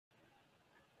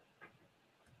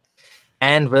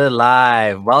And we're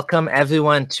live. Welcome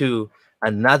everyone to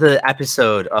another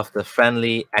episode of the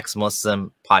Friendly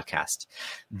Ex-Muslim podcast.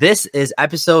 This is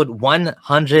episode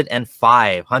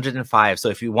 105. So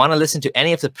if you want to listen to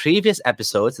any of the previous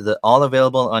episodes, they're all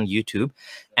available on YouTube.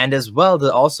 And as well,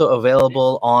 they're also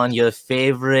available on your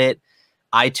favorite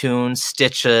iTunes,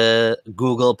 Stitcher,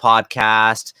 Google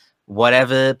Podcast,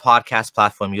 whatever podcast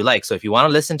platform you like. So if you want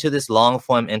to listen to this long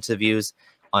form interviews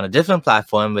on a different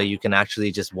platform where you can actually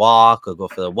just walk or go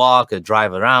for a walk or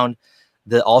drive around,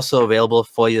 they're also available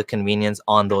for your convenience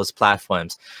on those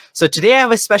platforms. So today I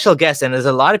have a special guest, and there's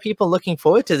a lot of people looking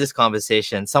forward to this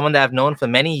conversation, someone that I've known for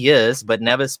many years but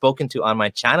never spoken to on my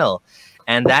channel,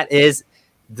 and that is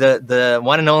the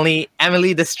one and only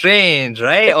Emily Destrange,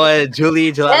 right? Or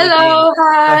Juli. Hello,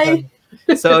 hi.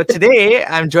 So today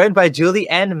I'm joined by Juli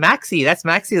and Maxi. That's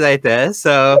Maxi right there.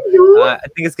 So I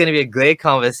think it's going to be a great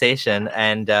conversation.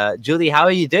 And Juli, how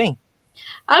are you doing?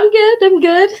 I'm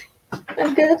good.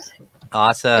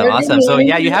 Awesome. So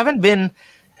yeah, you haven't done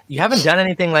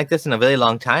anything like this in a very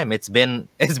long time. It's been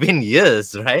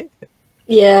years, right?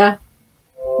 Yeah.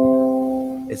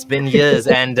 It's been years,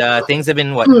 and things have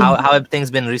been what? How have things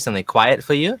been recently? Quiet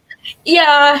for you?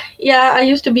 Yeah. I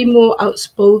used to be more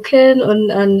outspoken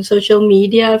on social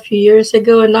media a few years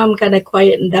ago, and now I'm kind of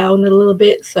quieting down a little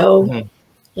bit. So,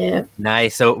 yeah.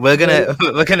 Nice. So we're gonna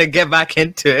get back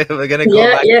into it. We're gonna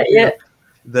go back to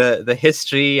the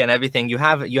history and everything. You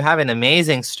have an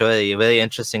amazing story, a very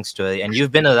interesting story, and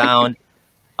you've been around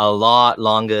a lot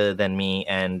longer than me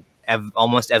and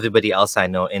almost everybody else I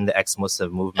know in the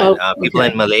ex-Muslim movement. People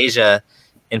in Malaysia,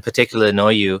 in particular, know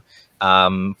you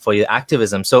for your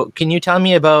activism. So can you tell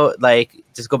me about,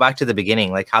 just go back to the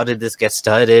beginning, how did this get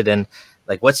started, and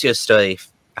what's your story,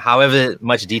 however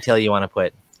much detail you want to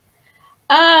put?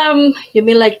 You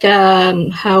mean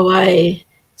how I?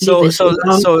 So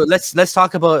let's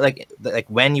talk about like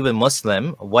when you were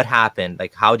Muslim, what happened?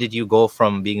 How did you go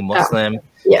from being Muslim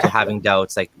to having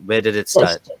doubts? Where did it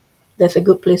start? That's a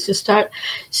good place to start.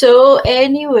 So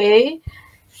anyway,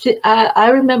 I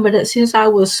remember that since I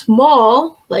was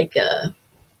small,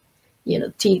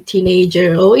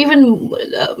 teenager, or even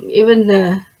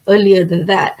earlier than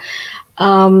that,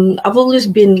 I've always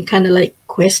been kind of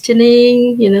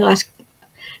questioning,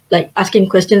 asking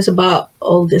questions about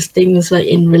all these things,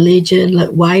 in religion,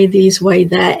 why this, why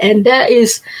that. And that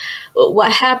is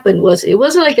what happened. It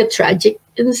wasn't a tragic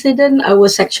incident. I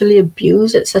was sexually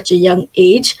abused at such a young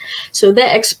age. So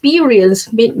that experience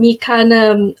made me kind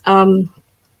of,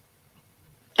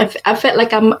 I felt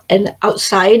like I'm an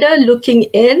outsider looking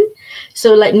in.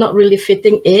 So not really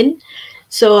fitting in.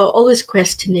 So always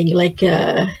questioning,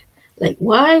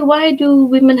 why do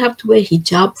women have to wear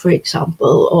hijab, for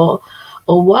example,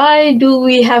 or why do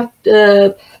we have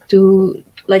the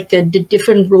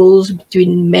different roles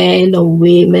between men or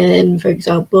women, for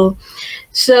example.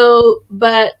 So,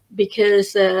 but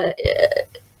because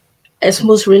as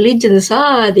most religions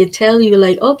are, they tell you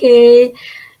okay,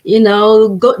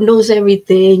 God knows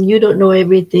everything, you don't know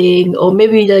everything, or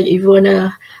maybe if you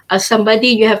wanna ask somebody,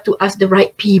 you have to ask the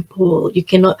right people. You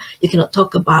cannot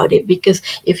talk about it, because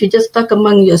if you just talk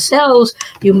among yourselves,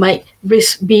 you might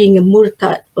risk being a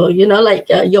Murtad, or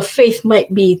your faith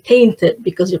might be tainted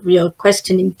because if you're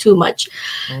questioning too much.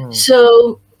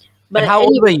 So, but how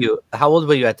old were you? How old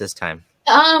were you at this time?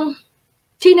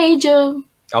 Teenager.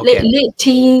 Okay. Late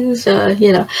teens,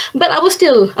 but I was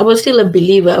still a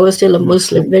believer. I was still a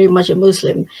Muslim, very much a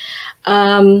Muslim.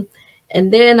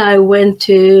 And then I went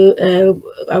to,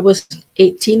 I was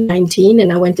 18, 19,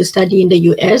 and I went to study in the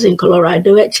US, in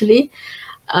Colorado, actually.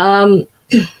 And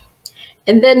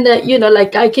then,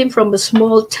 I came from a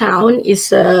small town.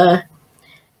 It's a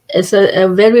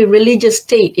very religious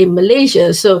state in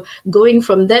Malaysia. So going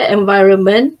from that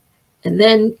environment and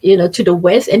then, to the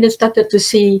West, and then started to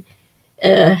see,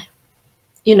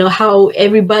 how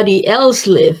everybody else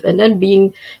live, and then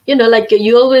being,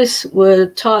 you always were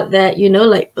taught that,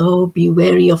 be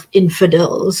wary of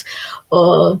infidels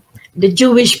or the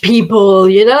Jewish people,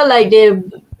 they're,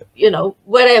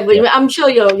 whatever. Yeah. I'm sure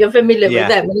you're familiar with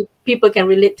that. Many people can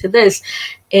relate to this,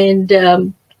 and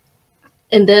then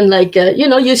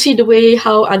you see the way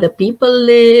how other people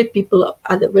live, people of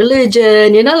other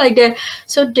religion, they're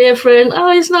so different.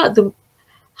 Oh, it's not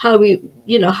how we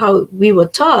were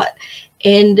taught.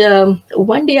 And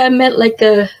one day I met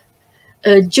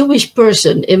a Jewish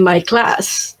person in my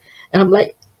class, and I'm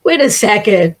like, wait a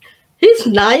second, he's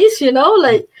nice,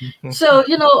 so,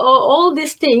 all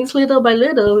these things little by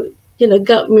little,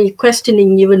 got me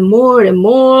questioning even more and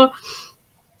more,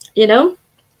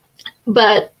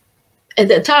 but at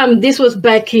the time, this was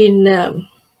back in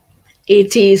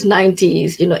 80s,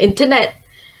 90s, internet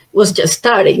was just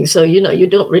starting. So, you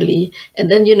don't really, and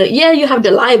then, you have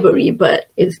the library, but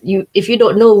if you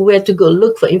don't know where to go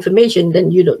look for information,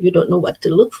 then you don't know what to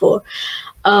look for.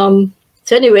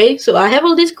 So anyway, so I have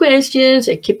all these questions.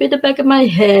 I keep it in the back of my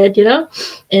head,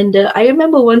 and I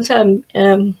remember one time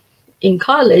in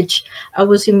college, I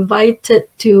was invited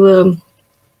to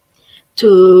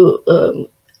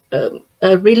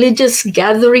a religious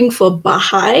gathering for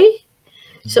Baha'i.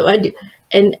 So I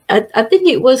think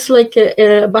it was like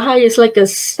Baha'i is like a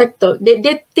sect of,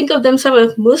 they think of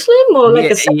themselves as Muslim or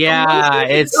like a sect of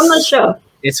Muslim? I'm not sure.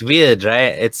 It's weird,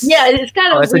 right? It's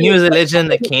kind of it's a weird. new religion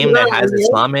that came that has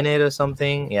Islam in it or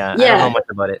something. I don't know much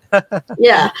about it.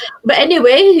 But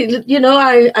anyway,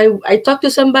 I talked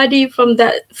to somebody from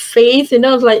that faith, I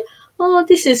was like, oh,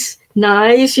 this is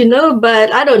nice,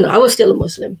 but I don't know. I was still a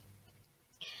Muslim.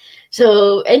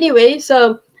 So anyway,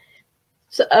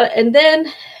 and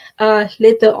then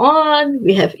later on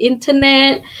we have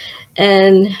internet,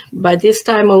 and by this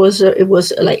time it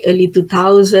was like early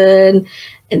 2000,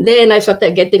 and then I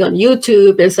started getting on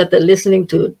YouTube and started listening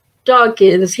to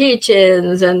Dawkins,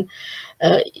 Hitchens, and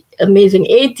Amazing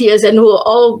Atheists, and who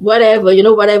all whatever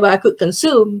I could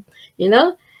consume,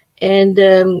 and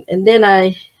then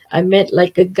I met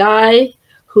like a guy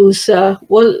who's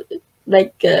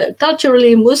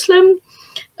culturally Muslim,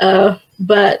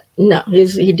 but no,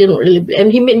 he didn't really, and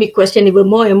he made me question even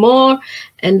more and more,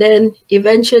 and then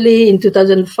eventually in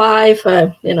 2005,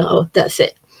 that's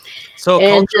it. So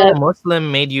cultural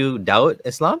Muslim made you doubt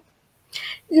Islam?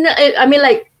 No, I mean,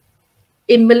 like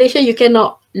in Malaysia, you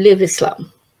cannot live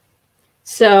Islam.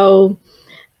 So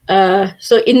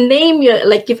in name,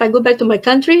 like if I go back to my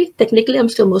country, technically I'm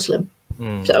still Muslim.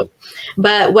 So,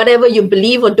 but whatever you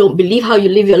believe or don't believe, how you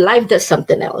live your life, that's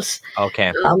something else.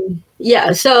 Okay.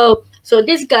 So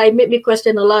this guy made me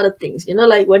question a lot of things.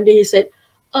 Like one day he said,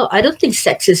 "Oh, I don't think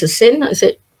sex is a sin." I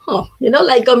said, "Oh,"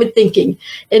 like got me thinking.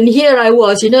 And here I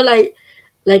was,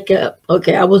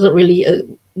 okay, I wasn't really a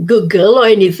good girl or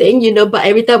anything, but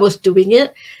every time I was doing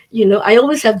it, I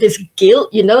always have this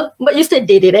guilt, but you still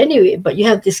did it anyway, but you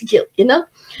have this guilt,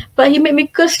 But he made me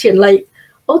question, like,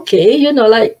 okay,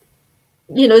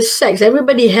 sex,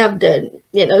 everybody have the,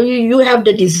 you have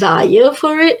the desire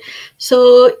for it.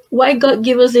 So why God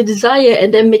give us the desire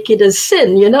and then make it a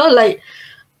sin,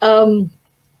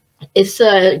 it's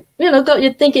got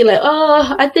you thinking like,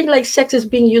 oh, I think like sex is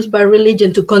being used by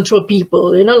religion to control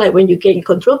people, like when you can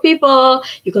control people,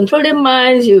 you control their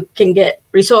minds, you can get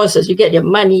resources, you get your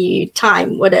money,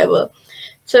 time, whatever.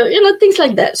 So, things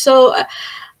like that. So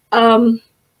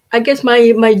I guess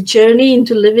my journey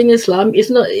into living Islam is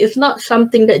not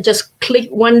something that just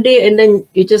clicked one day and then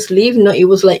you just leave. No, it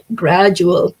was like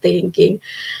gradual thinking.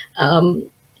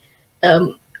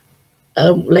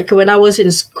 Like when I was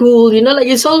in school, like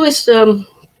it's always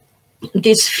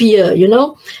this fear,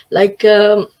 like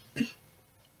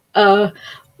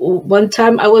one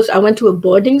time I went to a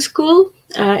boarding school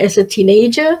as a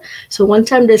teenager. So one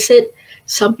time they said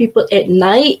some people at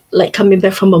night, like coming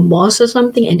back from a mosque or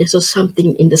something, and they saw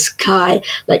something in the sky,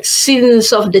 like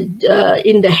scenes of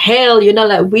in the hell,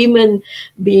 like women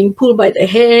being pulled by the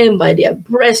hair and by their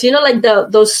breasts, like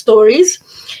those stories,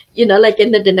 like,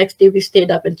 and then the next day we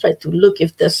stayed up and tried to look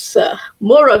if there's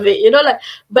more of it,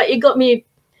 but it got me,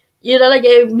 like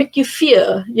it make you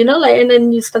fear, like, and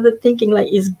then you started thinking like,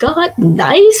 is God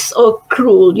nice or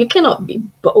cruel? You cannot be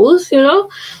both,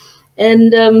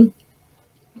 and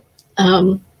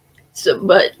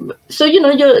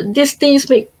these things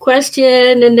make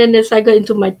question, and then as I got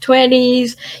into my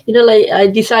 20s, like I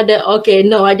decided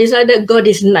God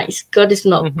is nice, God is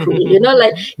not cruel,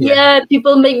 like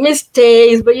people make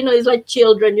mistakes, but it's like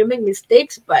children, you make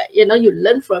mistakes, but you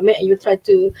learn from it and you try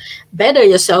to better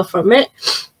yourself from it.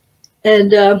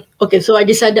 And so I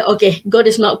decided, God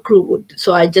is not cruel,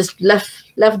 so I just left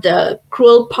the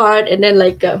cruel part, and then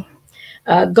like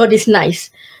God is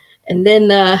nice, and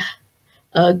then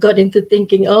got into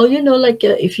thinking,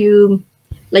 if you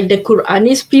like the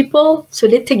Quranist people, so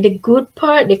they take the good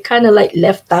part, they kind of like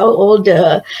left out all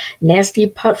the nasty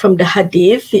part from the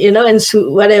hadith, and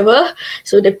whatever.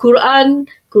 So the Quran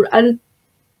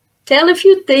tell a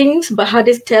few things, but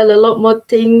hadith tell a lot more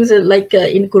things. Like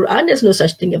in Quran, there's no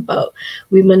such thing about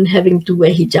women having to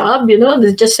wear hijab,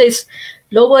 it just says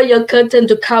lower your curtain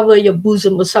to cover your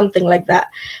bosom or something like that.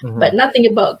 But nothing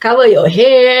about cover your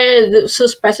hair, so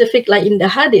specific like in the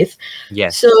hadith.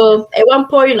 Yes. So at one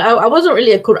point, I wasn't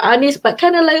really a Quranist, but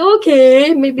kind of like,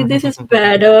 okay, maybe this is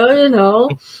better,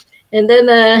 And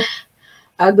then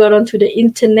I got onto the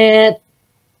internet.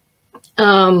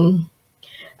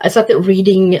 I started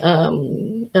reading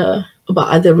about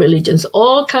other religions,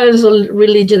 all kinds of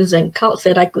religions and cults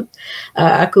that I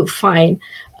could find.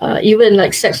 Even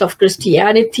like sects of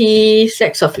Christianity,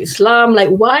 sects of Islam. Like,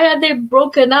 why are they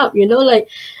broken up? Like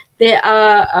there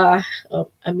are,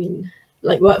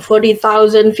 like what,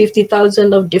 40,000,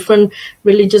 50,000 of different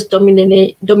religious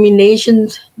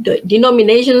denominations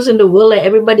in the world. Like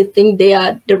everybody think they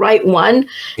are the right one.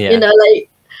 Yeah. Like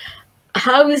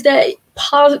how is that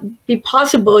be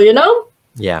possible?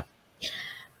 Yeah.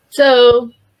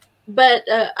 So, but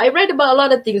I read about a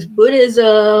lot of things.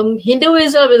 Buddhism,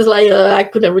 Hinduism is like I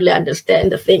couldn't really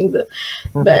understand the thing, but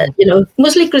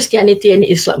mostly Christianity and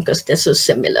Islam because they're so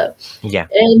similar. Yeah.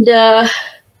 And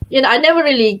I never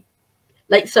really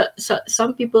like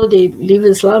some people, they leave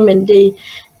Islam and they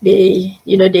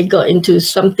got into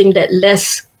something that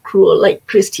less cruel, like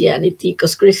Christianity,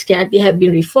 because Christianity have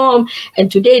been reformed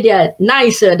and today they are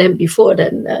nicer than before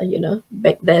than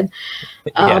back then.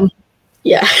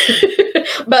 Yeah.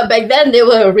 But back then they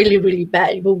were really, really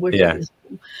bad. But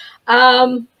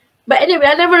anyway,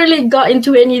 I never really got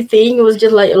into anything. It was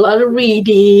just like a lot of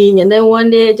reading, and then one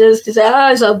day I just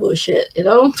decided, it's all bullshit,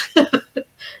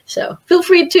 So feel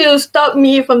free to stop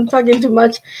me if I'm talking too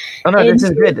much. Oh no, this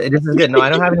is good. This is good. No, I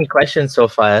don't have any questions so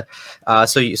far.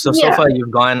 So far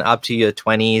you've gone up to your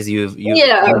 20s. You've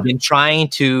been trying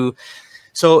to.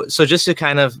 So just to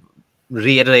kind of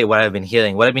reiterate what I've been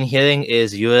hearing. What I've been hearing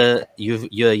is you were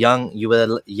a young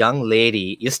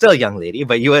lady. You're still a young lady,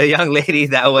 but you were a young lady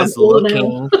that was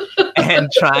looking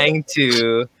and trying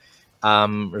to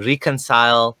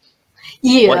reconcile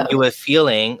what you were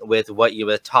feeling with what you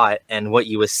were taught and what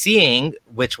you were seeing,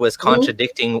 which was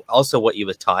contradicting also what you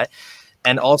were taught.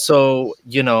 And also,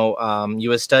 you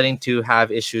were starting to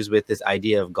have issues with this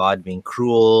idea of God being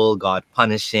cruel, God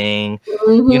punishing.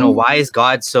 Why is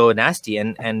God so nasty?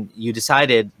 And you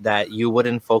decided that you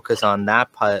wouldn't focus on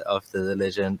that part of the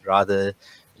religion. Rather,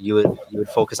 you would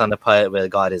focus on the part where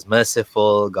God is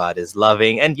merciful, God is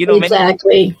loving. And,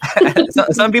 exactly.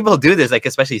 Some people do this, like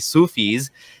especially Sufis.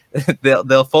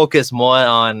 They'll focus more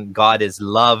on God is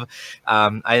love.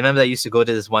 I remember I used to go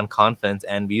to this one conference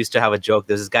and we used to have a joke.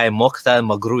 There's this guy Murtad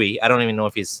Magrui. I don't even know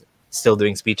if he's still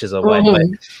doing speeches or what, but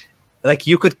like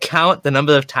you could count the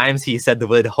number of times he said the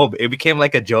word hub. It became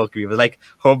like a joke. We were like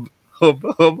hub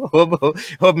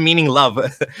meaning love.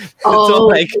 So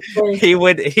like he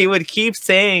would keep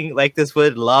saying like this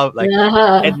word love, like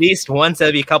at least once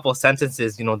every couple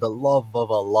sentences, the love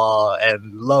of Allah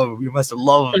and love, we must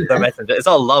love the messenger. It's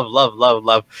all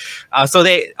love. So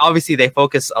they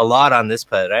focus a lot on this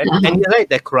part, right? And you're right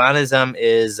that Quranism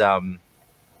is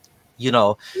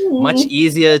much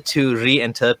easier to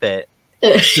reinterpret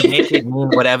to make it mean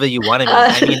whatever you want to mean.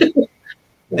 I mean,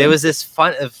 there was this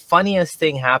funniest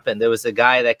thing happened. There was a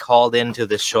guy that called into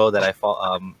the show that I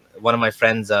follow, one of my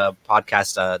friends'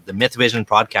 podcast, the Myth Vision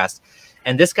podcast,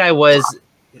 and this guy was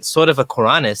sort of a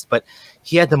Quranist, but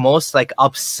he had the most like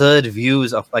absurd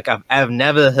views of like I've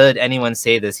never heard anyone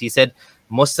say this. He said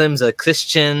Muslims are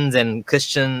Christians and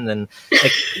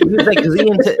like he was like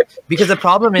because the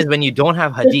problem is when you don't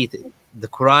have hadith, the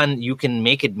Quran, you can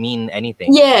make it mean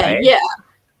anything. Right?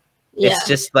 It's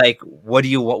just like, what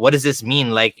does this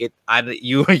mean? Like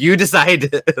you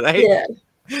decide, right? Yeah.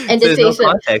 And this is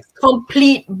a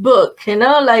complete book,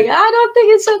 like I don't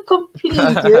think it's a complete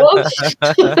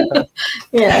book.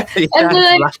 Yeah.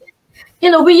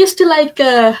 And we used to like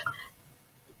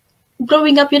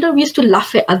growing up, we used to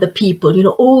laugh at other people,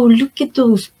 oh, look at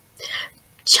those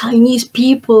Chinese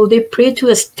people, they pray to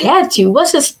a statue.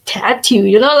 What's a statue?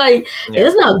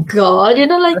 It's not God,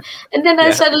 like, and then I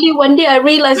suddenly one day I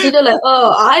realized, like,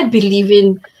 oh, I believe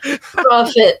in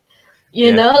prophet,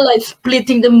 like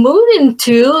splitting the moon in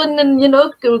two and then,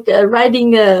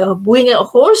 riding winged a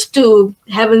horse to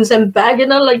heavens and back,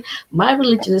 like my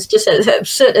religion is just as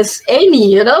absurd as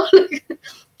any,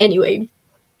 Anyway.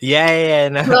 Yeah.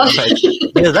 No,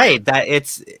 you're right. That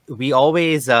we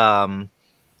always,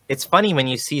 it's funny when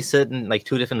you see certain like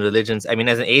two different religions. I mean,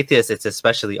 as an atheist, it's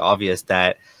especially obvious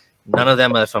that none of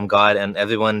them are from God and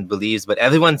everyone believes, but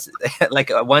everyone's like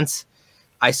once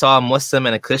I saw a Muslim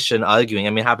and a Christian arguing. I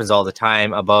mean, it happens all the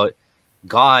time about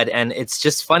God. And it's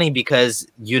just funny because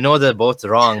they're both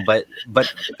wrong, but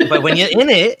when you're in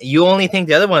it, you only think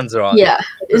the other one's wrong. Yeah,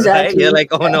 exactly. Right? You're like,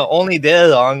 oh no, only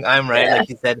they're wrong. I'm right. Yeah. Like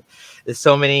you said, there's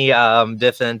so many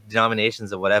different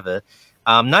denominations or whatever.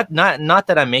 Not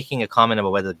that I'm making a comment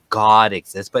about whether God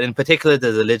exists, but in particular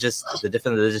the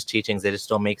different religious teachings, they just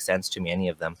don't make sense to me, any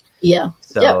of them. Yeah.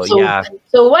 So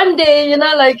So one day,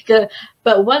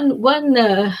 but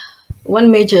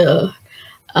one major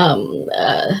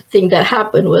thing that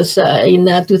happened was in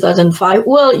 2005.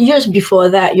 Well, years before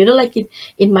that, like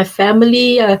in my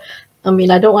family, I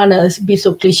mean, I don't want to be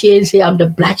so cliche and say I'm the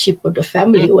black sheep of the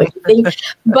family or anything,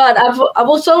 but I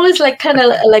was always like kind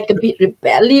of like a bit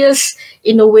rebellious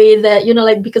in a way that, you know,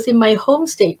 like, because in my home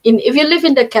state, if you live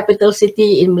in the capital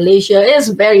city in Malaysia, it's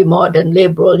very modern,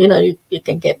 liberal, you know, you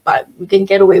can get by, you can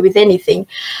get away with anything.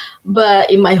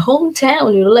 But in my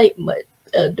hometown, you know, like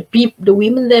the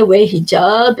women there wear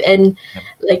hijab, and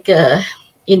like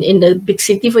in the big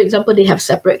city, for example, they have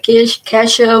separate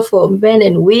cashier for men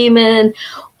and women,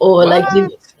 or like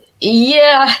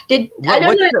yeah, I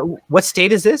don't know. What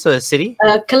state is this, or a city?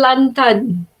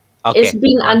 Kelantan. Okay, It's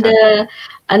been under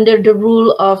the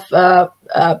rule of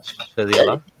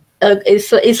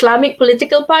Islamic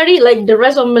political party. Like the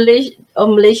rest of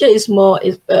Malaysia is more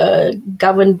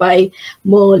governed by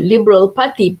more liberal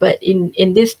party, but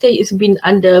in this state it's been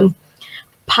under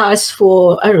past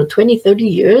for, I don't know, 20, 30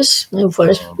 years, for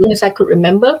as long as I could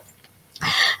remember.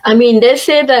 I mean, they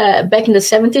say that back in the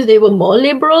 70s they were more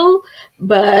liberal,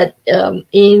 but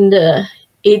in the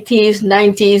 80s,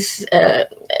 90s,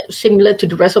 similar to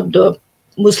the rest of the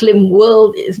Muslim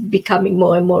world, is becoming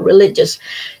more and more religious.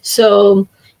 So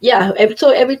yeah,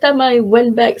 so every time I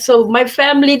went back, so my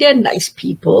family, they're nice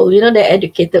people, you know, they're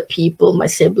educated people, my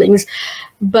siblings,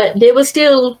 but they were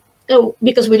still, you know,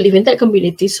 because we live in that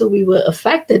community, so we were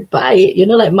affected by it, you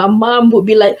know, like my mom would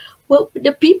be like, what would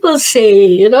the people say,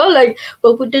 you know, like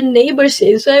what would the neighbors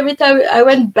say? So every time I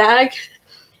went back,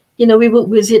 you know, we would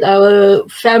visit our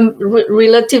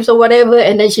relatives or whatever,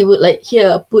 and then she would like,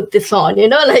 here, put this on, you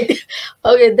know, like,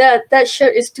 okay, that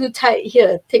shirt is too tight,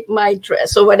 here, take my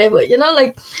dress or whatever, you know,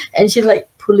 like, and she's like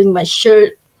pulling my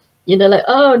shirt, you know, like,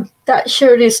 oh, that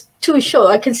shirt is too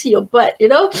short, I can see your butt, you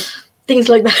know, things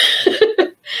like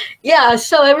that. Yeah,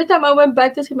 so every time I went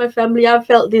back to see my family, I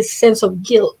felt this sense of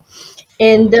guilt.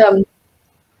 And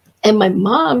my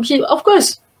mom, she, of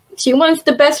course, she wants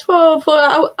the best for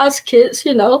us kids,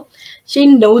 you know. She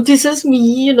notices me,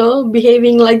 you know,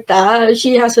 behaving like that.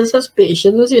 She has her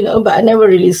suspicions, you know, but I never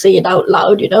really say it out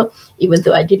loud, you know, even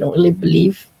though I didn't really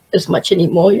believe as much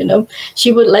anymore, you know.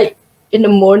 She would, like, in the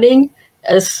morning,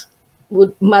 as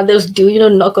would mothers do, you know,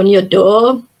 knock on your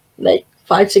door, like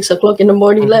 5, 6 o'clock in the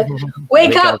morning, like,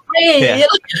 wake up, pray. Yeah. You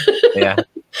know? Yeah.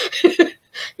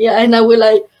 Yeah, and I would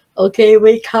like, okay,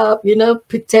 wake up, you know,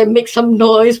 pretend, make some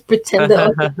noise, pretend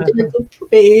that I'm going to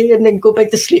pray, and then go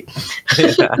back to sleep.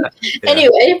 Yeah.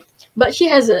 Anyway, but she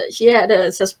had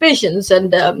suspicions,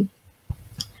 and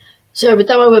so every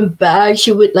time I went back,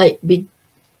 she would like be,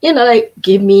 you know, like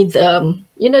give me the,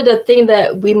 you know, the thing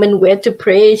that women wear to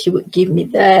pray. She would give me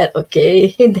that,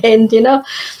 okay, and then, you know,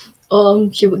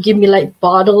 she would give me like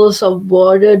bottles of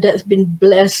water that's been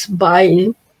blessed by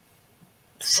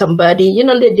somebody, you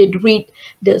know, they'd read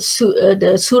the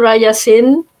Surah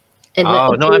Yasin. And oh,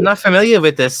 like, no, I'm not familiar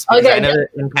with this. Okay,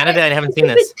 in Canada, I haven't seen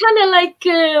this. It's kind of like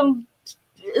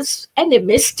it's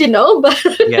animist, you know, but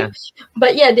yeah,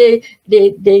 but yeah, they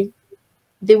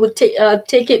would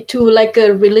take it to like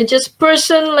a religious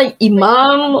person, like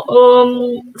imam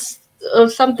or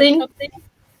something,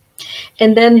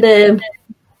 and then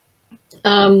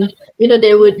you know,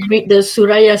 they would read the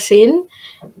Surah Yasin,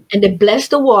 and they bless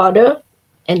the water.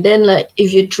 And then, like,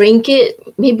 if you drink it,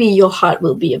 maybe your heart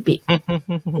will be a bit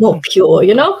more pure,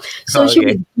 you know? So she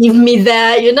would give me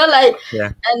that, you know, like,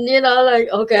 and, you know, like,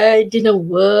 okay, it didn't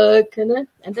work, you know?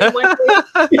 And then one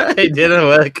day... it didn't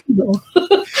work. No.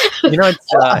 You know,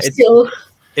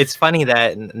 it's funny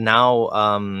that now,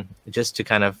 just to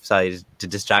kind of, to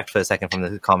distract for a second from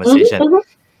the conversation,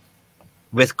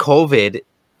 with COVID,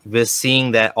 we're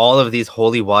seeing that all of these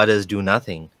holy waters do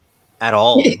nothing at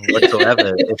all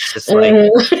whatsoever. It's just like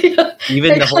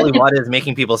even the holy water is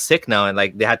making people sick now, and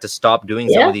like they had to stop doing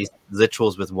some of these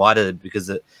rituals with water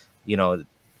because you know,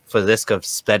 for the risk of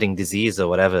spreading disease or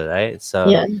whatever, right?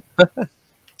 So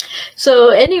so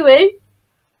anyway,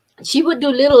 she would do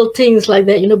little things like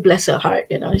that, you know, bless her heart,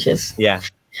 you know, just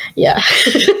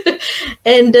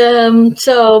and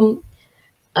so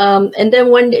and then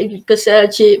one day, because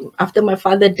she, after my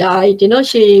father died, you know,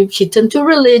 she turned to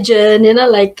religion, you know,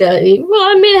 like, well,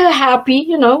 I made her happy,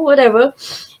 you know, whatever.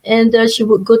 And she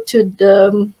would go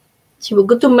to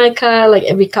Mekah, like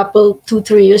every couple,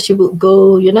 2-3 years, she would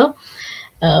go, you know.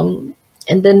 And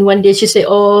then one day she said,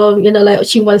 oh, you know, like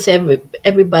she wants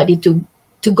everybody to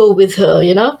go with her,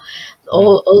 you know,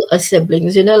 all her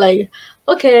siblings, you know, like,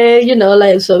 okay, you know,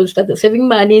 like, so we started saving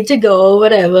money to go,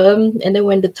 whatever. And then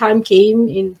when the time came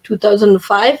in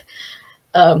 2005,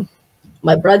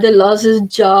 my brother lost his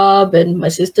job, and my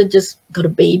sister just got a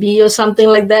baby or something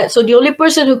like that. So the only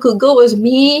person who could go was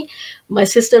me, my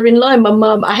sister-in-law, and my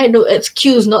mom. I had no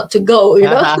excuse not to go, you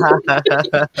know.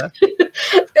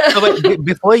 So, but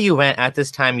before you went at this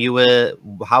time, you were,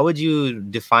 how would you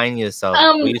define yourself?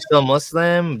 Were you still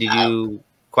Muslim? Did you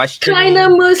question? Kind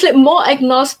of Muslim, more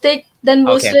agnostic than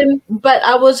Muslim, but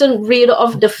I wasn't rid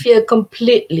of the fear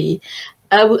completely.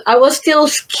 I was still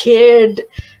scared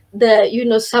that, you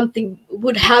know, something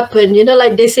would happen, you know,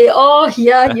 like they say, oh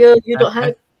yeah, you don't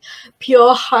have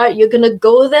pure heart, you're gonna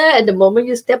go there, and the moment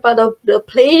you step out of the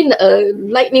plane,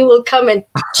 lightning will come and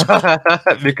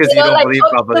because you don't like, believe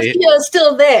properly. You're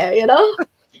still there, you know.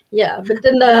 Yeah, but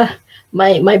then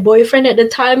my boyfriend at the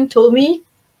time told me,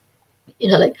 you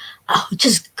know, like, oh,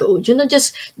 just go, you know,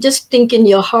 just think in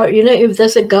your heart, you know, if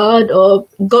there's a God, or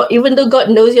God, even though God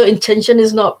knows your intention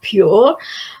is not pure,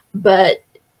 but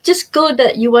just go,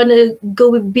 that you want to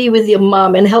go be with your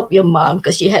mom and help your mom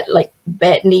because she had like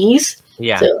bad knees.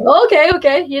 Yeah. So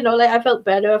okay, you know, like I felt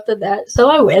better after that.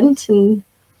 So I went, and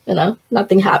you know,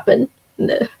 nothing happened.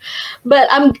 But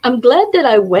I'm glad that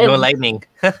I went. No lightning.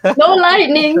 No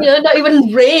lightning, you know, not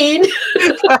even rain.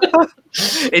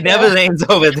 It never rains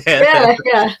over there.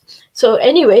 Yeah. So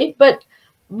anyway, but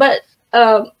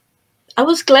I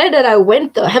was glad that I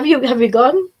went though. Have you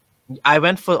gone? I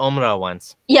went for Umrah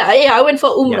once. Yeah, I went for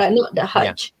Umrah, not the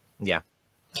Hajj. Yeah.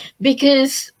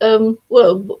 Because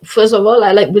well, first of all,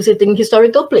 I like visiting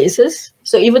historical places.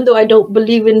 So even though I don't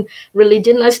believe in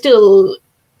religion, I still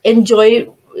enjoy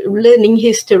learning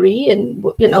history and,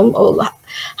 you know, all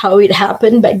how it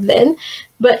happened back then.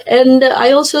 But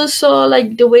I also saw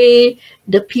like the way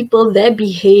the people there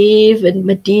behave in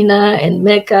Medina and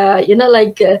Mecca, you know,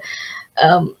 like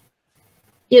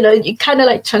you know, it kind of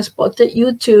like transported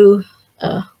you to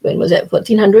when was that,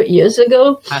 1400 years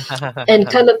ago, and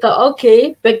kind of thought,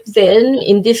 okay, back then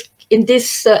in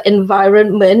this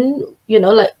environment, you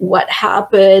know, like what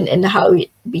happened and how it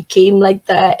became like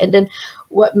that, and then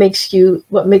what makes the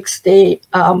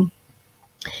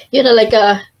you know, like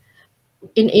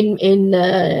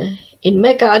in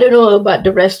Mecca, I don't know about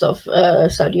the rest of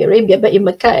Saudi Arabia, but in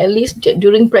Mecca, at least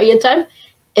during prayer time,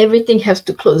 everything has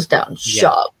to close down,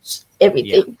 shops,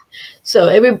 everything. So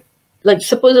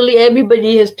supposedly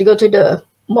everybody has to go to the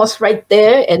mosque right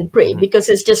there and pray, because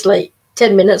it's just like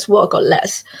 10 minutes walk or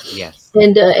less. Yes.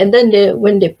 And then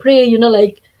when they pray, you know,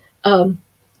 like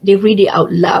they read it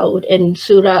out loud, and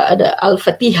Surah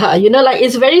Al-Fatiha, you know, like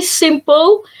it's very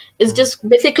simple. It's just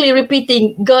basically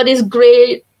repeating, God is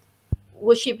great,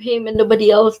 worship him and nobody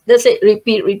else. That's it.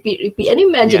 Repeat. And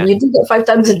imagine you do that 5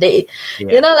 times a day.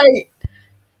 You know, like,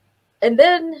 and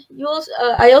then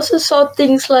I also saw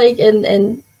things like,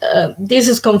 and this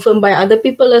is confirmed by other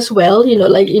people as well, you know,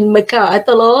 like in Mecca, I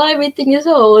thought, oh, everything is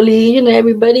holy, you know,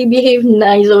 everybody behave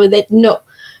nice over there. No,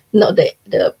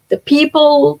 the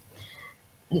people,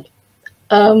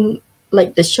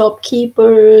 like the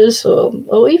shopkeepers,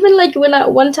 or even like when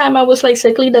one time I was like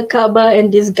circling the Kaaba,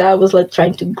 and this guy was like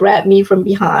trying to grab me from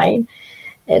behind,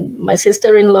 and my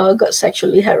sister-in-law got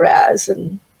sexually harassed,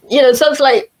 and you know, so it's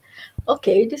like,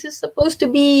 okay, this is supposed to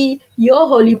be your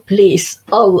holy place,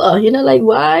 Allah, you know, like,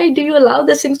 why do you allow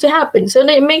these things to happen? So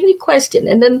it made me question.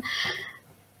 And then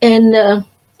and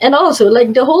also,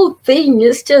 like, the whole thing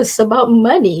is just about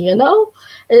money, you know.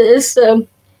 It's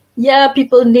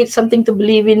people need something to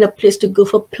believe in, a place to go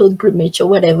for pilgrimage or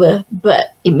whatever,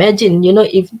 but imagine, you know,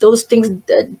 if those things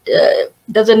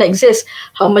doesn't exist,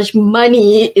 how much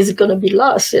money is going to be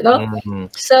lost, you know.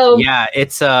 So yeah,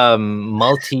 it's a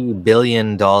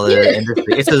multi-billion-dollar industry.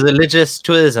 It's a religious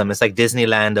tourism. It's like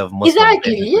Disneyland of Muslims.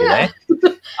 Exactly. Right?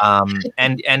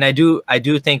 And I do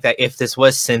think that if this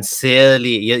was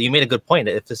sincerely, you made a good point,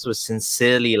 that if this was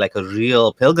sincerely like a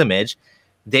real pilgrimage,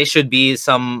 there should be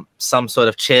some sort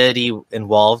of charity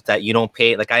involved that you don't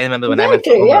pay. Like, I remember when I went to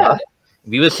Umrah,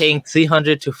 we were paying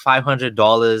 $300 to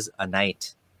 $500 a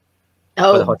night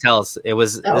for the hotels.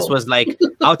 This was like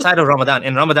outside of Ramadan.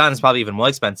 In Ramadan, it's probably even more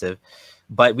expensive.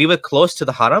 But we were close to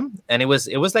the Haram, and it was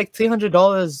like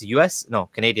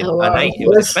 $300 Canadian a night. It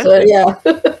was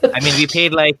expensive. I mean, we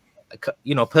paid like,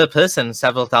 you know, per person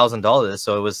several $1,000s,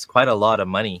 so it was quite a lot of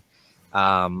money.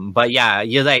 But yeah,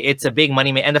 you're right. It's a big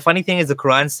money. And the funny thing is, the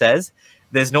Quran says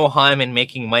there's no harm in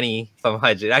making money from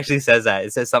Hajj. It actually says that.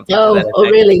 It says something. Oh,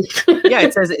 really? Yeah,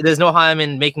 it says there's no harm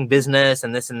in making business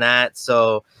and this and that.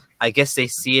 So I guess they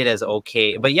see it as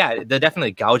okay. But yeah, they're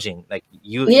definitely gouging. Like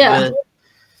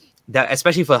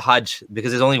especially for Hajj,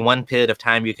 because there's only one period of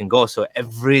time you can go. So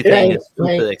everything is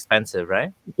super expensive,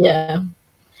 right? Yeah.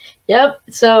 Yep.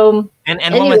 So and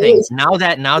one more thing. Now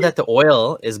that the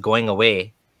oil is going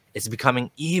away, it's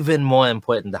becoming even more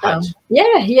important, the Hajj.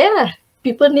 Yeah.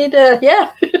 People need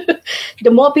the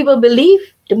more people believe,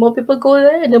 the more people go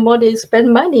there, and the more they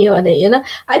spend money on it.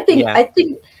 I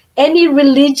think any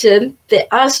religion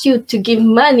that asks you to give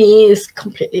money is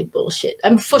completely bullshit.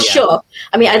 For sure.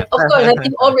 I mean, of course, I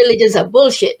think all religions are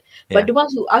bullshit. But the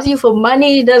ones who ask you for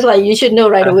money, that's like, you should know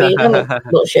right away.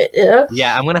 Bullshit.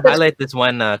 Yeah, I'm gonna highlight this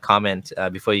one comment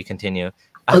before you continue.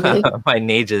 Okay. My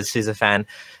Najas, she's a fan.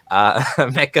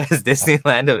 Mecca is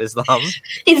Disneyland of Islam.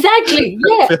 Exactly.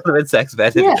 Yeah. Filled with sex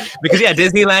benefits. Yeah. Because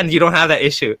Disneyland, you don't have that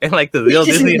issue. And like the real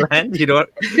Disneyland, you don't.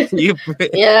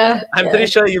 I'm pretty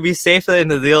sure you'd be safer in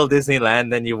the real Disneyland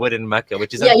than you would in Mecca,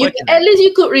 which is unfortunate. At least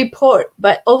you could report,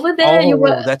 but over there you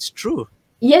were. That's true.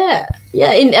 Yeah.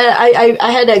 I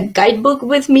had a guidebook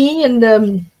with me, and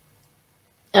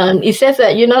it says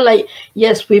that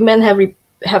yes, women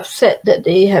have said that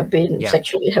they have been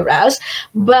sexually harassed,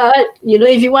 but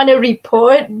if you want to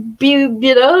report,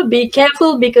 be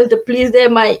careful, because the police there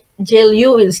might jail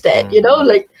you instead.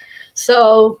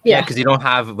 So because you don't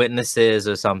have witnesses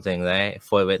or something, right?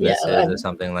 4 witnesses or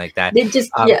something like that. They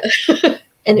just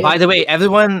Anyway. By the way,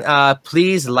 everyone,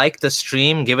 please like the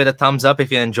stream, give it a thumbs up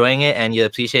if you're enjoying it and you're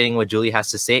appreciating what Juli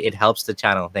has to say. It helps the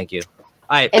channel. Thank you.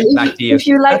 All right, back to you. If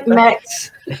you like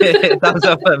Max. Thumbs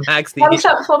up for Maxi. Thumbs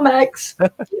up for Max.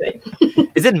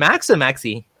 Is it Max or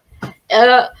Maxi?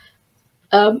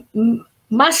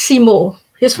 Massimo.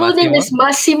 His full name is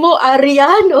Massimo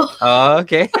Ariano. Oh,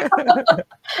 okay.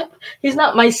 He's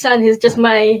not my son. He's just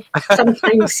my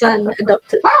sometime son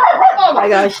adopted. Oh my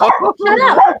gosh. Shut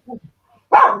up.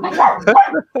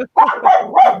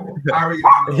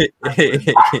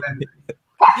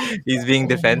 He's being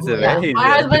defensive. Yeah. My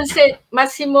husband said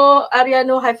Massimo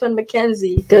Ariano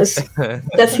Mackenzie because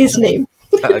that's his name.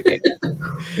 Okay.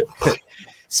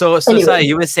 So anyway. Sorry,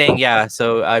 you were saying,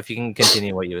 so if you can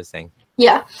continue what you were saying.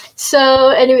 Yeah. So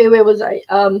anyway, where was I?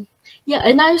 And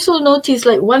I also noticed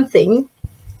like one thing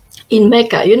in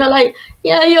Mecca, you're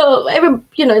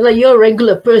you're a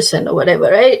regular person or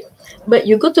whatever, right? But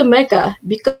you go to Mecca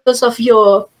because of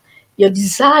your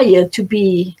desire to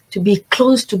be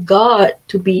close to God,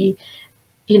 to be,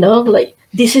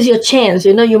 this is your chance.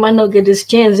 You might not get this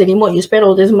chance anymore. You spend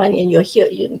all this money and you're here.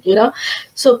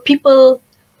 So people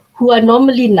who are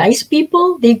normally nice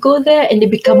people, they go there and they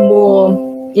become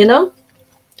more.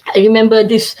 I remember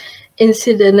this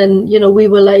incident, and we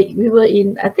were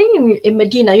in, I think in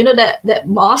Medina, that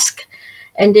mosque,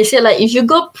 and they said like if you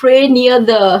go pray near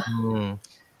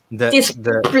place,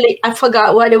 I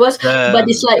forgot what it was, but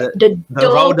it's like the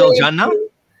Road al Jannah.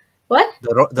 What?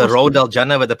 The Road al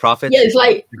Jannah with the Prophet. Yeah, it's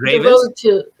like the road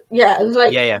to it's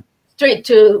like straight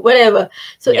to whatever.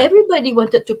 So everybody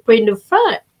wanted to pray in the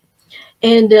front,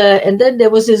 and then there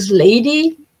was this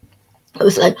lady. It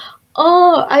was like,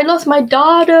 oh, I lost my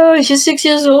daughter. She's 6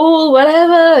 years old,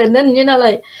 whatever. And then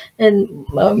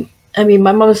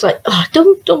my mom was like, oh,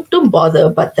 don't bother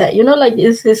about that.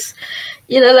 It's this,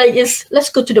 let's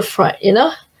go to the front.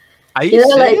 Are you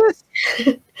serious?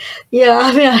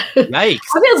 Yikes.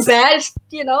 I feel bad.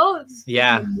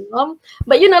 Yeah.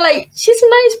 But she's a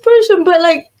nice person, but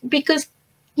because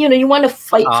you want to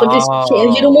fight for this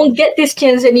chance. You don't want to get this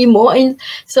chance anymore, and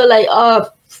so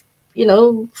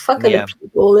fuck other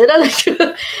people, and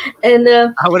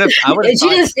I would have. She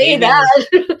didn't say that,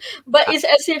 but it's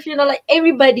as if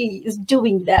everybody is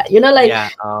doing that,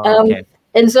 okay.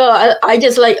 And so I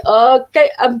just okay,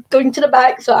 I'm going to the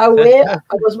back. So I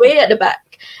was way at the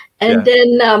back, and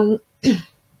then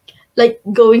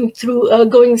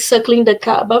circling the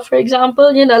Kaaba, for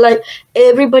example,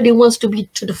 everybody wants to be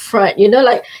to the front,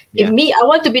 if me, I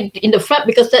want to be in the front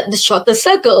because that's the shorter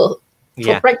circle.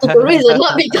 For practical reasons,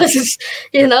 not because it's,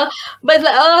 but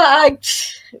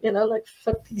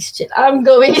fuck this shit. I'm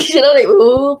going,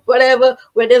 whatever,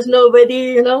 where there's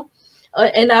nobody, and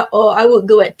I would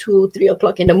go at 2-3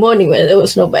 o'clock in the morning when there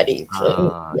was nobody.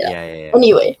 So,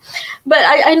 Anyway, but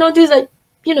I noticed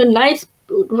nice,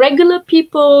 regular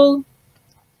people,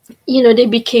 they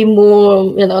became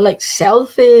more,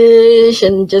 selfish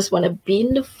and just want to be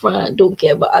in the front, don't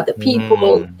care about other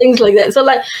people, things like that. So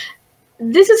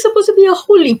this is supposed to be a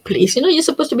holy place, you're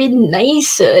supposed to be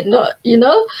nicer, not, and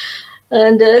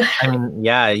I mean,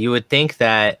 you would think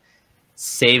that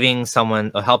saving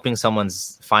someone or helping someone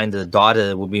find a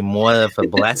daughter would be more of a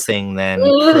blessing than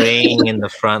praying in the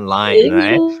front line,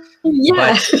 right?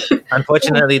 Yeah. But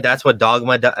unfortunately, that's what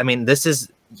dogma does. I mean, this is,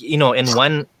 in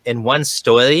one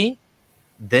story,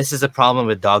 this is a problem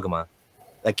with dogma.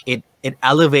 Like it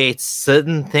elevates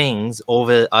certain things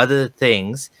over other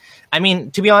things. I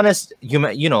mean, to be honest,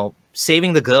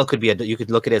 saving the girl could be you could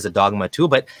look at it as a dogma too,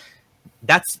 but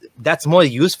that's more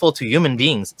useful to human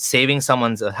beings, saving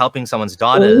someone's helping someone's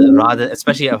daughter, rather,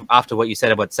 especially after what you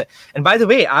said about and by the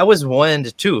way, I was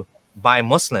warned too by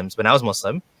Muslims when I was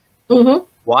Muslim.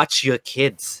 Watch your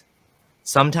kids.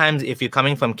 Sometimes if you're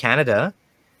coming from Canada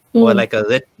or like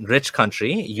a rich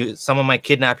country, someone might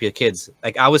kidnap your kids.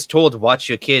 Like I was told, watch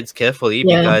your kids carefully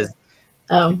because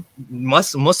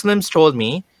Muslims told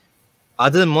me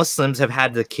other Muslims have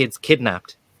had the kids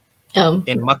kidnapped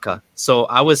in Mecca. So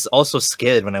I was also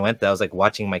scared when I went there. I was like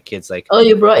watching my kids. Like, oh,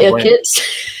 you brought your kids?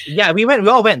 Yeah, we went. We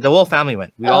all went. The whole family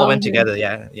went. We all went together.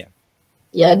 Yeah.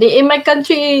 Yeah, in my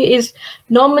country is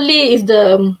normally is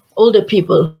the older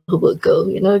people who will go.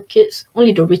 You know, kids.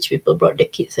 Only the rich people brought their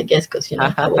kids, I guess, because you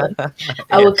know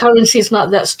our currency is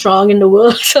not that strong in the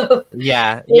world. So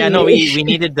no, we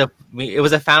needed it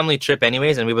was a family trip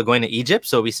anyways, and we were going to Egypt,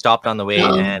 so we stopped on the way,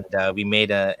 and we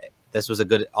made this was a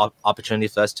good opportunity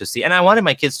for us to see, and I wanted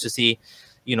my kids to see,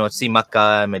 see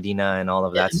Mecca, Medina, and all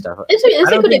of that stuff. It's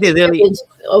a good experience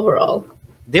overall.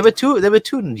 They were too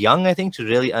young, I think, to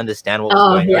really understand what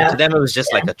was going on. To them, it was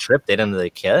just like a trip. They didn't really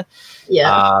care.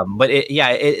 But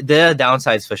there are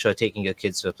downsides for sure taking your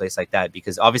kids to a place like that,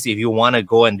 because obviously if you want to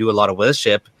go and do a lot of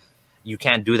worship, you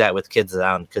can't do that with kids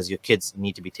around because your kids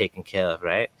need to be taken care of,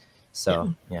 right?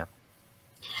 So and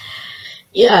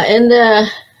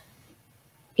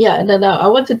then I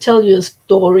want to tell you a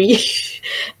story.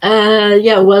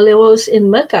 While I was in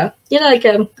Mecca, like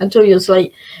I told you, it's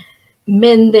like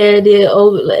men there, they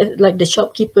all like the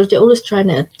shopkeepers, they're always trying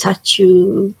to touch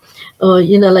you, or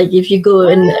like if you go,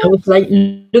 and I was like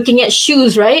looking at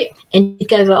shoes, right? And the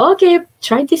guy's like, okay,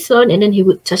 try this on, and then he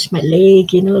would touch my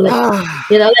leg,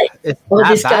 or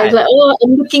this guy's like, oh,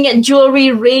 I'm looking at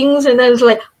jewelry, rings, and I was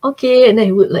like, okay, and then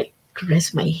he would like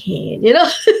caress my hand,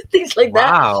 things like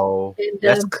that. Wow,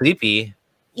 that's creepy.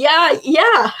 Yeah.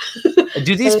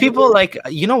 Do these people like,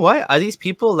 what? Are these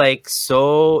people like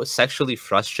so sexually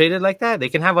frustrated like that? They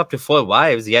can have up to 4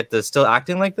 wives, yet they're still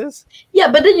acting like this? Yeah,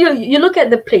 but then you look at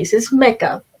the place, it's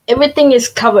Mecca. Everything is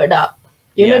covered up.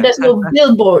 There's no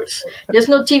billboards. There's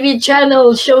no TV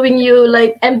channel showing you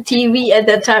like MTV at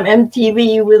that time,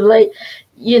 MTV with like,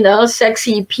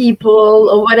 sexy people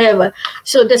or whatever.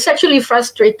 So they're sexually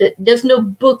frustrated. There's no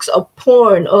books or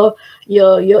porn, or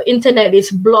your internet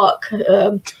is blocked.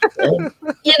 I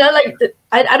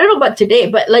don't know about today,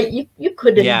 but like you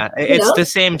couldn't. Yeah, it's the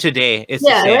same today. It's the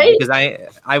same, right? Because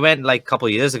I went like a couple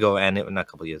years ago, and not a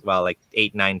couple years, well, like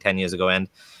 8, 9, 10 years ago, and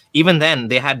even then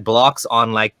they had blocks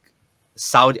on like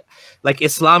Saudi, like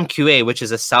Islam QA, which is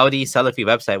a Saudi Salafi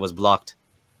website, was blocked.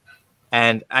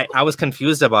 And I was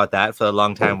confused about that for a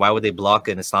long time. Why would they block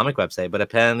an Islamic website? But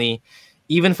apparently,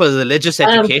 even for religious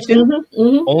education,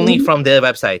 only from their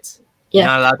websites. Yeah,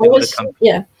 not allowed people to come.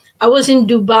 Yeah, I was in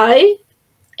Dubai,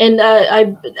 and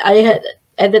I had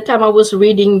at the time I was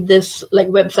reading this like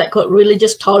website called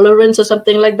Religious Tolerance or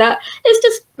something like that. It's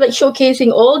just like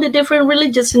showcasing all the different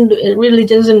religions in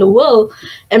the world,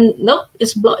 and no,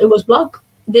 it was blocked.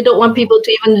 They don't want people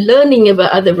to even learning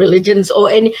about other religions or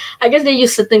any. I guess they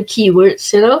use certain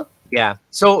keywords, Yeah.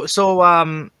 So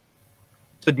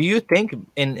do you think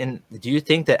do you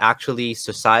think that actually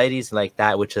societies like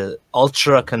that, which are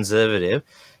ultra conservative,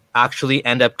 actually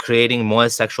end up creating more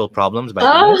sexual problems by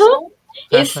doing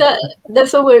this?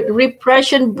 That's a word.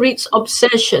 Repression breeds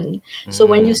obsession. So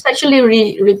when you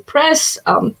sexually repress,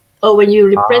 or when you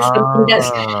repress something that's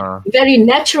very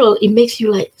natural, it makes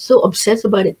you like so obsessed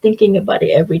about it, thinking about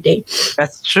it every day.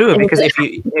 That's true, because if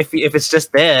it's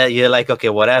just there, you're like, okay,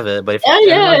 whatever. But if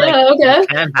okay.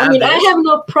 I have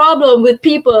no problem with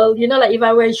people, like if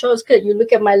I wear a short skirt, you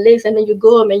look at my legs, and then you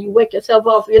go home and you wake yourself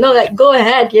off, like go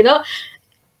ahead,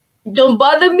 don't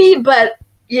bother me, but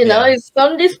it's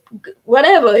on this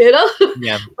whatever,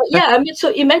 Yeah. But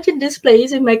so imagine this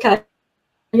place in Mecca.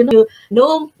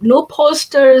 No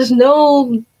posters,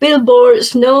 no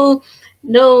billboards, no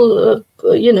the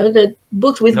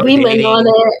books with women dating, on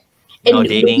it, and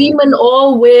the women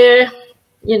all wear,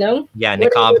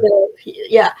 niqab.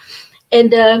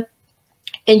 And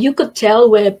you could tell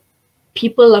where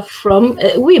people are from,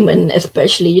 women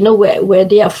especially, where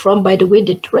they are from by the way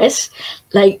they dress.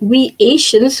 Like we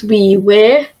Asians, we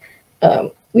wear,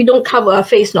 we don't cover our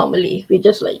face normally. We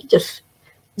just the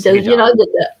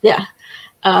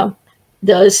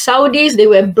Saudis, they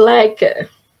wear black.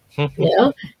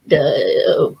 You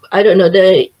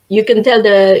can tell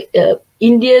the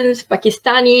Indians,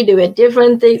 Pakistani, they wear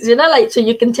different things. So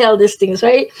you can tell these things,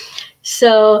 right?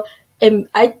 So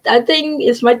I think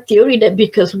it's my theory that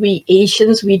because we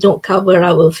Asians, we don't cover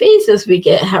our faces, we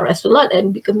get harassed a lot,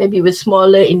 and because maybe we're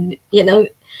smaller and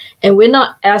we're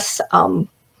not as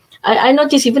I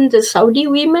notice even the Saudi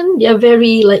women, they are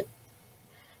very like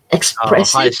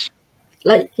expressive. hush.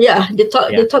 Like they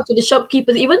talk Yeah. to the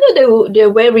shopkeepers, even though they're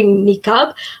wearing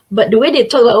niqab, but the way they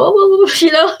talk, like like we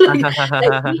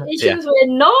Yeah. Asians were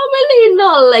normally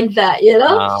not like that,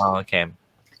 Oh, okay.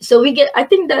 So I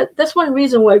think that's one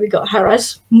reason why we got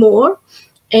harassed more,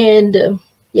 and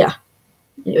yeah.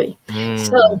 Anyway,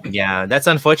 so Yeah, that's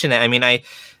unfortunate. I mean,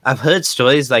 I've heard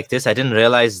stories like this. I didn't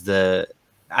realize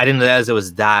it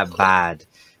was that bad,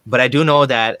 but I do know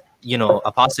that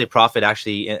Apostle Prophet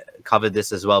actually covered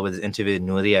this as well with his interview with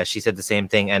Nuria. She said the same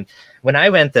thing. And when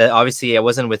I went there, obviously I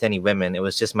wasn't with any women. It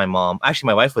was just my mom. Actually,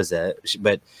 my wife was there,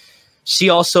 but she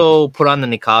also put on the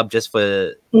niqab just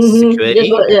for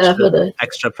security,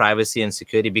 extra privacy and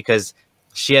security, because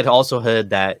she had also heard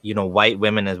that white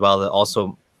women as well are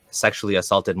also sexually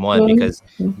assaulted more because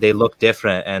they look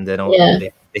different and they don't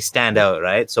they stand out,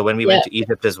 right? So when we went to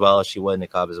Egypt as well, she wore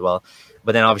niqab as well,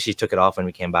 but then obviously she took it off when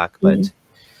we came back. But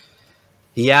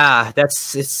yeah,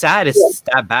 it's sad. It's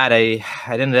that bad. I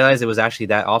didn't realize it was actually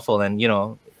that awful. And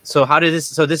so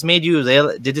this made you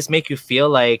did this make you feel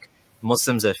like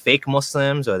Muslims are fake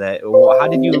Muslims, or that how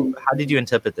did you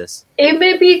interpret this? It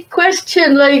may be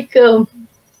question like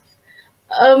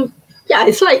yeah,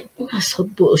 it's like so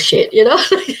bullshit, yeah,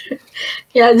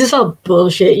 this is all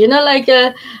bullshit, like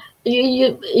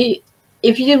you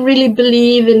if you really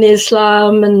believe in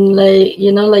Islam and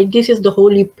like this is the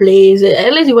holy place,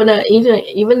 at least you wanna,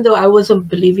 even though I wasn't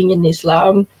believing in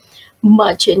Islam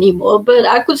much anymore, but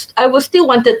I was still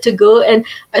wanted to go, and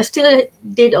I still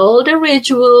did all the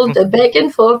rituals, the back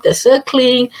and forth, the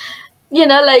circling,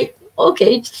 like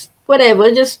okay, just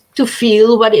whatever, just to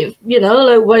feel what it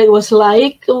like what it was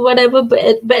like or whatever, but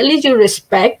at least you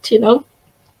respect,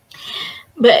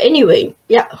 but anyway,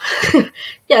 yeah.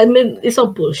 Yeah, I mean, it's all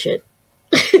bullshit.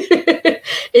 The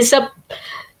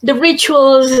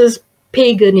rituals is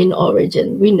pagan in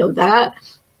origin, we know that.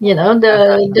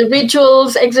 The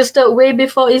rituals existed way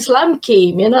before Islam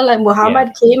came. Like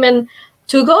Muhammad came and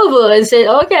took over and said,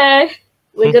 "Okay,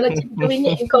 we're gonna keep doing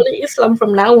it and call it Islam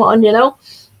from now on."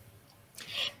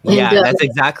 Yeah, that's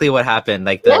exactly what happened.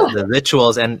 Like the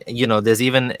rituals, and there's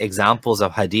even examples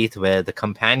of hadith where the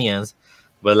companions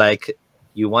were like,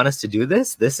 "You want us to do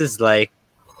this? This is like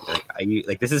are you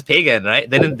like this is pagan, right?"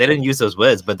 They didn't use those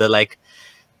words, but they're like,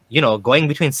 going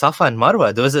between Safa and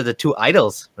Marwa, those are the two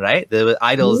idols, right? There were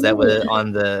idols that were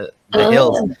on the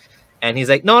hills. And he's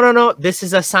like, no, this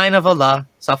is a sign of Allah,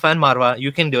 Safa and Marwa,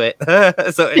 you can do it.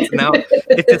 So it's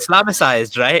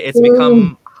Islamicized, right? It's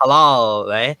become halal,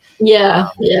 right? Yeah.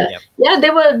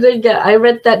 They were, I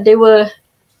read that they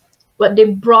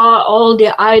brought all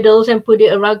their idols and put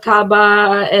it around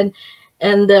Kaaba,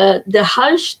 and the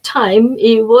Hajj time,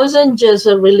 it wasn't just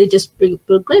a religious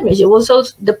pilgrimage. It was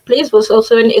also, the place was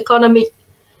also an economic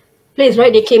place,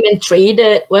 right? They came and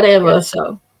traded, whatever.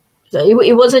 So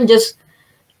it wasn't just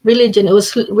religion. It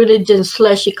was religion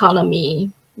 /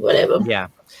 economy, whatever. Yeah.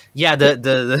 The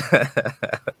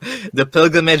the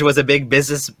pilgrimage was a big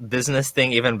business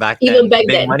thing even back then.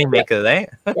 Big money maker, right?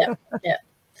 Yeah.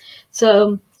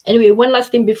 So anyway, one last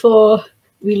thing before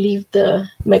we leave the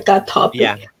Mecca topic.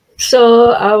 Yeah.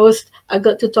 So I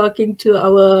got to talking to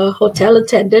our hotel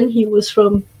attendant. He was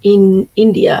from in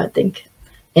India, I think,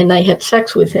 and I had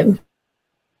sex with him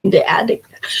in the attic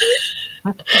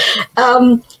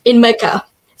in Mecca.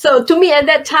 So to me at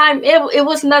that time, it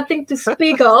was nothing to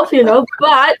speak of,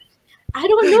 but I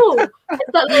don't know. I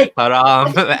thought like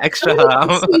haram, extra haram.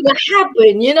 See what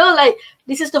happened, like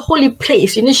this is the holy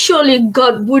place. Surely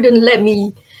God wouldn't let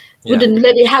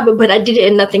it happen, but I did it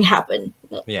and nothing happened.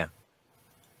 Yeah.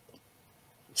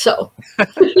 So I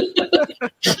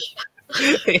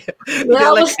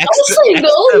was single.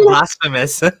 Extra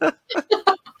blasphemous.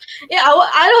 Yeah,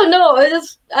 I don't know.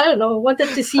 I don't know.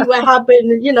 Wanted to see what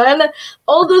happened, and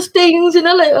all those things,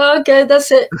 like, okay, that's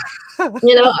it.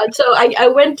 So I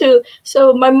went to,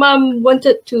 so my mom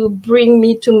wanted to bring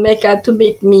me to Mecca to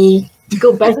make me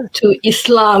go back to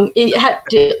Islam. It had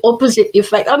the opposite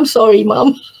effect. I'm sorry,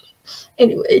 Mom.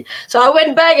 Anyway, so I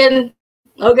went back and,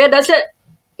 okay, that's it.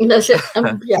 That's it.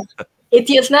 8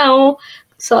 years now,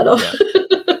 sort of.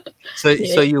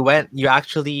 Yeah. So you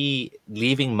actually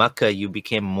leaving Mecca, you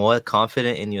became more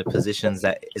confident in your positions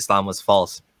that Islam was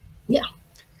false. Yeah.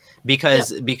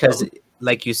 Because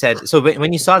like you said, so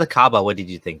when you saw the Kaaba, what did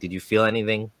you think? Did you feel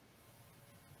anything?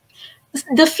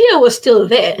 The fear was still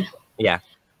there. Yeah.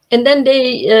 And then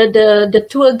the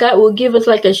tour guide will give us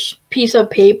like a piece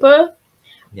of paper.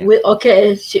 Yeah.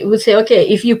 She would say, okay,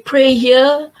 if you pray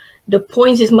here, the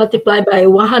points is multiplied by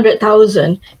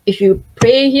 100,000. If you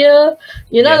pray here,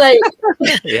 like,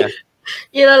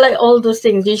 yeah, like all those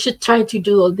things. You should try to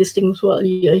do all these things while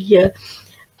you're here.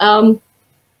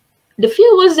 the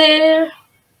fear was there,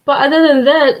 but other than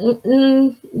that,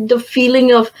 the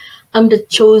feeling of I'm the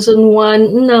chosen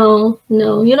one, no.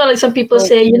 Like some people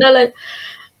say, like,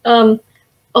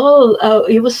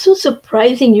 it was so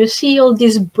surprising. You see all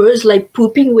these birds like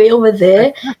pooping way over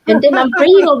there, and then I'm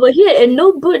praying over here, and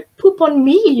no bird poop on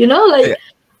me. Like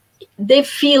they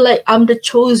feel like I'm the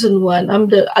chosen one.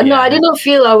 No, I did not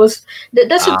feel I was.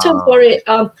 That's a term for it.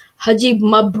 Haji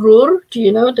Mabrur. Do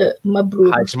you know the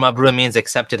Mabrur? Hajj Mabrur means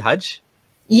accepted Hajj?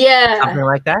 Yeah. Something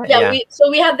like that? Yeah.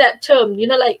 We have that term,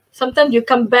 like sometimes you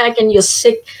come back and you're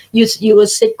sick. You were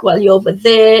sick while you're over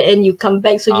there and you come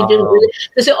back. So you didn't really,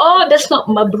 they say, oh, that's not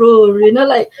Mabrur,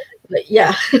 like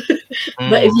yeah.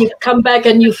 But if you come back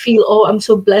and you feel, oh, I'm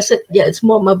so blessed. Yeah, it's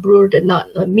more Mabrur than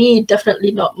not. Me,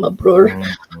 definitely not Mabrur.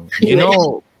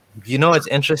 It's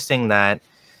interesting that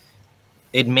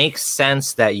it makes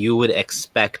sense that you would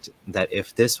expect that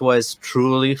if this was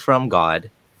truly from God,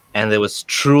 and there was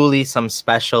truly some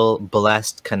special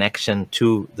blessed connection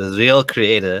to the real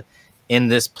creator in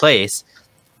this place,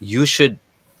 you should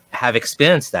have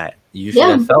experienced that. You should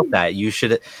have felt that.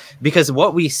 Because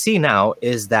what we see now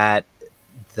is that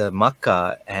the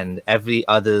Makkah and every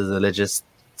other religious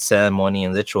ceremony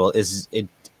and ritual it's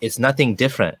nothing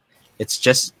different. It's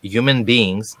just human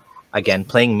beings, again,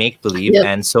 playing make-believe.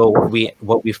 And so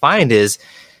what we find is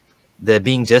they're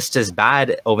being just as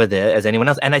bad over there as anyone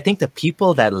else. And I think the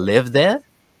people that live there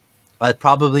are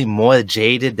probably more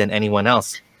jaded than anyone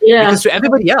else. Yeah. Because to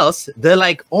everybody else, they're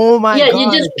like, oh my God.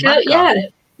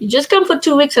 You just come for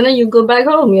 2 weeks and then you go back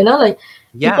home, like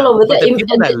people over there. The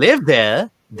people that live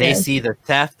there, they see the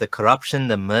theft, the corruption,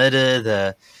 the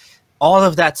murder, all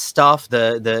of that stuff,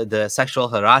 the sexual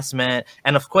harassment.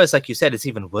 And of course, like you said, it's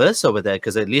even worse over there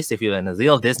because at least if you're in a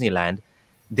real Disneyland,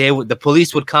 the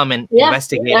police would come and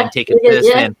investigate and take it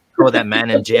seriously and throw that man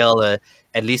in jail, or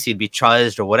at least he'd be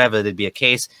charged or whatever. There'd be a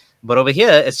case. But over here,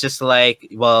 it's just like,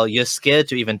 well, you're scared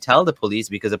to even tell the police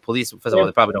because the police, first of all,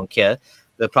 they probably don't care.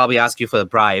 They'll probably ask you for a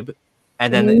bribe,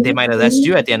 and then they might arrest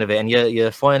you at the end of it, and you're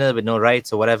a foreigner with no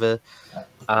rights or whatever.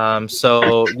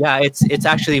 So yeah, it's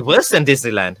actually worse than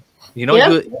Disneyland.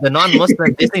 The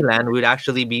non-Muslim Disneyland would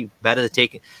actually be better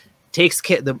takes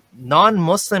care. The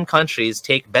non-Muslim countries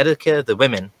take better care of the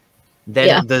women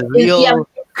than the real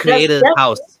creator's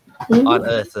house on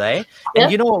earth, right?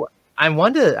 And I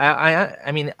wonder.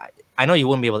 I mean, I know you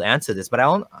wouldn't be able to answer this, but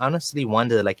I honestly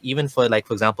wonder, like, even for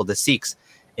example, the Sikhs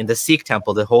in the Sikh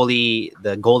temple, the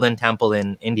Golden Temple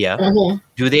in India,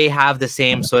 do they have the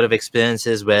same sort of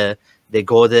experiences where they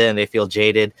go there and they feel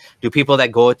jaded? Do people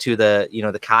that go to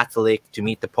the Catholic to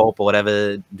meet the Pope or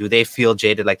whatever, do they feel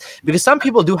jaded? Like, because some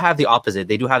people do have the opposite.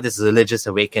 They do have this religious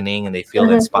awakening and they feel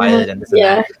inspired and this and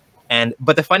that.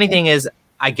 But the funny thing is,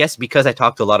 I guess because I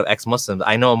talk to a lot of ex-Muslims,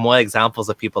 I know more examples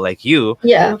of people like you.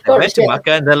 Yeah, of course. Went to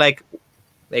Makkah and they're like,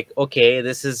 okay,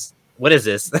 what is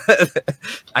this?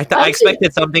 I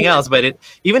expected something else, but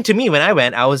even to me, when I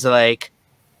went, I was like,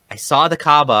 I saw the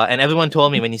Kaaba, and everyone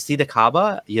told me when you see the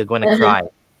Kaaba, you're going to cry.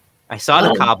 I saw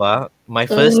the Kaaba. My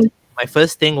first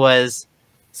thing was,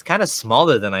 it's kind of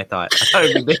smaller than I thought. I thought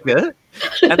it'd be bigger,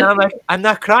 and I'm like, I'm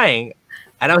not crying,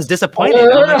 and I was disappointed.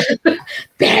 I'm like,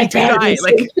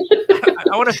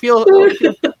 I want to feel.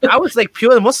 I was like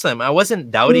pure Muslim. I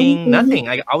wasn't doubting nothing.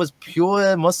 I was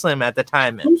pure Muslim at the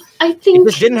time. I think it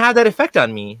just didn't have that effect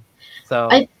on me. So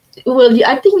I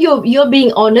think you're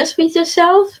being honest with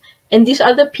yourself. And these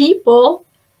other people,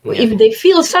 if they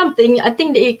feel something, I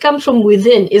think that it comes from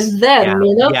within. It's them,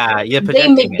 Yeah, you're they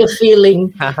make the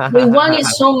feeling. We want it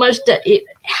so much that it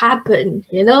happened,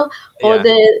 Or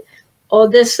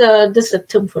there's a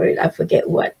term for it. I forget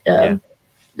what. Like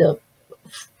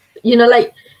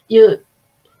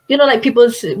people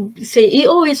say,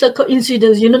 oh, it's a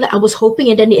coincidence. Like I was hoping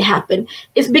and then it happened.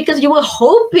 It's because you were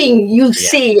hoping you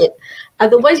see it.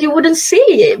 Otherwise, you wouldn't see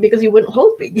it because you weren't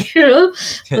hoping,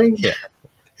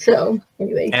 So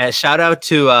anyway, shout out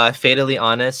to Fatally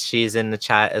Honest. She's in the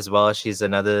chat as well. She's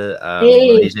another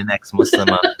Malaysian ex-Muslim.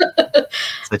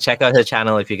 So check out her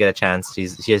channel if you get a chance. She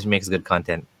just makes good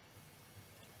content.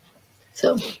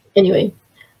 So anyway,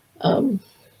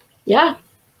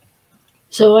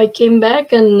 So I came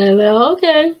back and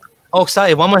okay. Oh,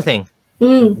 sorry. One more thing,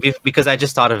 because I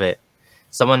just thought of it.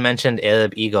 Someone mentioned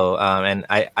Arab ego, and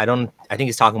I think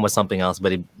he's talking about something else,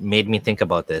 but it made me think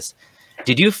about this.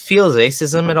 Did you feel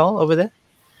racism at all over there?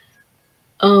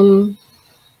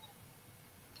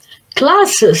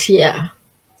 Classes, yeah.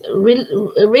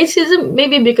 Racism,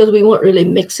 maybe because we weren't really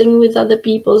mixing with other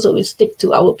people, so we stick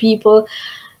to our people.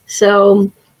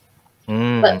 So,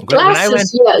 but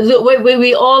classes,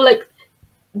 we all like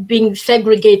being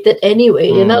segregated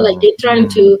anyway. Like they're trying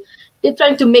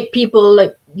to make people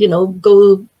like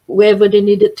go wherever they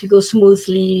needed to go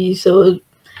smoothly. So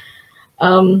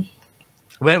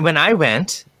when I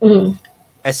went, mm,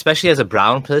 especially as a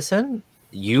brown person,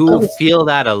 you feel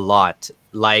that a lot.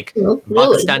 Like really?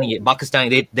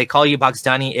 Pakistani, they call you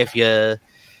Pakistani if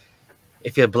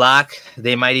you're black.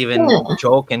 They might even Yeah.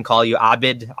 joke and call you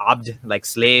Abd, like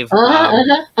slave.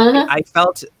 I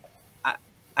felt,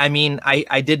 I mean,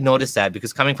 I did notice that,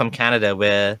 because coming from Canada,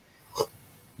 where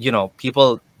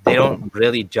people, they don't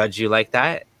really judge you like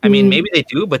that. I mean, maybe they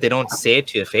do, but they don't say it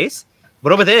to your face.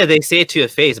 But over there, they say it to your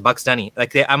face, Pakistani.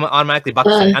 Like I'm automatically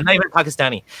Pakistani. I'm not even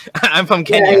Pakistani. I'm from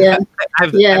Kenya. Yeah, I'm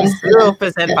 0%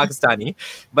 Pakistani,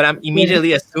 but I'm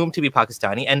immediately assumed to be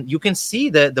Pakistani. And you can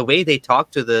see the way they talk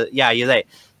to you're right.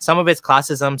 Some of it's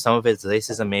classism, some of it's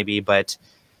racism, maybe, but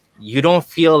you don't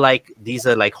feel like these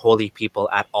are like holy people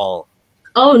at all.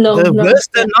 Oh no, They're no. worse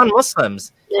than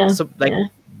non-Muslims. Yeah. So like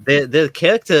the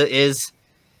character is,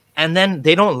 and then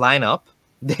they don't line up.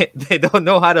 They don't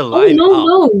know how to line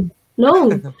up.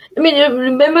 No. I mean,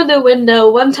 remember when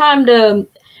one time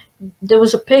there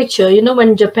was a picture,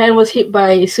 when Japan was hit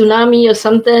by tsunami or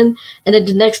something, and then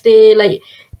the next day, like,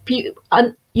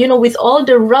 with all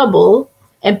the rubble,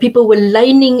 and people were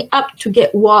lining up to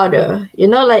get water.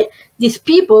 Like these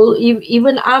people,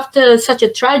 even after such a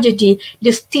tragedy,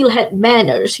 they still had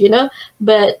manners.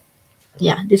 But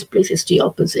yeah, this place is the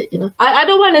opposite. I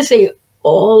don't want to say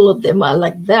all of them are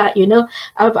like that.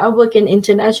 I work in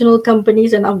international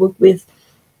companies, and I work with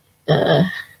I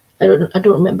don't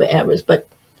remember Arabs, but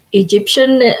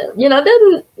Egyptian.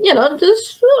 Then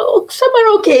just some are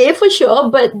okay for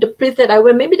sure, but the place that I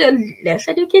went, maybe the less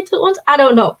educated ones, I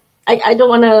don't know. I don't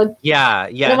want to. Yeah.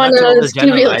 I don't want to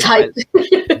stereotype.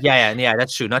 Yeah,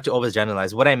 that's true. Not to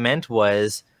overgeneralize. What I meant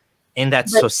was, in that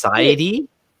society,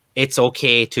 it's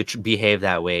okay to behave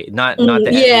that way. Not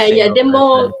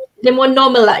that. They're more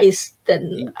normalized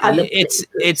than other places.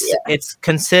 It's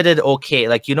considered okay.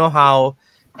 Like, how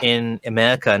in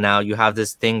America now you have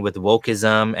this thing with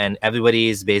wokeism, and everybody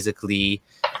is basically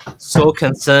so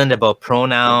concerned about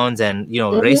pronouns, and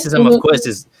racism, of course,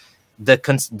 is the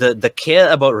care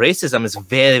about racism is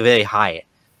very, very high.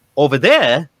 Over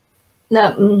there,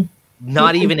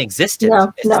 not even existent.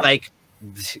 It's like,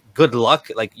 good luck,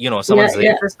 like, someone's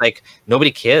racist. Like, nobody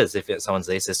cares if someone's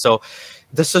racist. So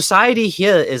the society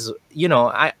here is,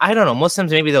 I don't know,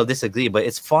 Muslims, maybe they'll disagree, but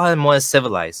it's far more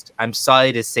civilized. I'm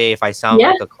sorry to say if I sound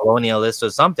like a colonialist or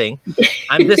something.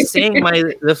 I'm just saying my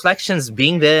reflections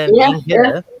being there and being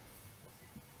here.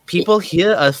 People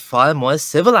here are far more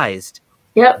civilized.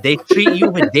 They treat you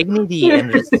with dignity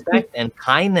and respect and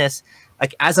kindness.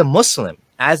 Like, as a Muslim,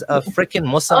 as a freaking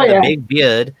Muslim with a big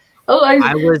beard,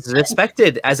 I was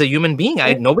respected as a human being.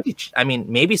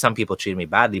 Maybe some people treated me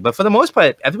badly, but for the most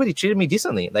part, everybody treated me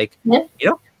decently. Like,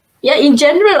 Yeah, in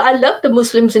general, I love the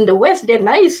Muslims in the West. They're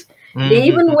nice. They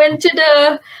even went to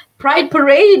the Pride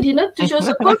Parade, to show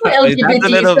support for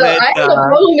LGBT. So I have no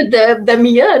problem with them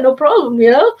here. No problem,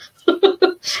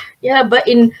 Yeah, but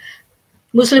in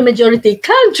Muslim majority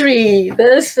country,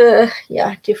 there's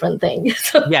different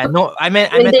things. I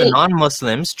meant the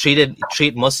non-Muslims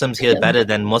treat Muslims here better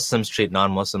than Muslims treat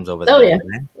non-Muslims over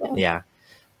there.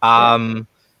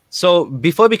 So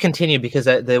before we continue, because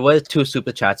there were 2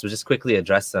 super chats, we'll just quickly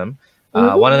address them.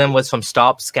 One of them was from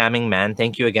Stop Scamming Man.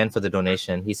 Thank you again for the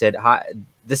donation. He said, "Hi,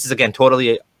 this is again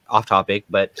totally off topic,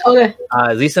 but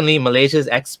recently Malaysia's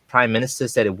ex-prime minister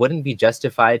said it wouldn't be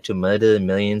justified to murder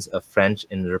millions of French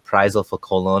in reprisal for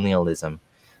colonialism.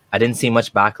 I didn't see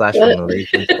much backlash from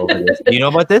Malaysians over this." Do you know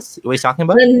about this? What he's talking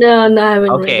about? No, I haven't.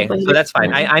 Okay, so that's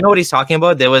fine. I know what he's talking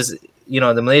about. There was, the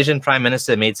Malaysian prime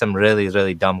minister made some really,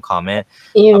 really dumb comment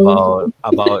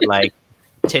about like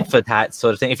tit for tat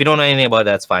sort of thing. If you don't know anything about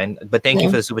that, that's fine. But thank you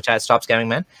for the super chat. Stop Scamming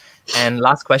Man. And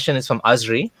last question is from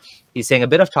Azri. He's saying, a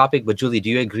bit of topic, but Juli, do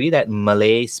you agree that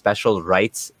Malay special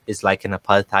rights is like an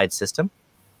apartheid system?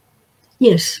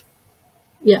 Yes.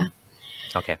 Yeah.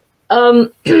 Okay.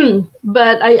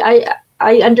 But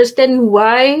I understand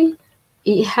why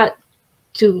it had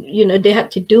to, they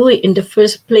had to do it in the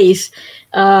first place.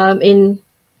 Back then,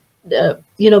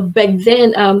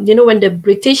 when the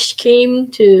British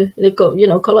came to,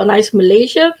 colonize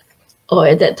Malaysia, or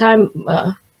at that time,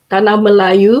 Tanah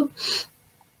Melayu.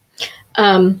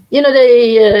 I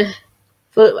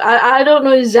don't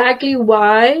know exactly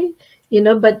why,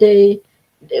 but they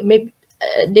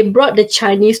brought the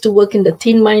Chinese to work in the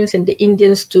tin mines, and the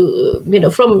Indians to,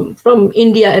 from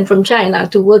India and from China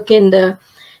to work in the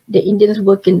Indians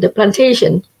work in the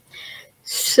plantation.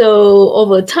 So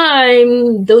over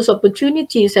time, those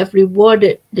opportunities have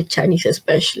rewarded the Chinese,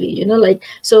 especially, like,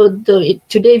 so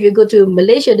today, if you go to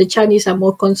Malaysia, the Chinese are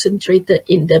more concentrated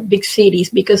in the big cities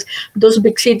because those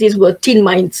big cities were tin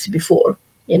mines before.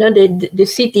 The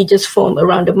city just formed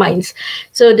around the mines.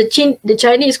 So the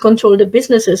Chinese control the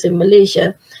businesses in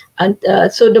Malaysia. And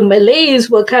so the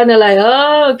Malays were kind of like,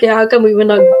 oh, okay, how come we were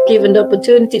not given the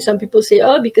opportunity? Some people say,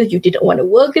 oh, because you didn't want to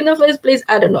work in the first place.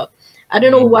 I don't know. I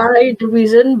don't know why, the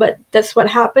reason, but that's what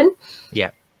happened.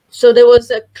 Yeah. So there was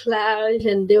a clash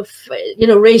and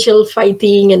racial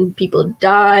fighting and people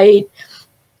died.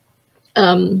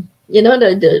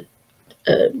 The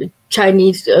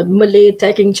Chinese, Malay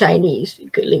attacking Chinese,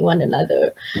 killing one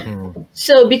another.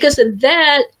 So because of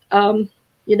that,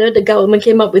 the government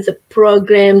came up with a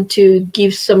program to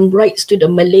give some rights to the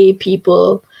Malay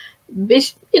people.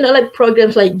 Like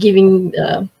programs like giving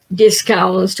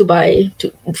discounts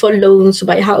for loans to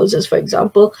buy houses, for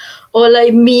example. Or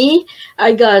like me,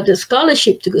 I got a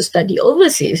scholarship to go study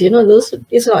overseas. Those,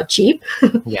 it's not cheap.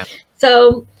 Yeah.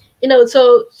 So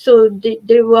so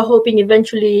they were hoping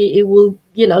eventually it will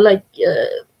like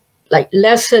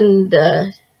lessen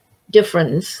the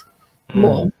difference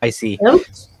more. I see.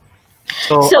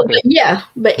 So okay.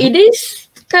 But it is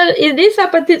a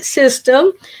apartheid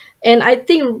system, and I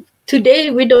think today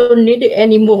we don't need it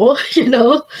anymore.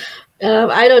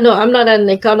 I don't know. I'm not an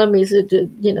economist.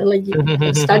 Like you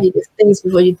can study these things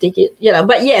before you take it.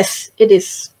 But yes, it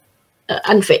is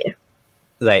unfair.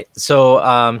 Right. So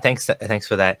thanks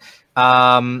for that.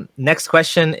 Next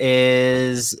question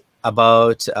is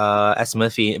about S.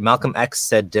 Murphy. Malcolm X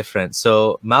said different.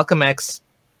 So Malcolm X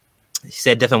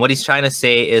said different. What he's trying to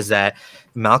say is that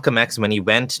Malcolm X, when he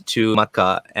went to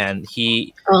Mecca and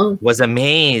he was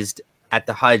amazed at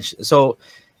the Hajj. So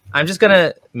I'm just going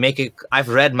to make it. I've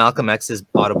read Malcolm X's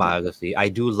autobiography. I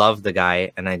do love the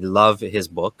guy and I love his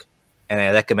book and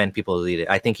I recommend people read it.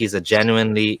 I think he's a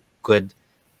genuinely good,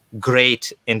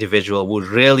 great individual who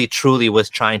really, truly was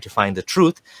trying to find the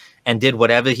truth and did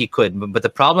whatever he could. But the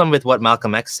problem with what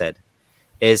Malcolm X said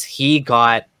is he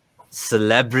got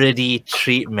celebrity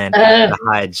treatment at the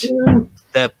Hajj.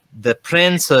 The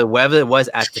prince or whoever it was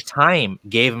at the time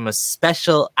gave him a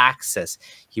special access.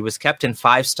 He was kept in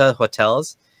 5-star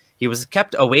hotels. He was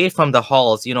kept away from the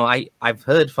halls. I've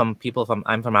heard from people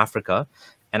I'm from Africa,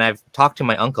 and I've talked to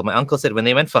my uncle. My uncle said when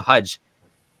they went for Hajj,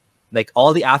 like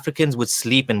all the Africans would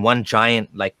sleep in one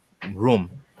giant like room,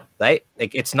 right?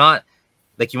 Like it's not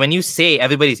like when you say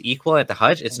everybody's equal at the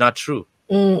Hajj, it's not true.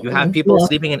 You have people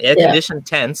sleeping in air-conditioned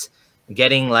tents,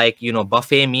 getting like,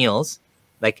 buffet meals,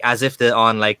 like as if they're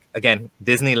on like, again,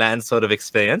 Disneyland sort of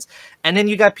experience. And then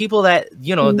you got people that,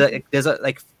 there's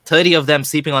like 30 of them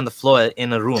sleeping on the floor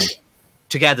in a room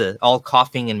together, all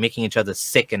coughing and making each other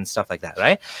sick and stuff like that,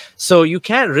 right? So you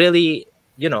can't really,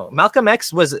 Malcolm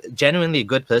X was genuinely a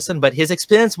good person, but his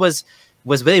experience was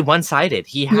very one-sided.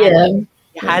 He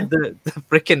had the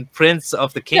freaking prince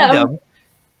of the kingdom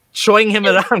showing him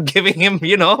around, giving him,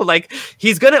 like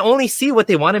he's going to only see what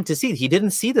they want him to see. He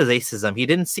didn't see the racism.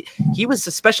 He was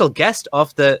a special guest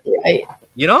of the,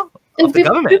 of the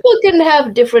government. People can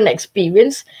have different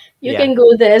experience. You can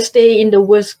go there, stay in the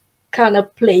worst kind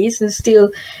of place and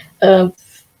still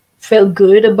feel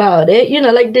good about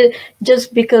it.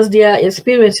 Just because their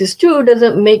experience is true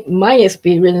doesn't make my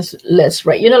experience less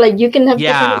right. Like you can have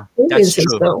different experiences.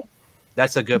 That's true.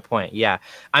 That's a good point. Yeah.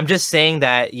 I'm just saying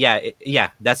that,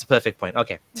 that's a perfect point.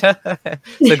 Okay. So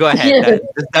go ahead.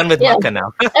 It's done with Mecca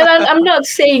now. And I'm not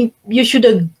saying you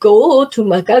shouldn't go to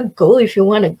Mecca. Go if you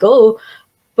want to go.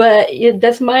 But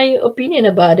that's my opinion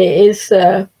about it is,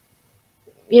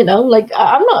 like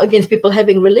I'm not against people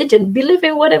having religion. Believe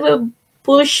in whatever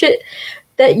bullshit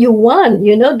that you want.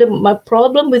 My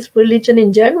problem with religion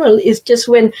in general is just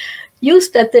when you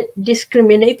started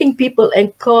discriminating people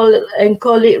and call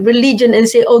it religion and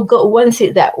say, oh, God wants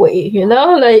it that way,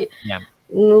 like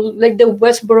the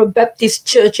Westboro Baptist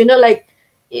Church,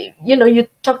 you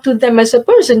talk to them as a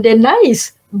person, they're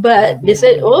nice, but they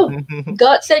said, oh,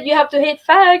 God said you have to hate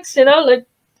facts, like,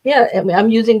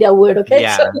 I'm using their word, okay? We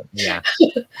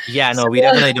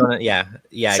definitely don't, So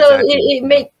exactly. it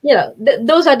make,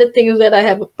 those are the things that I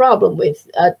have a problem with.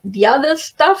 The other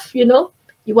stuff,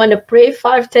 you want to pray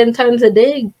 5-10 times a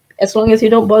day, as long as you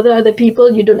don't bother other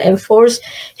people, you don't enforce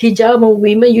hijab on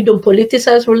women, you don't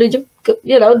politicize religion,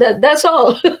 that's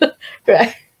all.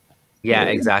 Right? Yeah,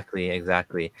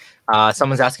 exactly.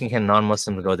 Someone's asking, can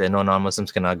non-Muslims go there? No,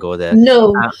 non-Muslims cannot go there.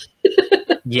 No.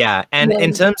 And no.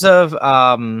 in terms of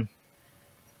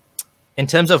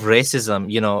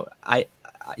racism,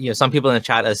 some people in the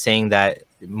chat are saying that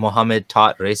Muhammad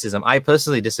taught racism. I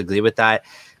personally disagree with that.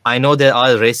 I know there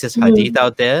are racist hadith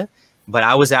out there, but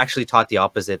I was actually taught the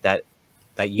opposite, that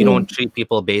you don't treat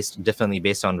people differently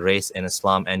based on race in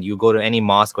Islam. And you go to any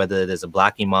mosque, whether there's a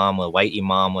black imam or white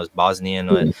imam or Bosnian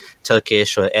or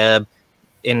Turkish or Arab,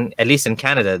 at least in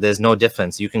Canada, there's no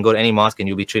difference. You can go to any mosque and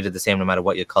you'll be treated the same no matter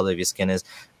what your color of your skin is.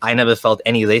 I never felt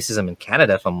any racism in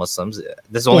Canada from Muslims.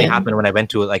 This only happened when I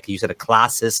went to, like you said, a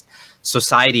classist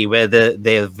society where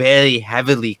they're very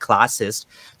heavily classist,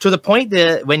 to the point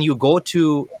that when you go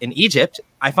to in Egypt,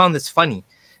 I found this funny.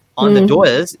 On the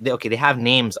doors, they have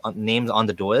names on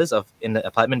the doors in the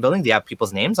apartment building. They have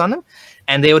people's names on them,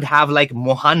 and they would have like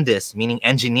Mohandis, meaning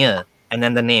engineer, and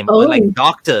then the name, or like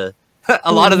doctor.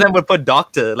 A lot of them would put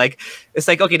doctor. Like, it's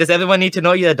like, okay, does everyone need to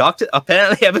know you're a doctor?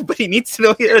 Apparently, everybody needs to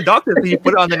know you're a doctor, so you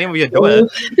put it on the name of your door.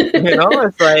 You know,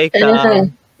 it's like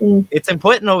it's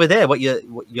important over there. What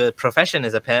your profession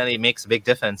is apparently makes a big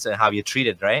difference in how you're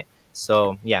treated, right?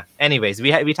 So yeah. Anyways,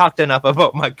 we talked enough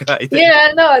about Mekah.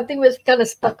 Yeah, no, I think we're kind of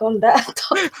stuck on that.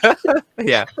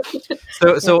 Yeah.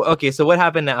 So okay. So what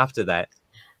happened after that?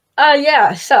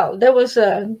 Yeah. So there was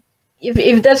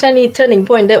if there's any turning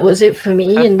point, that was it for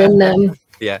me. And then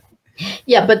yeah.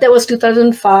 But that was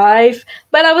 2005.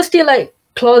 But I was still like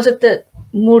closeted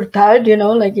Murtad, you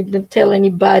know, like didn't tell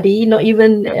anybody, not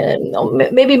even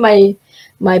maybe my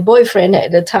boyfriend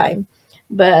at the time,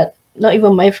 but not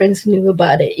even my friends knew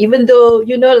about it, even though,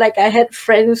 you know, like I had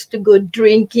friends to go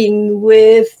drinking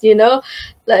with, you know,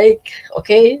 like,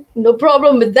 okay, no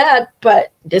problem with that,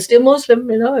 but they're still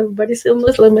Muslim, you know, everybody's still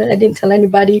Muslim, and I didn't tell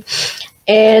anybody.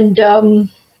 And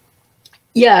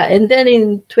yeah, and then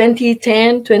in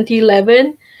 2010,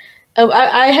 2011,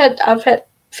 I've had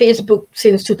Facebook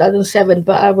since 2007,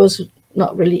 but I was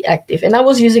not really active, and I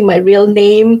was using my real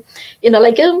name, you know,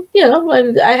 like, you know,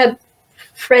 I had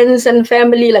friends and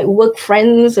family, like work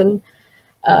friends and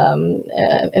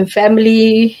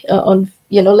family on,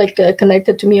 you know, like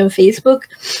connected to me on Facebook.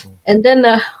 And then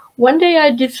one day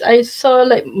I saw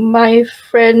like my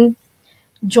friend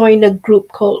join a group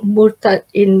called Murtad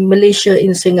in Malaysia,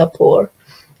 in Singapore.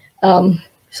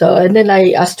 So, and then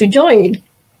I asked to join.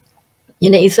 You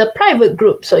know, it's a private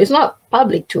group, so it's not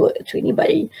public to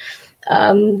anybody.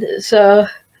 So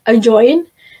I joined.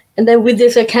 And then with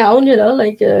this account, you know,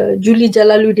 like Juli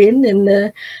Jalaluddin, and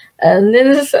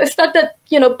then I started,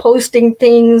 you know, posting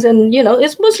things, and, you know,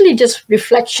 it's mostly just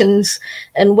reflections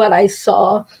and what I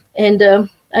saw. And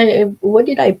what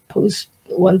did I post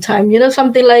one time? You know,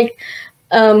 something like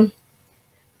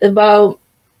about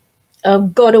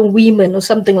God and women or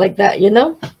something like that, you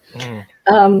know?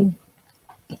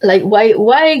 Like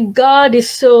why God is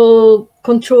so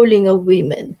controlling of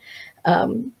women.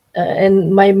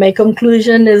 And my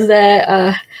conclusion is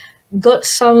that God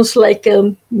sounds like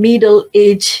a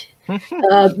middle-aged,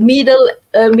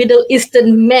 Middle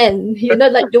Eastern men. You know,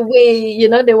 like the way, you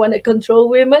know, they want to control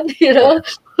women. You know,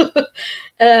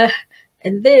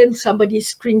 and then somebody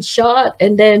screenshot,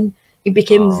 and then it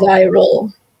became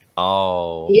viral.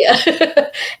 Oh, yeah.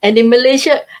 And in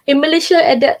Malaysia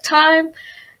at that time,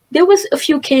 there was a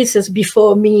few cases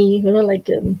before me. You know, like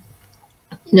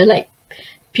like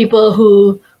people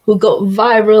who got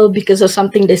viral because of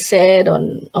something they said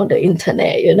on the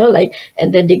internet, you know, like,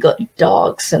 and then they got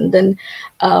dogs, and then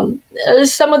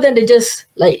some of them, they just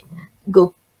like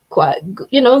go quiet,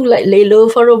 you know, like lay low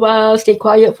for a while, stay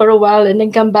quiet for a while, and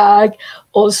then come back.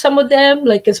 Or some of them,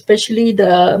 like especially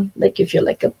like if you're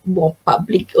like a more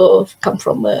public or come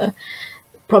from a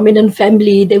prominent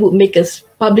family, they would make a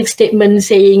public statement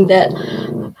saying that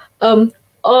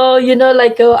oh, you know,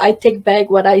 like, oh, I take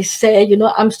back what I said, you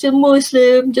know, I'm still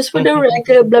Muslim, just for the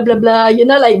record, blah, blah, blah, you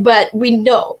know, like, but we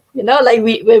know, you know, like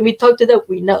when we talk to them,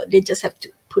 we know they just have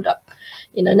to put up,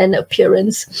 you know, an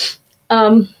appearance.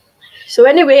 So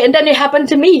anyway, and then it happened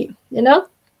to me, you know,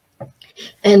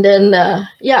 and then,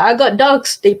 yeah, I got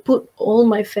dogs. They put all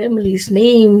my family's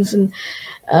names, and,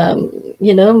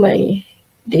 you know, they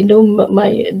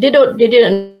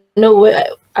didn't know where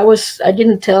I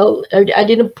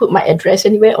didn't put my address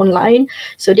anywhere online,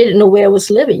 so they didn't know where I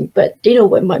was living, but they know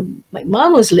where my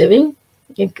mom was living.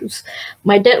 Because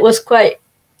my dad was quite,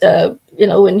 you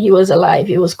know, when he was alive,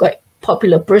 he was quite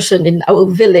popular person in our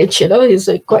village, you know, he's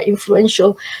quite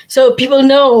influential. So people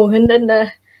know, and then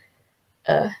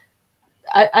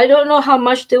I don't know how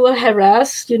much they were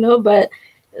harassed, you know, but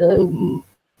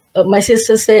my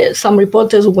sister said some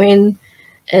reporters went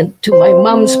to my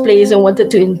mom's place and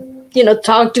wanted to, you know,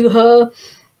 talk to her,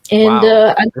 and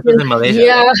wow. This is in Malaysia.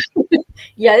 Yeah.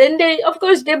 Yeah, and they, of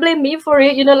course, they blame me for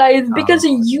it, you know, like, because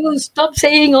you stop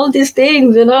saying all these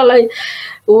things, you know, like,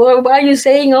 why are you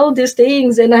saying all these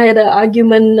things? And I had an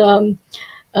argument,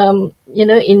 you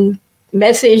know, in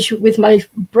message with my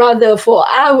brother for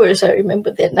hours. I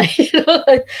remember that night.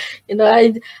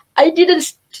 I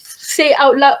didn't say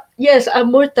out loud, yes,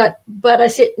 I'm Murtad, but I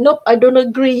said, nope, I don't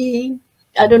agree.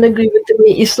 I don't agree with the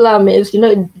way Islam is.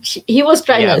 He was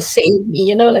trying to save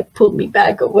me, like pull me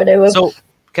back or whatever. So,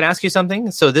 can I ask you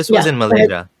something? So this was in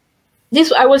Malaysia.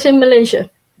 I was in Malaysia.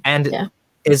 And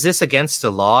is this against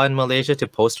the law in Malaysia to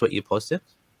post what you posted?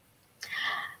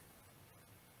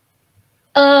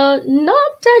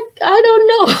 Not that, I don't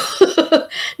know.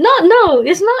 No,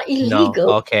 it's not illegal.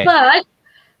 No, okay.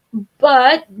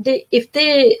 But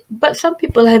some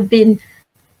people have been,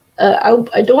 I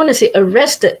don't want to say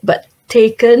arrested, but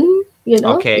taken,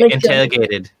 Okay, like,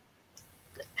 interrogated.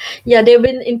 They've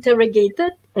been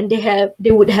interrogated, and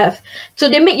they would have, so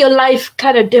they make your life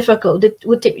kind of difficult. They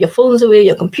would take your phones away,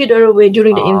 your computer away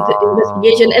during the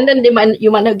investigation, and then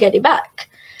you might not get it back.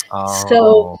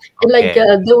 So like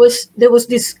there was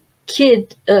this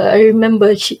kid, I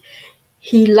remember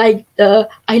he liked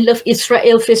I Love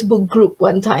Israel Facebook group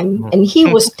one time, and he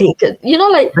was taken,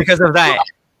 like because of that.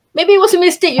 Maybe it was a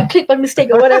mistake, you clicked a mistake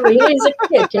or whatever, he's a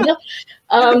kid,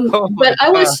 but I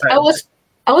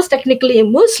was technically a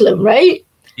Muslim, right?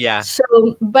 Yeah.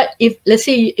 So, but let's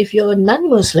say if you're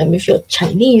non-Muslim, if you're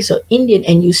Chinese or Indian,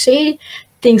 and you say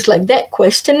things like that,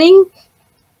 questioning,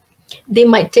 they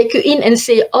might take you in and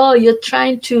say, oh, you're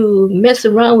trying to mess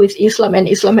around with Islam, and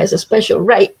Islam has a special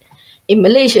right in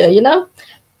Malaysia,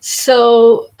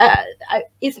 So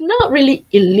it's not really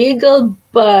illegal,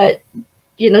 but,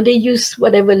 they use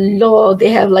whatever law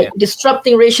they have, like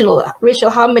disrupting racial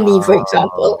harmony, for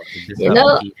example,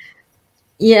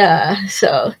 Yeah,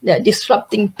 so they're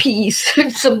disrupting peace.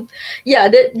 People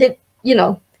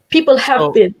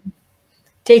have been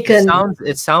taken.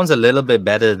 It sounds a little bit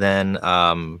better than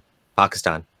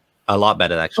Pakistan. A lot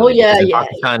better, actually. Oh yeah,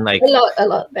 Pakistan, like a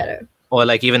lot better. Or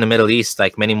like even the Middle East,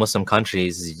 like many Muslim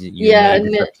countries.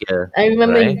 I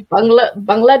remember in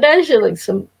Bangladesh, like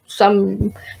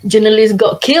some journalists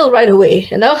got killed right away.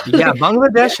 Yeah,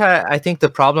 Bangladesh. I think the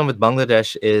problem with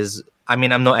Bangladesh is, I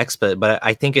mean, I'm no expert, but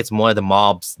I think it's more the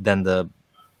mobs than the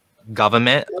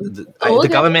government. The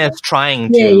government is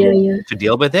trying to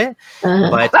deal with it,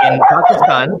 but in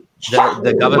Pakistan,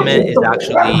 the government is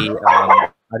actually.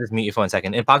 I'll just mute you for 1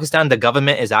 second. In Pakistan, the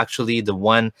government is actually the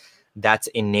one that's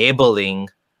enabling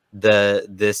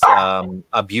this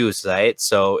abuse, right?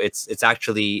 So it's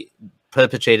actually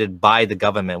perpetrated by the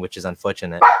government, which is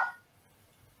unfortunate.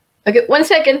 Okay, 1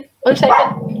 second.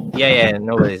 Yeah,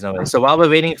 no worries. So while we're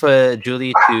waiting for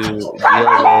Juli to deal with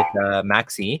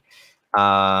Maxi,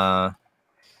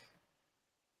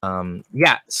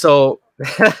 so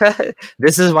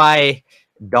this is why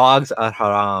dogs are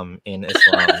haram in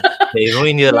Islam. They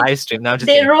ruin your live stream. No,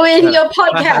 they ruin your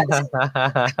podcast.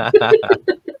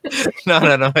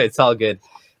 No, it's all good.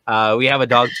 We have a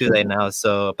dog too right now,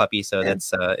 so puppy. So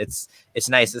that's it's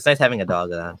nice. It's nice having a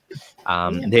dog around.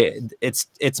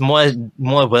 It's more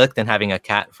work than having a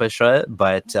cat for sure,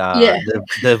 but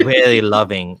they're very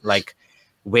loving, like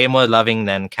way more loving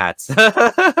than cats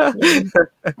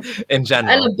in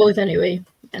general. I love both anyway.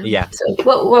 Yeah. So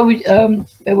where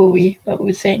were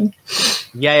we saying?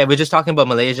 Yeah, we're just talking about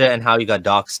Malaysia and how you got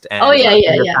doxxed. And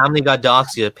your family got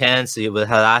doxxed, your parents, you were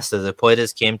harassed, the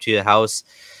reporters came to your house.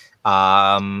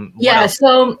 So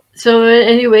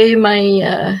anyway,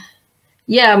 my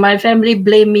family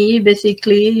blamed me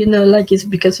basically, like it's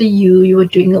because of you were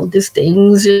doing all these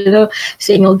things,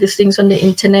 saying all these things on the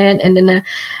internet. And then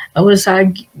I was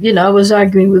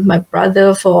arguing with my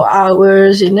brother for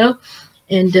hours, and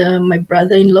my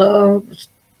brother-in-law,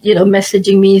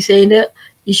 messaging me saying that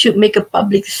you should make a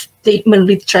public statement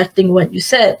retracting what you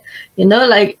said,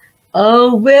 like,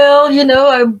 oh, well,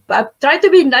 I tried to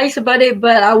be nice about it,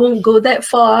 but I won't go that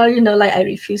far, like I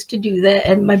refuse to do that.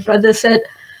 And my brother said,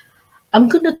 I'm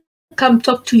going to come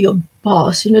talk to your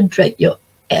boss, drag your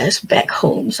ass back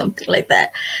home, something like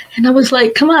that. And I was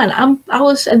like, come on,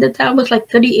 at the time I was like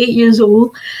 38 years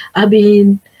old. I've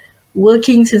been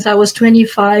working since I was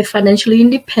 25, financially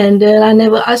independent. I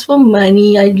never asked for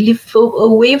money. I live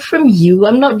away from you.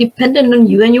 I'm not dependent on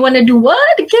you. And you want to do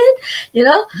what again?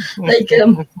 Like,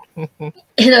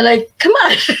 like, come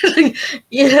on,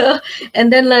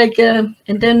 and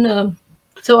then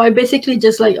so I basically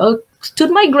just like,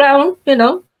 stood my ground,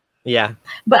 Yeah.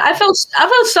 But I felt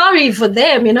sorry for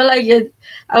them, like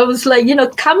I was like,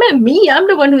 come at me. I'm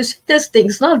the one who said this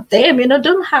things, not them,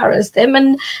 don't harass them.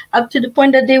 And up to the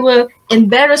point that they were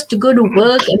embarrassed to go to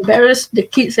work, the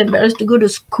kids embarrassed to go to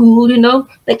school,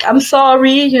 like, I'm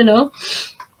sorry,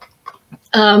 That's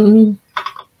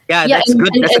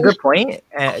good. That's a good point,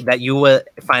 that you were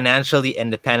financially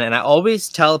independent. And I always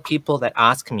tell people that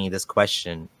ask me this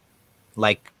question,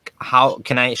 like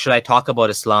should I talk about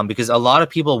Islam? Because a lot of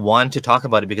people want to talk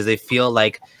about it because they feel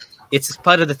like it's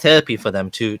part of the therapy for them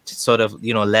to sort of,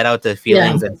 you know, let out their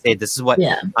feelings and say, this is what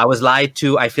I was lied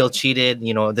to. I feel cheated.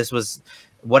 You know, this was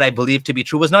what I believed to be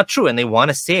true was not true. And they want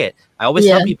to say it. I always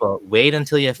tell people, wait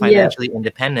until you're financially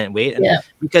independent. Wait.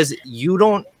 Because you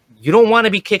don't want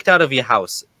to be kicked out of your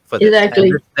house for this.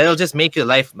 Exactly. That'll just make your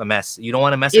life a mess. You don't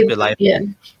want to mess up your life.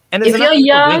 And if you're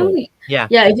young,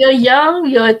 if you're young,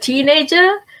 you're a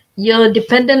teenager, you're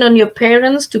dependent on your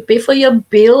parents to pay for your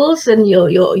bills and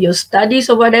your studies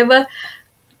or whatever.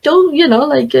 Don't,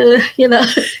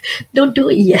 don't do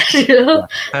it yet, you know,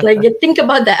 like you think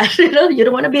about that, you know, you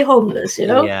don't want to be homeless, you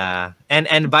know? Yeah.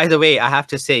 And by the way, I have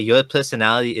to say your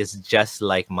personality is just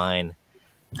like mine.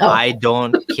 I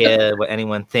don't care what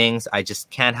anyone thinks. I just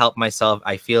can't help myself.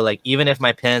 I feel like even if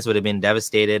my parents would have been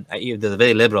devastated, they're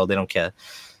very liberal, they don't care.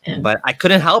 But I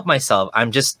couldn't help myself.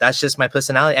 That's just my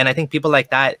personality. And I think people like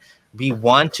that, we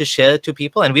want to share it to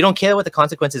people and we don't care what the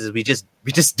consequences is. We just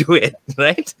do it,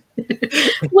 right?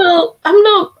 Well, I'm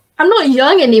not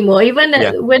young anymore. Even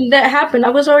when that happened, I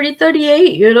was already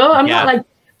 38, you know? I'm not like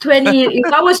 20.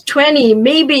 If I was 20,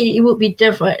 maybe it would be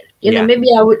different. You know, maybe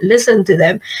I would listen to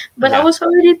them. But I was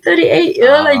already 38, you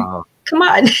know, like, come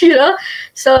on, you know?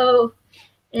 So...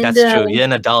 That's true. You're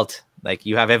an adult. Like,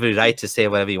 you have every right to say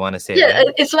whatever you want to say. Yeah, right?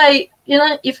 It's like, you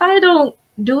know, if I don't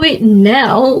do it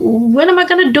now, when am I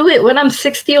going to do it? When I'm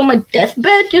 60 on my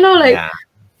deathbed? You know, like... Yeah.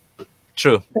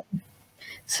 True.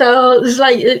 So it's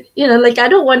like, you know, like I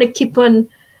don't want to keep on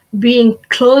being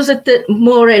closeted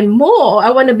more and more. I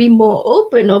want to be more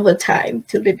open over time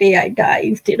till the day I die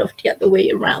instead of the other way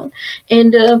around.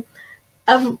 And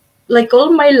I've, like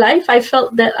all my life, I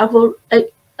felt that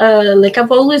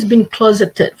I've always been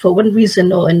closeted for one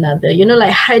reason or another, you know,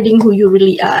 like hiding who you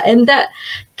really are. And that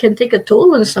can take a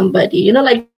toll on somebody, you know,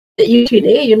 like you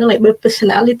today, you know, like my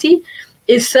personality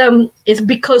is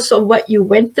because of what you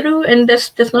went through. And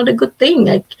that's not a good thing.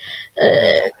 Like,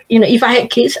 you know, if I had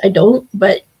kids, I don't,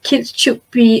 but kids should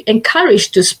be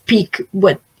encouraged to speak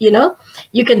what, you know,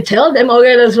 you can tell them,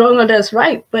 okay, that's wrong or that's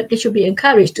right, but they should be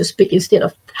encouraged to speak instead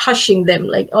of hushing them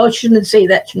like, oh, shouldn't say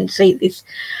that, shouldn't say this.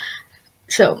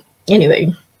 So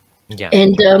anyway,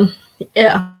 and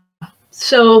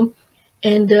so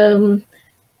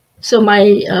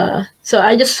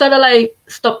I just sort of like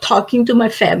stopped talking to my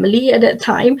family at that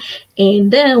time, and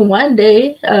then one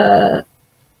day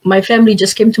my family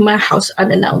just came to my house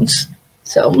unannounced.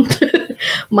 So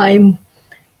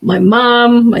my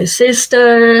mom, my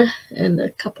sister, and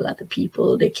a couple other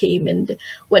people, they came, and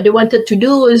what they wanted to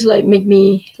do is like make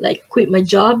me like quit my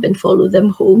job and follow them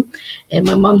home. And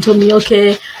my mom told me,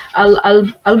 okay,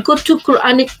 I'll go to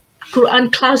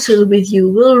Quran classes with you.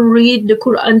 We'll read the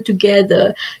Quran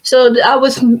together. So I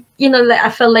was, you know, like I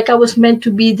felt like I was meant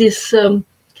to be this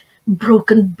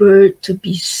broken bird to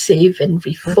be saved and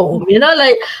reformed. You know,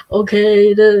 like,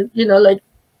 okay,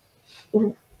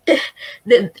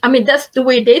 I mean, that's the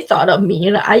way they thought of me.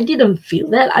 You know, I didn't feel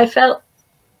that. I felt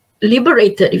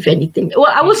liberated, if anything.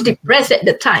 Well, I was depressed at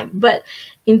the time, but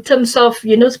in terms of,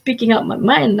 you know, speaking out my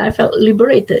mind, I felt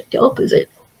liberated, the opposite.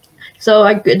 So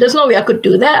there's no way I could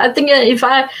do that. I think if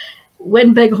I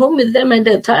went back home with them at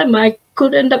that time, I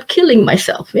could end up killing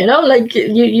myself, you know, like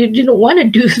you didn't want to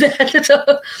do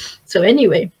that. So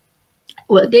anyway,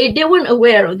 well, they weren't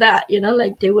aware of that, you know,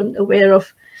 like they weren't aware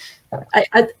of,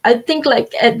 I think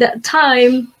like at that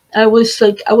time, I was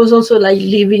also like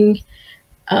leaving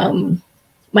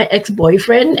my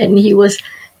ex-boyfriend, and he was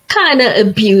kind of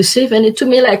abusive, and it took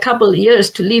me like a couple of years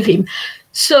to leave him.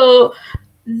 So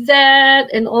that,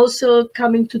 and also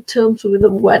coming to terms with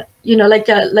what, you know, like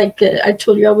I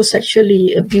told you, I was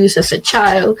sexually abused as a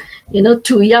child, you know,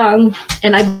 too young,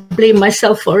 and I blame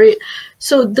myself for it.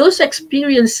 So those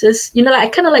experiences, you know, I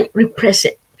kind of like repress,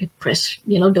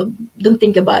 you know, don't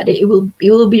think about it. It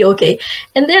will be okay.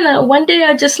 And then one day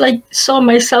I just like saw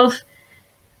myself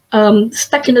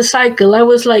stuck in a cycle. I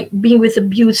was like being with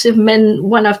abusive men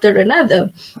one after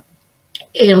another.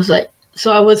 And it was like,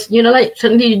 so I was, you know, like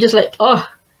suddenly you just like, oh,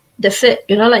 that's it.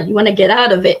 You know, like you want to get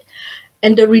out of it.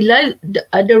 And the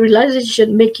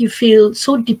realization make you feel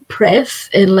so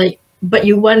depressed and like, but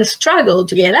you want to struggle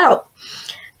to get out.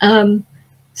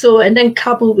 So, and then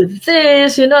coupled with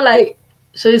this, you know, like,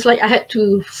 so it's like I had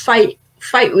to fight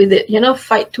with it, you know,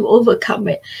 fight to overcome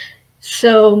it.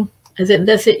 So I said,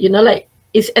 that's it, you know, like,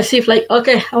 it's as if like,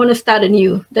 okay, I want to start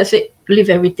anew. That's it, leave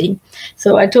everything.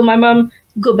 So I told my mom,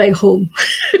 go back home.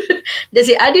 That's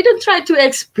it. I didn't try to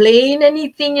explain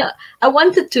anything. I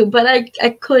wanted to, but I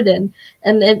couldn't.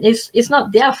 And it's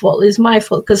not their fault, it's my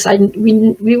fault, because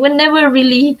we were never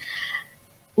really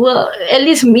well, at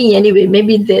least me anyway.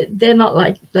 Maybe they're not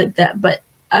like that, but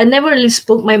I never really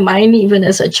spoke my mind, even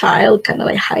as a child, kind of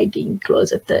like hiding,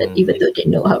 closeted, even though they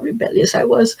know how rebellious I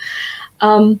was.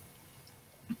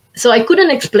 So I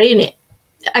couldn't explain it.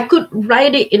 I could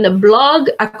write it in a blog.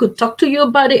 I could talk to you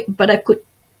about it, but I could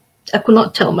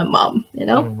not tell my mom,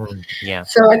 Yeah.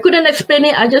 So I couldn't explain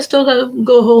it. I just told her,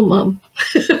 go home, Mom.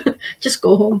 Just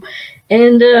go home.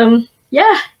 And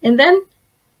and then,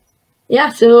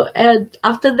 so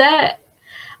after that,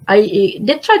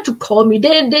 they tried to call me.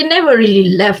 They never really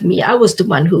left me. I was the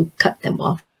one who cut them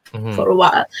off for a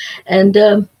while. And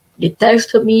they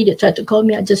texted me. They tried to call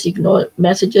me. I just ignored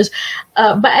messages.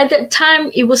 But at that time,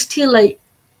 it was still like,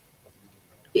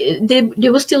 they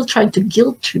were still trying to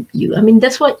guilt trip you. I mean,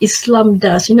 that's what Islam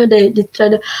does. They try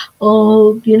to,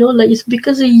 like, it's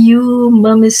because of you,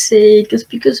 Mom is sick. It's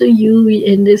because of you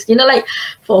and this. Like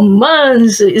for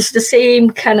months, it's the same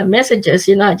kind of messages.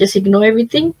 I just ignore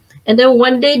everything. And then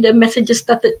one day the messages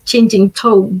started changing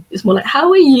tone. It's more like,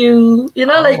 how are you?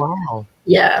 Wow.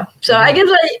 Yeah. So I guess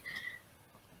like,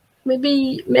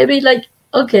 maybe like,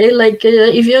 okay, like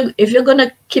if you're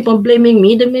gonna keep on blaming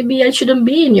me, then maybe I shouldn't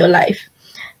be in your life.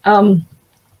 And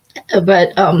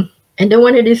then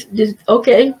when it is this,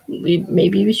 okay,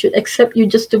 maybe we should accept you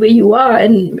just the way you are,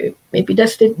 and maybe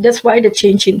that's why the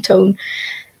change in tone.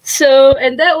 So,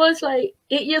 and that was like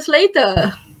 8 years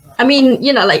later. I mean,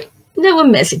 like there were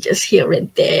messages here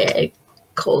and there,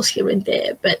 calls here and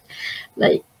there, but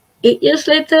like 8 years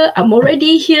later, I'm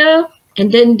already here.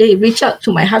 And then they reach out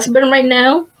to my husband right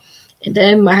now, and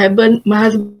then my husband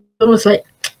was like,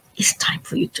 "It's time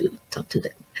for you to talk to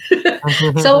them."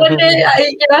 So one day,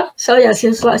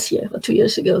 since last year or 2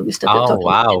 years ago, we started talking. Oh,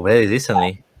 wow, very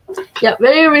recently. Yeah,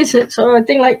 very recent. So I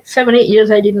think like 7-8 years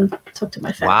I didn't talk to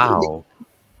my family. Wow.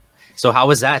 So how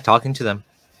was that, talking to them?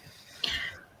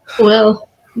 Well,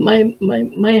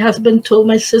 my husband told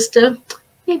my sister,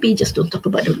 maybe just don't talk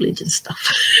about the religion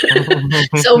stuff.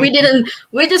 So we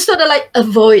just sort of like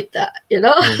avoid that,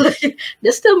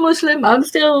 They're still Muslim, I'm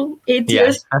still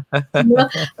atheist,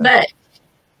 but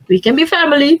we can be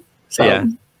family. So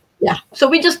so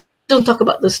we just don't talk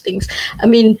about those things. I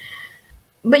mean,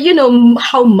 but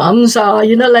how moms are,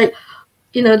 they would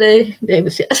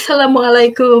say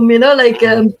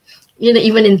Assalamualaikum,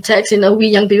 even in text, we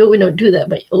young people, we don't do that,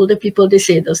 but older people, they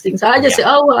say those things. I just say,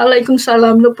 oh, alaikum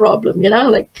salam, no problem,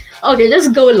 like, okay,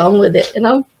 just go along with it,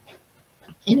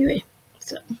 Anyway,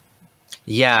 so.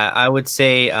 Yeah, I would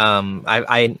say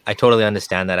I totally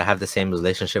understand that. I have the same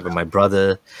relationship with my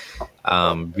brother.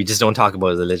 We just don't talk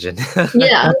about religion.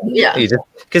 Yeah.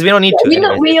 Because we don't need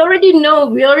to. We already know.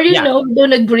 We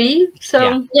don't agree.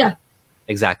 So, yeah.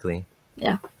 Exactly.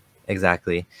 Yeah.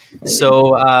 Exactly.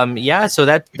 So so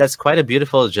that's quite a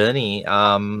beautiful journey.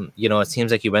 It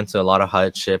seems like you went through a lot of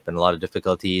hardship and a lot of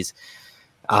difficulties.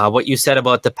 What you said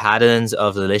about the patterns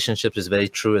of relationships is very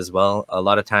true as well. A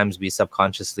lot of times we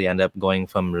subconsciously end up going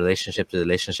from relationship to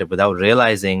relationship without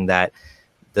realizing that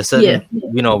the certain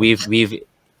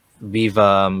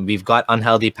we've got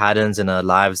unhealthy patterns in our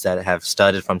lives that have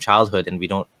started from childhood, and we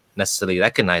don't necessarily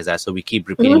recognize that, so we keep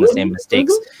repeating the same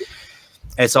mistakes.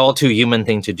 It's all too human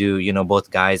thing to do.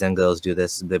 Both guys and girls do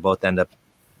this. They both end up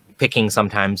picking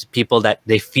sometimes people that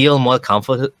they feel more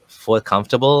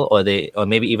comfortable or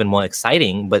maybe even more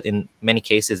exciting, but in many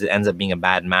cases it ends up being a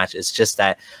bad match. It's just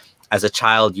that as a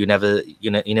child you never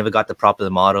got the proper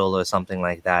model or something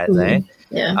like that, right?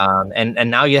 And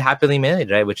now you're happily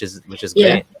married, right? Which is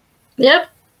great. Yep.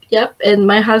 And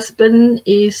my husband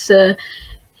is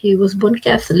he was born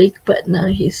Catholic, but now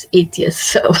he's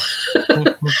atheist. So,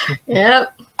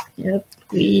 yep.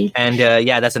 And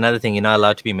that's another thing. You're not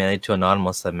allowed to be married to a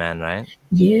non-Muslim man, right?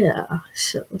 Yeah.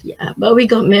 So but we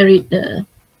got married.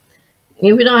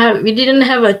 We didn't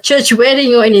have a church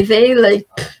wedding or anything. Like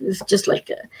it's just like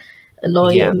a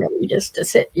lawyer married us.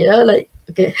 That's it. Like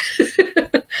okay.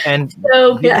 And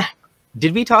so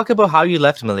did we talk about how you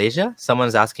left Malaysia?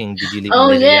 Someone's asking, did you leave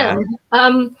Malaysia?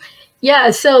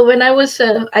 So when I was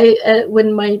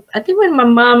when my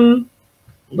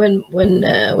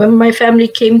family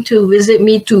came to visit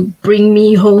me to bring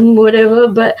me home, whatever,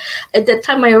 but at that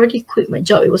time I already quit my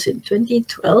job. It was in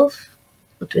 2012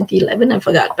 or 2011, I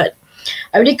forgot, but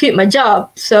I already quit my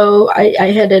job. So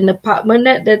I had an apartment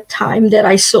at that time that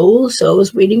I sold, so I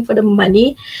was waiting for the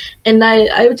money, and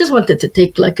I just wanted to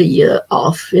take like a year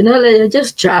off, like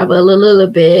just travel a little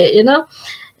bit,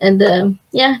 and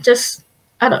just,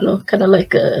 I don't know, kind of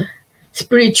like a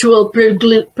spiritual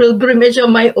pilgrimage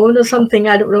on my own or something.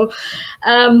 I don't know.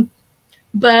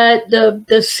 but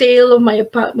the sale of my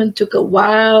apartment took a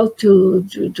while to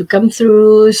come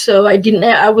through. So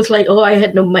I was like, oh, I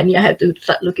had no money. I had to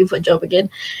start looking for a job again.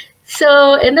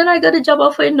 So, and then I got a job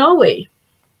offer in Norway.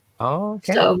 Oh,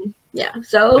 okay. So, yeah.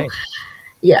 So, Nice.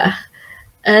 yeah.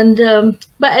 And,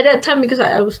 but at that time, because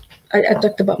I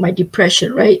talked about my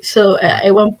depression, right? So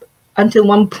until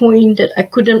one point that I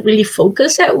couldn't really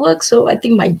focus at work. So I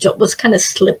think my job was kind of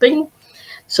slipping.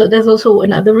 So that's also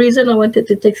another reason I wanted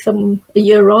to take a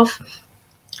year off.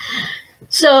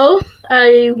 So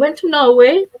I went to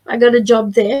Norway. I got a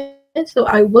job there. So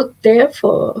I worked there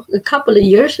for a couple of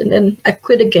years, and then I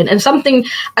quit again. And something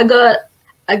I got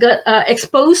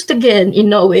exposed again in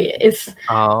Norway. It's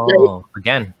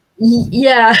again.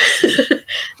 Yeah,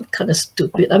 kind of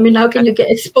stupid. I mean, how can you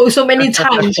get exposed so many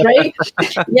times, right?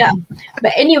 Yeah,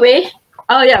 but anyway,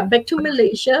 back to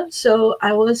Malaysia. So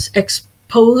I was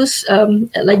exposed,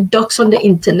 like docs on the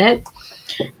internet.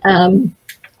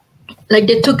 Like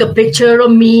they took a picture of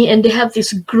me, and they have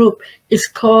this group. It's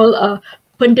called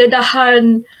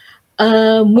Pendedahan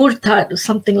Murtad or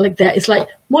something like that. It's like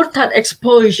Murtad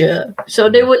exposure. So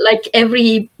they would, like,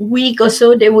 every week or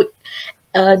so they would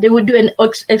do an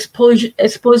expose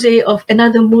of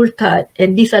another Murtad,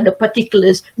 and these are the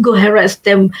particulars. Go harass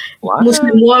them,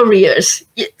 Muslim warriors.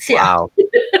 Yes, wow.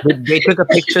 They took a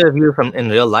picture of you in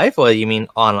real life, or you mean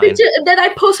online? Picture that I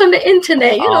post on the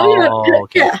internet.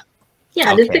 Okay.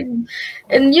 Yeah. The thing,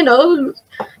 and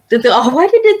why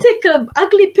did they take an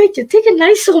ugly picture? Take a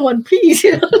nicer one, please.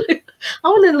 I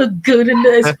want to look good in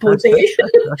the expose.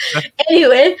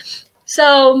 Anyway,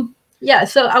 so. Yeah,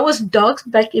 so I was doxxed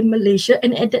back in Malaysia,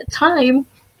 and at that time,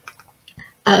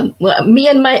 me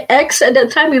and my ex at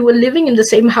that time, we were living in the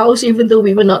same house, even though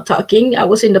we were not talking. I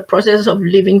was in the process of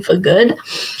leaving for good,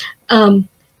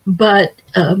 but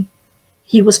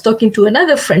he was talking to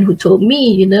another friend who told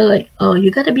me, like, oh, you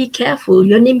gotta be careful.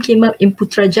 Your name came up in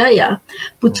Putrajaya.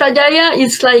 Putrajaya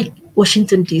is like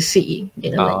Washington DC.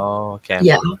 Okay.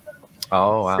 Yeah.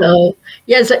 Oh, wow. So,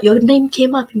 yeah, it's like, your name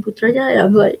came up in Putrajaya.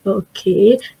 I'm like,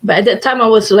 okay. But at that time, I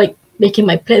was like making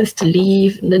my plans to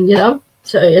leave. And then,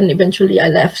 and eventually I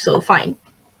left. So, fine.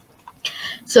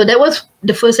 So, that was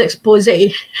the first expose.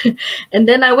 And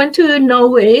then I went to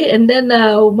Norway. And then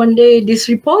one day, this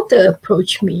reporter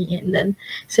approached me and then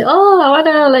said, oh, I want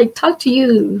to talk to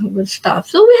you and stuff.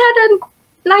 So, we had a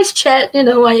nice chat.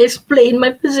 I explained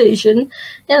my position,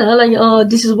 oh,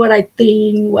 this is what I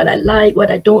think, what I like,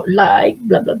 what I don't like,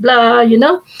 blah, blah, blah,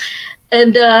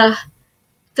 and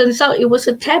turns out it was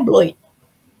a tabloid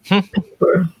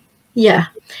paper. Yeah.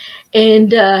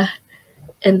 And then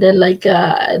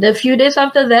a few days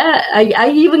after that, I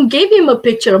even gave him a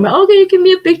picture. I'm like, okay, you give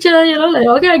me a picture,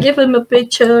 okay, I gave him a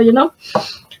picture,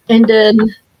 and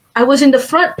then I was in the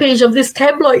front page of this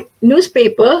tabloid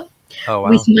newspaper. Oh,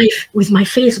 wow. with my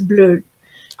face blurred,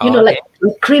 like a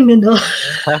criminal.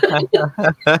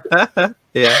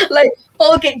 Yeah. Like,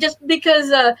 okay, just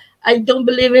because I don't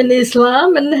believe in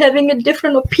Islam and having a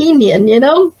different opinion, and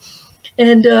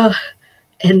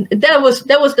that was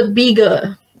the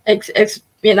bigger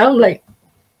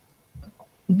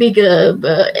bigger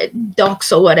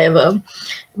docs or whatever.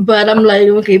 But I'm like,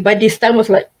 okay, by this time I was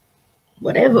like,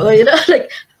 whatever,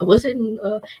 like I wasn't.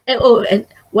 And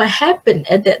what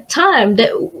happened at that time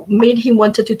that made him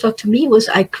wanted to talk to me was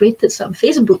I created some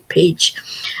Facebook page.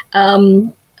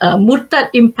 Murtad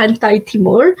in Pantai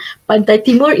Timur. Pantai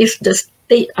Timur is the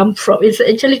state I'm from. It's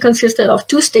actually consisted of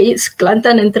two states,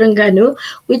 Kelantan and Terengganu,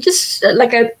 which is,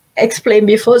 like I explained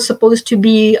before, supposed to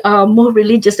be more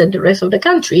religious than the rest of the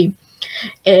country.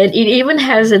 And it even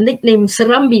has a nickname,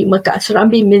 Serambi Mekah.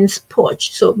 Serambi means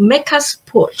porch. So Mekah's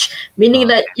porch, meaning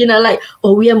that,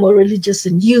 oh, we are more religious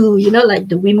than you, like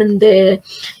the women there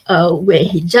wear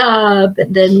hijab,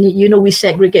 and then, we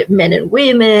segregate men and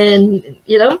women,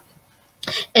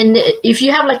 And if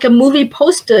you have like a movie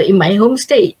poster in my home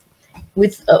state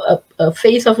with a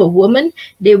face of a woman,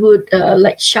 they would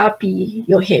Sharpie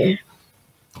your hair.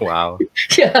 Wow.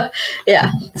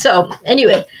 Yeah. So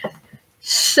anyway,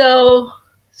 so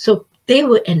they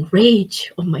were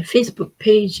enraged on my Facebook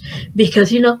page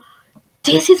because,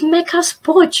 this is Mekah's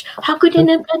porch. How could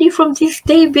anybody from this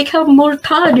day become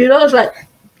Murtad? I was like,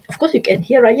 of course you can.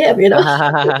 Here I am,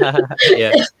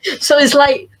 Yeah. So it's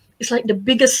like the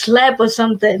biggest slap or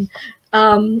something.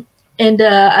 On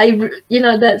that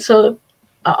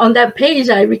page,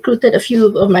 I recruited a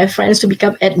few of my friends to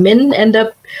become admin, and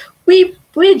we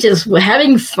just were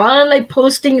having fun, like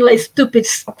posting like stupid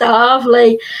stuff,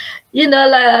 like, I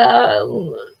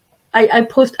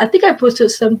think I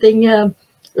posted something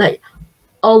like,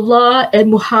 Allah and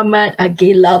Muhammad are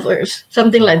gay lovers,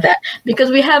 something like that.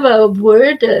 Because we have a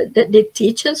word that they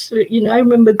teach us. You know, I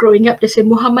remember growing up, they say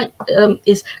Muhammad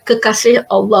is kekasih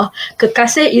Allah.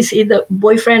 Kekasih is either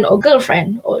boyfriend or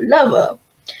girlfriend or lover.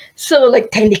 So, like,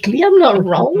 technically, I'm not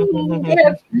wrong. They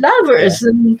have lovers.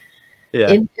 Yeah.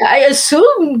 And I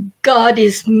assume God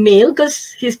is male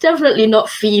because he's definitely not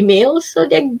female. So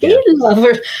they're gay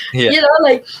lovers. Yeah. You know,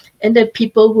 like, and then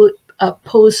people would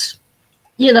post,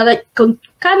 you know, like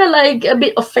kind of like a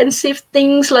bit offensive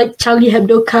things like Charlie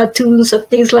Hebdo cartoons or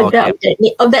things like that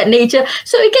of that nature.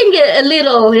 So it can get a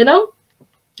little, you know,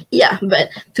 yeah. But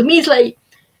to me, it's like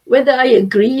whether I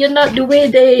agree or not, the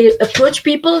way they approach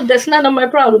people, that's none of my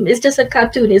problem. It's just a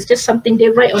cartoon. It's just something they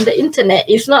write on the internet.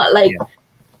 It's not like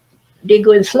they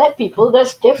go and slap people.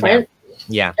 That's different.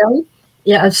 Yeah.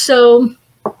 Yeah. So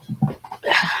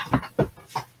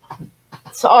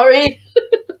sorry.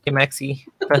 Hey, Maxi.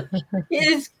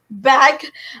 He's back.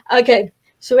 Okay.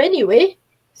 So anyway,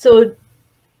 so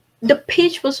the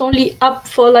page was only up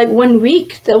for like 1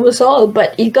 week. That was all.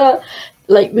 But it got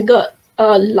like we got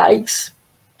likes.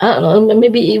 I don't know.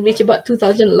 Maybe it reached about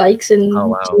 2,000 likes in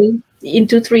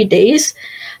 2-3 days.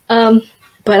 But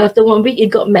after 1 week, it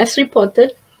got mass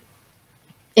reported,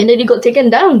 and then it got taken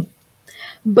down.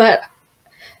 But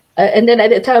and then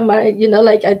at that time, I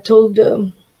told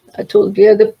the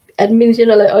other admins,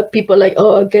 like people like,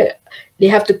 oh, okay, they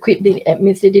have to quit the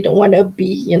admins. They didn't want to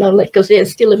be, because they're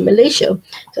still in Malaysia.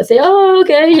 So I say, oh,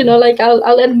 okay,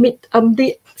 I'll admit I'm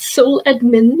the sole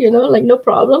admin, like no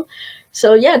problem.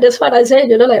 So yeah, that's what I said,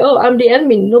 like, oh, I'm the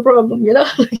admin, no problem,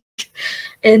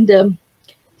 And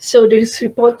so this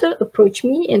reporter approached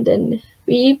me, and then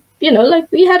we,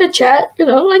 we had a chat,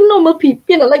 like normal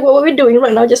people, like what we're doing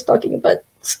right now, just talking about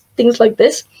things like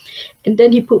this. And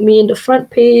then he put me in the front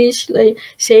page, like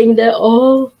saying that,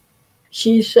 oh,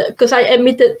 she's, because I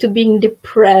admitted to being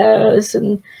depressed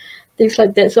and things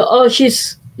like that. So, oh,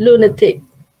 she's lunatic.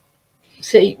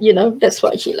 So, that's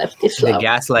why she left Islam. The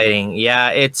gaslighting.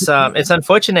 Yeah, it's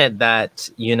unfortunate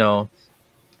that,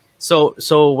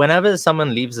 so whenever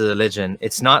someone leaves a religion,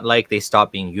 it's not like they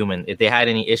stop being human. If they had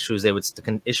any issues,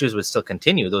 issues would still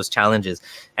continue, those challenges.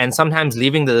 And sometimes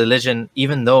leaving the religion,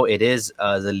 even though it is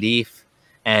a relief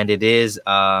and it is, it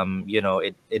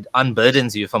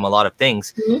unburdens you from a lot of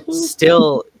things,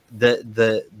 still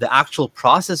the actual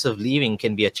process of leaving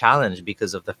can be a challenge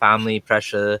because of the family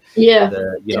pressure,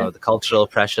 the cultural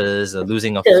pressures, the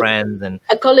losing of friends, and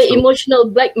I call it emotional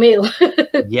blackmail.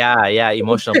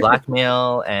 Emotional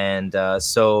blackmail. And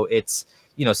so it's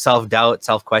self-doubt,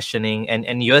 self-questioning, and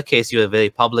in your case, you were very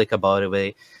public about it,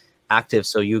 very active,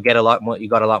 so you got a lot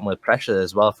more pressure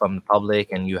as well from the public,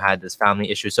 and you had this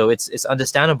family issue. So it's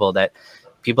understandable that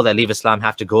people that leave Islam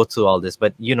have to go through all this,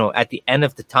 but at the end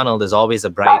of the tunnel, there's always a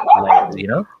bright light.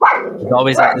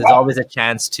 There's always a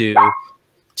chance to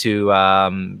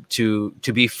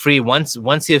be free.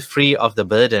 Once you're free of the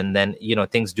burden, then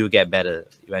things do get better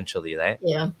eventually, right?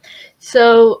 Yeah.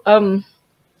 So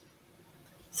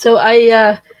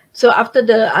so after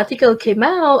the article came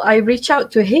out, I reached out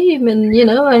to him, and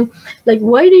I'm like,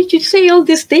 why did you say all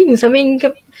these things? I mean,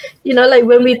 like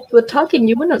when we were talking,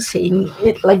 you were not saying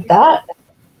it like that.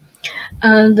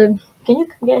 And can you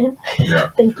get him? Yeah.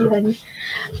 Thank you, honey.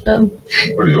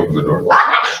 Or you open the door.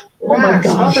 Oh my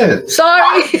God!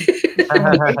 Sorry.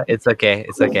 It's okay.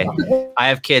 I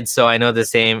have kids, so I know the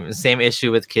same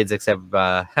issue with kids, except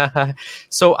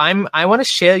so I want to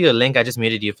share your link. I just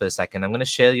muted you for a second. I'm going to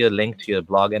share your link to your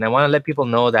blog, and I want to let people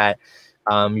know that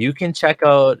you can check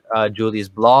out Juli's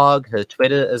blog, her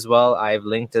Twitter as well. I've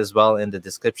linked as well in the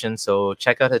description, so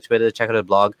check out her Twitter, check out her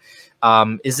blog.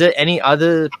 Is there any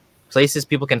other places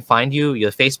people can find you?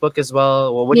 Your Facebook as well?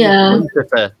 Or what do you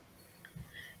prefer?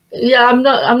 Yeah, I'm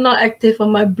not active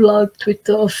on my blog,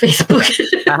 Twitter, or Facebook.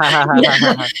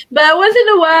 But once in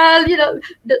a while,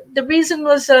 the reason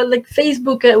was like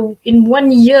Facebook in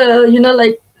 1 year,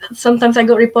 like sometimes I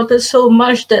got reported so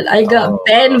much that I got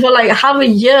banned for like half a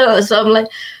year. So I'm like,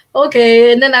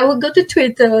 okay. And then I would go to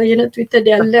Twitter. Twitter,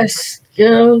 they are less,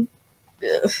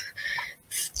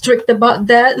 strict about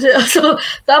that. So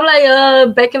I'm like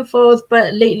back and forth.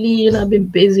 But lately, I've been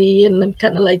busy, and I'm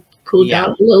kind of like cooled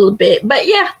down a little bit. But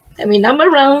yeah, I mean, I'm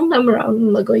around.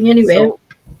 I'm not going anywhere. So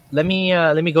let me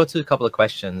go to a couple of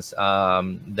questions.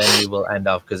 Then we will end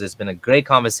off, because it's been a great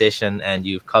conversation, and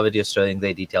you've covered your story in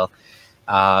great detail.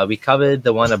 We covered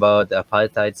the one about the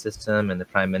apartheid system and the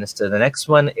prime minister. The next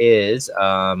one is,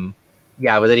 we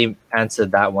already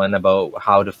answered that one about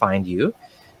how to find you.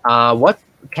 What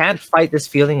can't fight this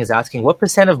feeling is asking, what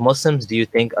 % of Muslims do you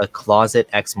think are closet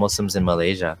ex-Muslims in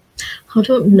Malaysia? I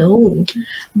don't know,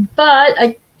 but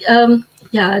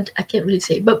yeah, I can't really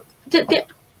say, but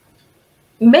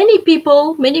many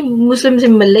people, many Muslims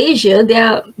in Malaysia, they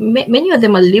are many of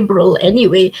them are liberal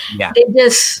anyway. Yeah.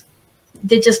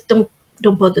 They just don't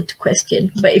bother to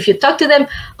question. But if you talk to them,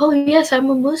 oh yes, I'm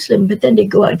a Muslim, but then they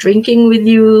go out drinking with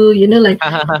you, you know, like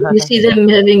you see them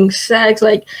having sex,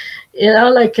 like, you know,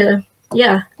 like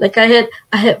yeah, like I had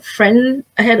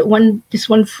this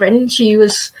one friend. She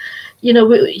was, you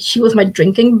know, she was my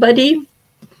drinking buddy.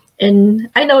 And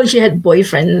I know she had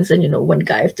boyfriends and, you know, one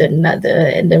guy after another.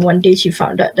 And then one day she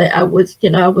found out that I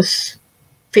was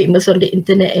famous on the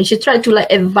internet, and she tried to like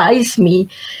advise me.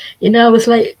 You know, I was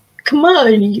like, come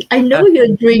on, I know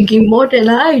you're drinking more than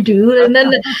I do. And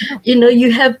then, you know,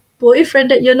 you have boyfriend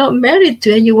that you're not married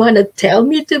to, and you want to tell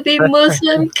me to be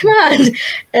Muslim? Come on.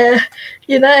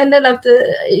 You know, and then after,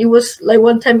 it was like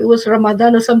one time it was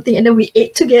Ramadan or something, and then we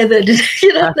ate together.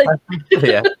 You know, like,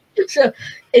 Yeah. So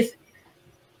it's,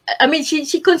 I mean,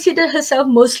 she considered herself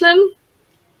Muslim,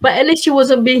 but at least she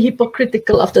wasn't being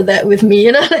hypocritical after that with me,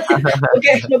 you know.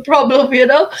 Okay, no problem, you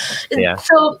know. Yeah.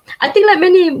 So I think like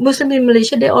many Muslims in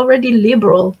Malaysia, they're already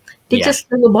liberal. They Yeah. just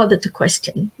never bother to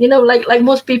question, you know. Like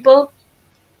most people,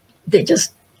 they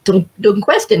just don't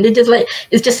question. They just like,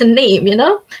 it's just a name, you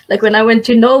know. Like when I went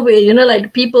to Norway, you know,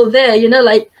 like people there, you know,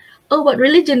 like, oh, what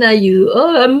religion are you?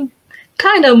 Oh, I'm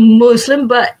kind of Muslim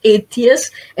but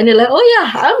atheist. And they're like, oh yeah,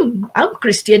 I'm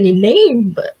Christian in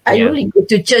name, but I only go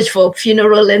to church for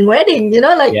funeral and wedding, you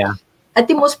know, like I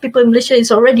think most people in Malaysia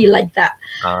is already like that.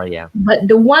 Oh yeah. But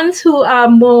the ones who are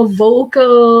more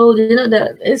vocal, you know,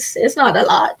 that it's not a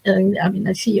lot. I mean,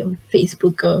 I see on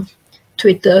Facebook or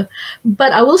Twitter.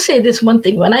 But I will say this one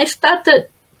thing: when I started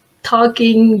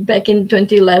talking back in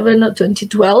 2011 or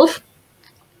 2012,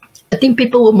 I think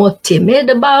people were more timid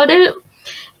about it.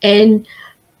 And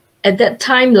at that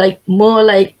time, like more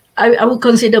like I would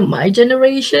consider my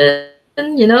generation,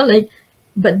 you know, like,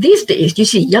 but these days you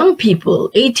see young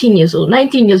people, 18 years old,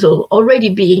 19 years old,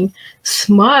 already being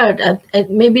smart. And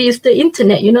maybe it's the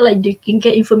internet, you know, like you can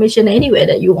get information anywhere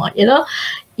that you want, you know,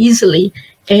 easily.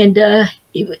 And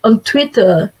on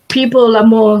Twitter, people are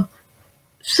more,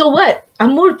 so what?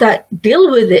 I'm Murtad, deal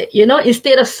with it, you know,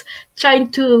 instead of trying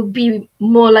to be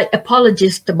more like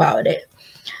apologist about it.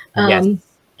 Yes.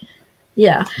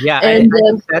 Yeah. Yeah, and I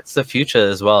think that's the future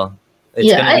as well. It's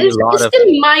yeah, gonna be it's a lot of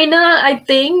still minor, I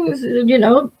think, you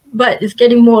know, but it's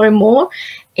getting more and more.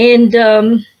 And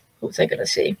what was I gonna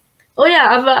say? Oh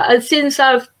yeah,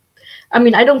 I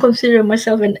mean, I don't consider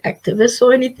myself an activist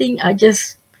or anything. I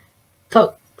just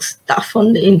talk stuff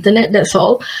on the internet. That's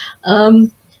all.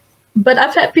 But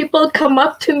I've had people come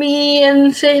up to me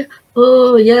and say,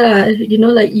 "Oh yeah, you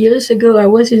know, like years ago, I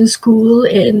was in school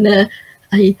and."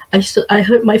 I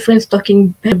heard my friends talking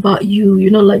bad about you, you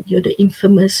know, like you're the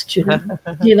infamous student,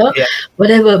 you know,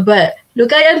 whatever. But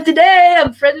look, I am today.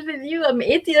 I'm friends with you. I'm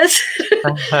atheist.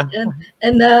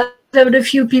 and I've had a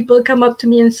few people come up to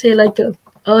me and say like,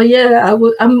 oh yeah, I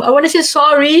want to say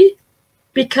sorry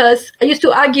because I used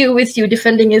to argue with you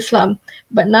defending Islam,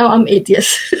 but now I'm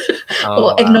atheist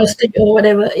or agnostic or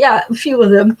whatever. Yeah, a few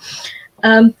of them.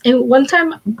 And one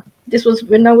time, this was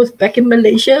when I was back in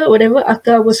Malaysia or whatever,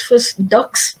 after I was first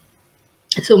doxxed.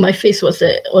 So my face was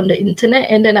on the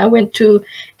internet. And then I went to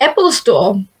Apple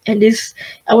store and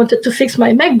I wanted to fix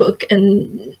my MacBook.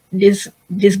 And this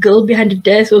girl behind the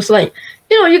desk was like,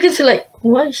 you know, you can see like,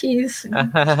 why she's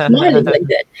smiling like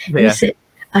that. And he said,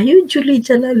 are you Juli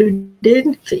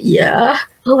Jalaluddin? I said, yeah.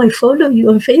 Oh, I follow you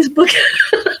on Facebook.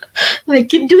 Like,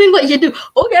 keep doing what you do.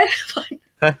 Okay, fine.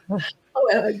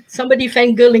 Somebody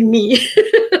fangirling me.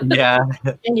 Yeah.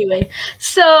 Anyway,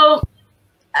 so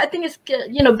I think it's,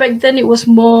 you know, back then it was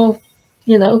more,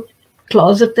 you know,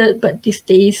 closeted, but these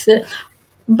days,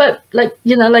 but like,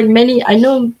 you know, like I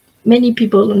know many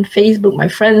people on Facebook, my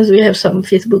friends, we have some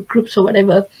Facebook groups or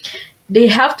whatever, they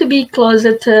have to be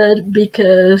closeted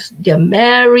because they're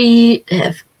married, they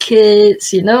have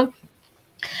kids, you know,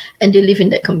 and they live in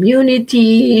that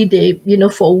community, they, you know,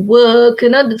 for work, you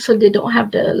know, so they don't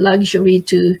have the luxury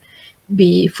to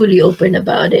be fully open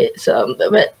about it. So,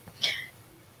 but,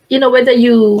 you know, whether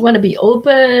you want to be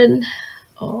open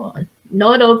or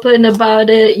not open about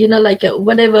it, you know, like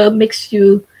whatever makes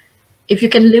you, if you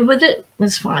can live with it,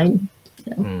 it's fine.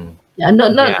 You know? Yeah,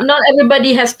 not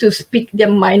everybody has to speak their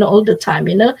mind all the time,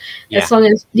 you know, as long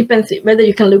as depends whether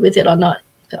you can live with it or not.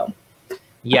 So.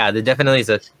 Yeah, there definitely is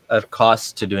a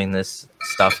cost to doing this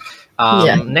stuff.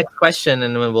 Next question,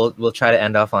 and we'll try to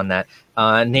end off on that.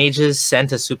 Nages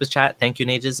sent a super chat. Thank you,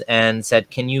 Nages, and said,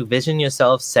 "Can you vision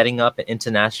yourself setting up an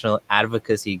international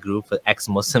advocacy group for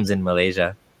ex-Muslims in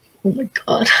Malaysia?" Oh my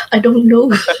God, I don't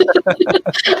know.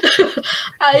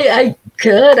 I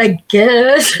could, I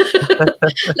guess.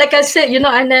 Like I said,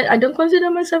 I don't consider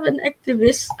myself an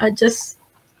activist. I just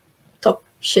talk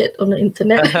shit on the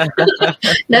internet.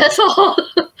 That's all.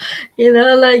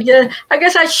 I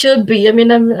guess I should be. I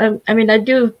mean, I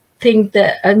do think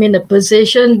that I'm in a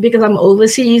position because I'm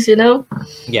overseas.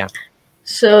 Yeah.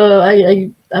 So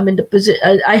I'm in the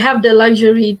position. I have the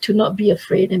luxury to not be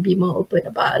afraid and be more open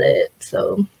about it.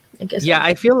 So I guess. Yeah,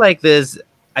 I feel like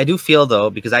I do feel though,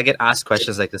 because I get asked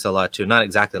questions like this a lot too. Not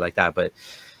exactly like that, but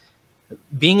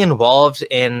being involved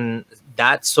in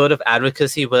that sort of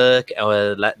advocacy work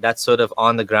or that sort of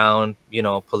on the ground,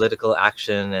 political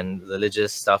action and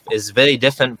religious stuff is very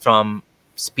different from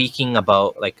speaking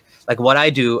about like what I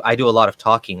do. I do a lot of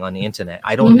talking on the internet.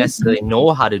 I don't necessarily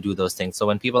know how to do those things. So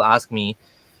when people ask me,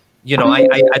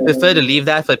 I prefer to leave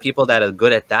that for people that are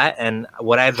good at that. And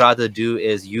what I'd rather do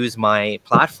is use my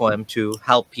platform to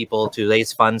help people, to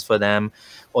raise funds for them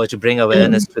or to bring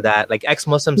awareness to that. Like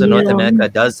Ex-Muslims in North America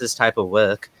does this type of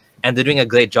work and they're doing a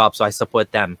great job. So I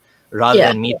support them rather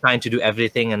than me trying to do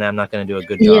everything and I'm not going to do a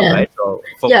good job, right? So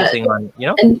focusing on,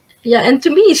 And to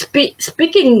me,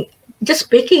 speaking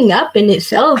up in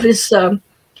itself is a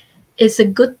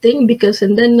good thing because,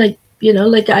 and then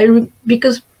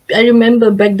because I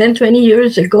remember back then 20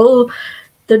 years ago,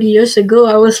 30 years ago,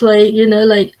 I was like,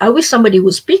 I wish somebody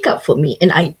would speak up for me.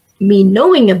 And me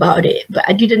knowing about it, but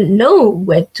I didn't know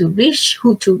where to reach,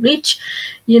 who to reach,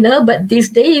 but these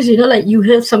days, you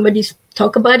hear somebody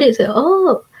talk about it, say,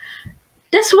 oh,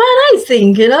 that's what I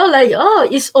think,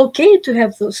 it's okay to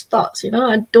have those thoughts,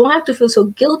 I don't have to feel so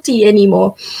guilty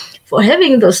anymore for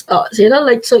having those thoughts,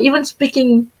 so even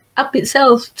speaking up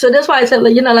itself. So that's why I said,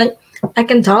 I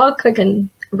can talk, I can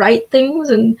write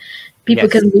things and people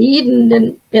can read and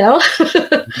then yeah,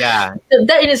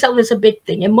 that in itself is a big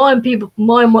thing. And more and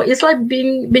more it's like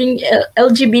being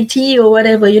LGBT or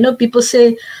whatever, people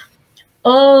say,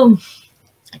 oh,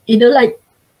 where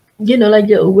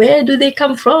do they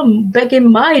come from? Back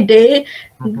in my day,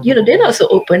 they're not so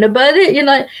open about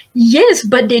it. Yes,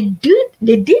 but they did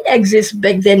exist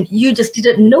back then. You just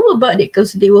didn't know about it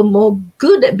because they were more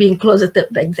good at being closeted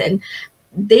back then.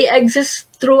 They exist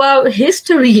throughout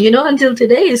history, until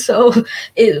today. So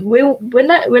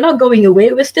we're not going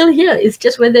away. We're still here. It's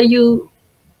just whether you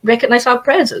recognize our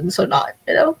presence or not,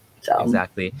 So.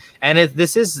 Exactly. And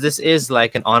this is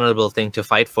like an honorable thing to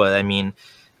fight for. I mean,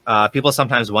 people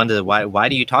sometimes wonder why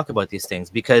do you talk about these things?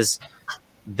 Because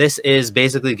this is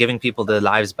basically giving people their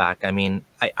lives back. I mean,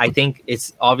 I think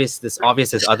it's obvious. There's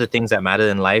other things that matter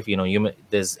in life.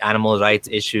 There's animal rights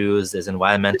issues, there's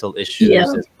environmental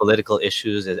issues, there's political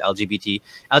issues, there's LGBT.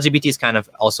 LGBT is kind of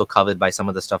also covered by some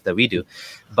of the stuff that we do,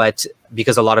 but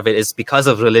because a lot of it is because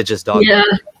of religious dogma.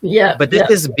 But this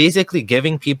is basically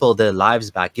giving people their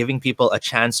lives back, giving people a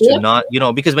chance to not,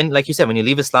 because when, like you said, when you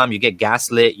leave Islam, you get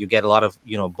gaslit, you get a lot of,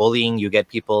 bullying, you get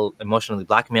people emotionally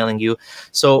blackmailing you.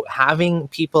 So having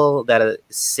people that are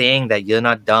saying that you're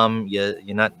not dumb, you're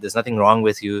not, there's nothing wrong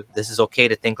with you, this is okay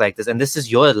to think like this, and this is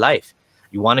your life.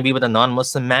 You want to be with a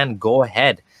non-Muslim man, go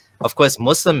ahead. Of course,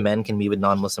 Muslim men can be with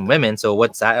non-Muslim women. So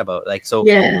what's that about? Yes,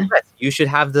 you should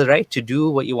have the right to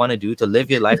do what you want to do, to live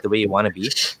your life the way you want to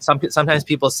be. Sometimes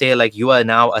people say you are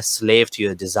now a slave to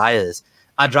your desires.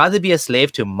 I'd rather be a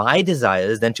slave to my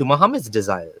desires than to Muhammad's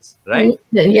desires, right?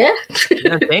 Yeah. You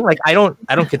know what I'm saying? I don't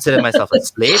consider myself a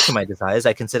slave to my desires.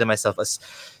 I consider myself as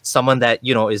someone that,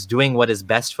 is doing what is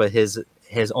best for his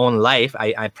own life.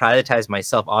 I prioritize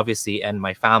myself, obviously, and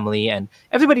my family, and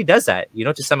everybody does that,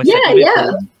 to some extent.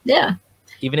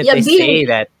 Even if they say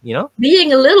that,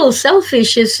 being a little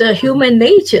selfish is human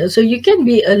nature. So you can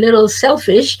be a little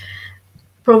selfish,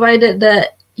 provided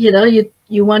that,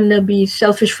 you want to be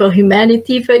selfish for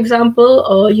humanity, for example,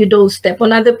 or you don't step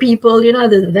on other people,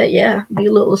 other than that, be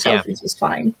a little selfish is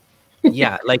fine.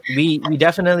 We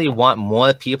definitely want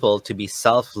more people to be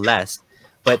selfless,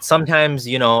 but sometimes,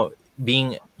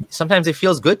 sometimes it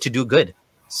feels good to do good.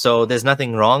 So there's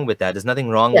nothing wrong with that. There's nothing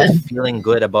wrong with feeling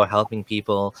good about helping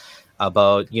people,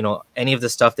 about, any of the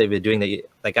stuff that we're doing that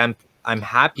I'm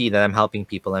happy that I'm helping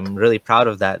people. I'm really proud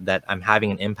of that I'm having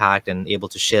an impact and able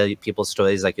to share people's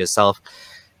stories like yourself.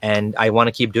 And I want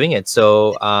to keep doing it.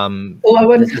 So, I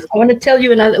want to tell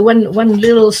you another one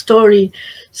little story.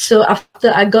 So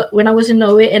when I was in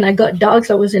Norway and I got dogs,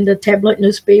 I was in the tabloid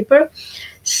newspaper.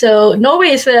 So Norway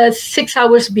is 6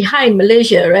 hours behind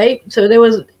Malaysia, right? So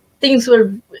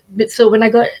so when I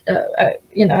got,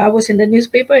 I was in the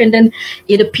newspaper and then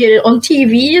it appeared on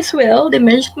TV as well. They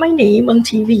mentioned my name on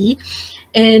TV,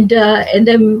 and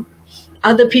then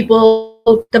other people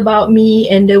talked about me,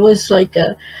 and there was like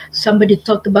somebody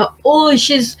talked about, oh,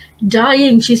 she's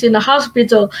dying, she's in a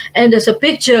hospital, and there's a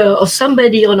picture of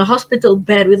somebody on a hospital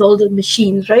bed with all the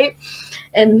machines, right?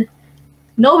 And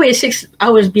Norway 6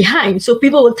 hours behind, so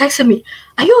people were texting me,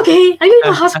 "Are you okay? Are you in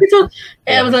the hospital?"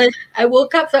 And I was like, I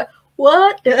woke up like,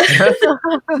 what? No,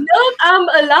 I'm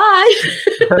alive.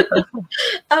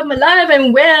 I'm alive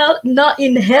and well, not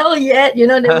in hell yet. You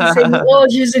know, they were saying, oh,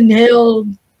 she's in hell,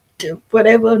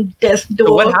 whatever, death door.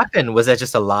 So what happened? Was that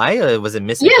just a lie, or was it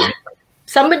missing? Yeah.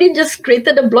 Somebody just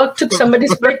created a blog, took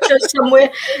somebody's picture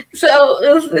somewhere. So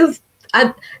it was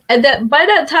by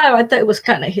that time, I thought it was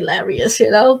kind of hilarious,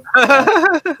 you know?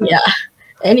 Yeah.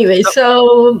 Anyway,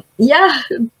 so yeah,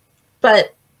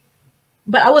 but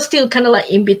I was still kind of like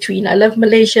in between. I left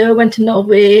Malaysia, went to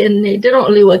Norway, and it didn't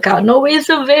really work out. Norway is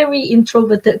a very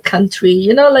introverted country,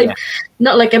 you know, like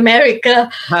not like America.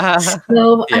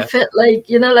 So I felt like,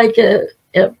 you know, like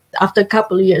after a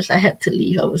couple of years, I had to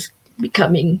leave. I was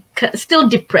becoming still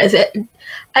depressed.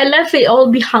 I left it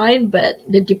all behind, but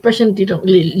the depression didn't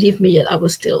really leave me yet. I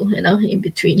was still, you know, in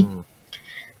between.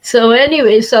 So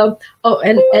anyway,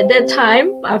 and at that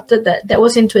time, after that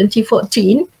was in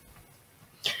 2014.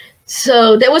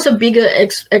 So there was a bigger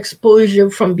exposure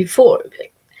from before.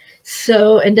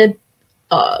 So, and then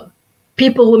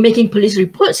people were making police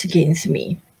reports against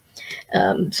me.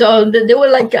 So they were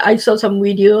like, I saw some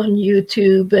video on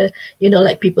YouTube, you know,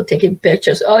 like people taking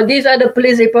pictures. Oh, these are the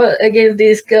police report against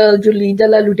this girl, Juli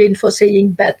Jalaluddin, for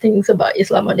saying bad things about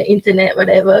Islam on the internet,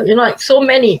 whatever, you know, like so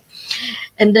many.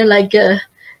 And then like,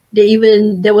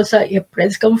 there was like a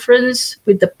press conference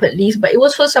with the police, but it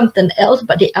was for something else.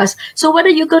 But they asked, so what are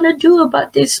you going to do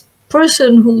about this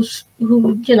person who,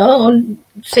 you know,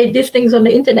 said these things on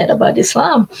the internet about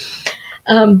Islam?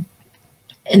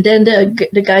 And then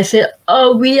the guy said,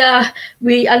 oh, we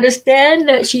understand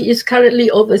that she is currently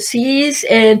overseas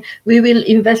and we will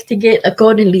investigate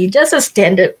accordingly. Just a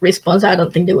standard response. I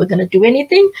don't think they were going to do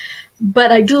anything.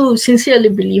 But I do sincerely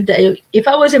believe that if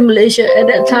I was in Malaysia at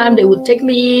that time, they would take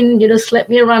me in, you know, slap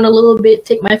me around a little bit,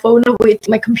 take my phone away, take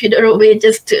my computer away,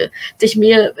 just to teach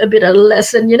me a bit of a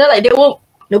lesson. You know, like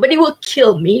nobody will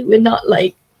kill me. We're not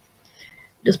like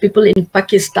those people in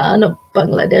Pakistan or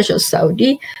Bangladesh or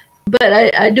Saudi.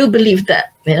 But I do believe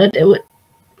that, you know, they would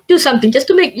do something just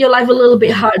to make your life a little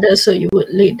bit harder, so you would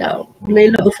lay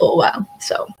low for a while.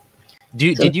 So,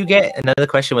 did you get, another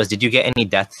question was, did you get any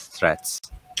death threats?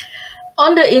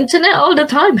 On the internet all the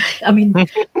time. I mean,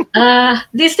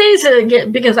 these days,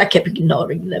 because I kept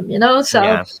ignoring them, you know.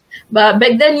 So, but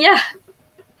back then,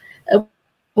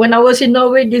 when I was in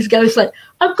Norway, this guy was like,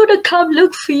 I'm going to come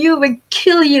look for you and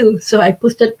kill you. So I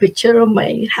posted a picture of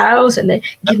my house and I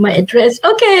give my address.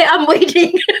 Okay, I'm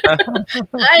waiting.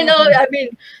 I know, I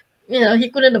mean, you know, he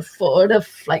couldn't afford a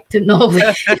flight to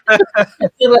Norway.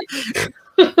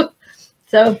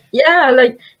 So, yeah,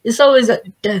 like, it's always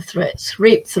death threats,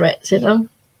 rape threats, you know.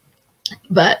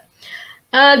 But,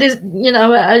 this, you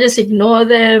know, I just ignore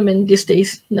them, and these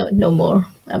days, no more.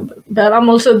 But I'm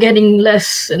also getting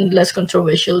less and less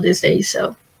controversial these days,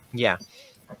 so. Yeah,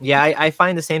 I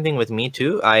find the same thing with me,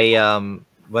 too.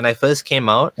 When I first came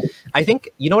out, I think,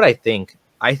 you know what I think?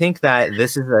 I think that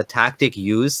this is a tactic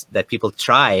used that people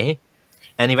try,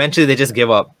 and eventually they just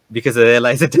give up because they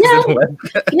realize it doesn't work.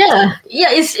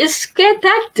 It's a scare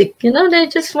tactic, you know. They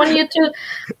just want you to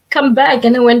come back,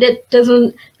 and then when that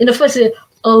doesn't, you know, first say,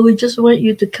 oh, we just want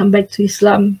you to come back to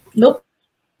Islam. Nope.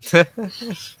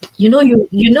 you know,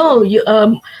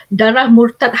 darah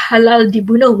murtad halal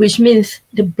dibunuh, which means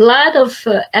the blood of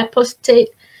apostate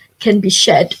can be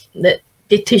shed. That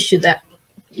they teach you that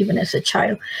even as a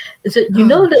child. So you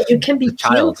know that you can be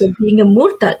killed for being a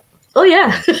murtad. Oh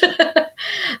yeah.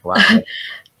 Wow.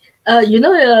 You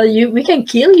know, we can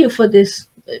kill you for this.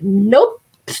 Nope,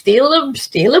 still a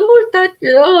murtad.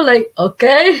 You know, like,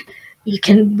 okay, we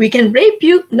can rape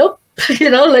you. Nope. You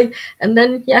know, like, and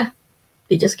then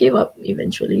they just gave up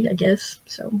eventually, I guess.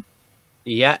 So.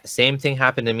 Yeah, same thing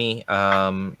happened to me.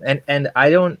 And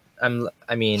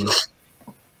I mean,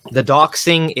 the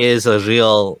doxing is a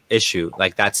real issue.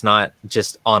 Like, that's not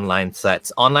just online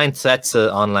threats. Online threats are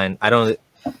online. I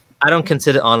don't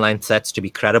consider online threats to be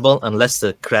credible unless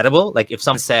they're credible. Like, if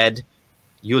someone said,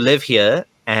 you live here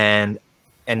and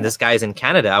this guy's in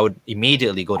Canada, I would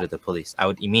immediately go to the police. I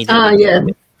would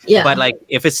immediately. Yeah. But like,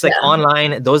 if it's like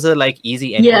online, those are like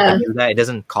easy. Anyone can do that. It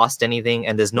doesn't cost anything,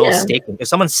 and there's no staking. If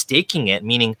someone's staking it,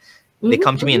 meaning they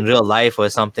come to me in real life or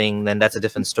something, then that's a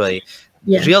different story.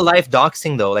 Real life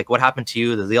doxing, though, like what happened to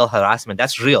you, the real harassment,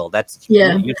 that's real. That's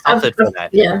you suffered for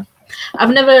that. Yeah,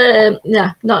 I've never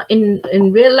not in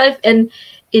real life, and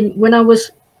when I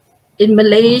was in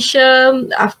Malaysia,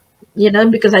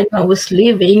 because I was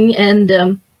leaving,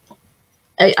 and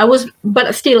I was,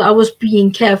 but still I was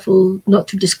being careful not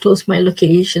to disclose my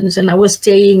locations, and I was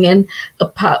staying in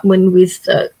apartment with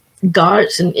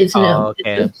guards, and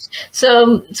Okay.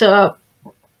 so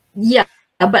yeah.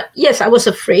 But yes, I was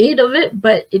afraid of it,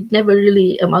 but it never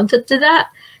really amounted to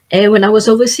that. And when I was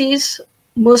overseas,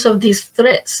 most of these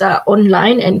threats are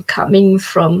online and coming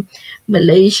from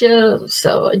Malaysia,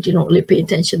 so I didn't really pay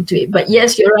attention to it. But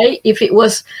yes, you're right. If it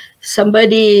was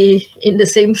somebody in the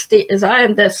same state as I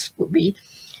am, that would be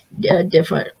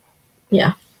different.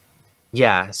 Yeah.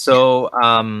 Yeah. So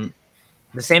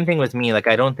the same thing with me. Like,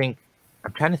 I don't think,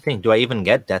 I'm trying to think, do I even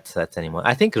get death threats anymore?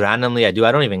 I think randomly I do.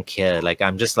 I don't even care. Like,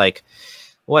 I'm just like,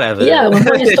 whatever. Yeah.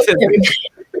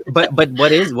 But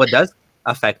what does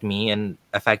affect me and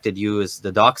affected you is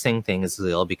the doxing thing is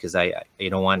real, because I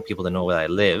don't want people to know where I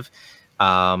live.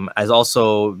 As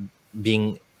also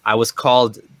being, I was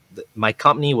called, my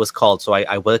company was called, so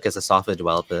I work as a software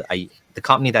developer. The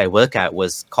company that I work at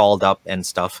was called up and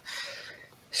stuff.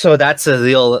 So that's a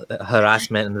real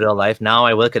harassment in real life. Now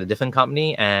I work at a different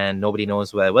company and nobody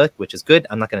knows where I work, which is good.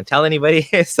 I'm not going to tell anybody,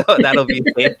 so that'll be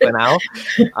safe for now.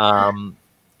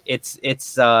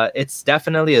 It's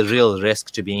definitely a real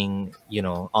risk to being,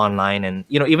 online, and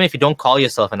even if you don't call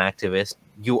yourself an activist,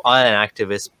 you are an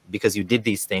activist because you did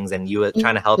these things and you were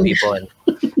trying to help people, and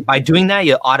by doing that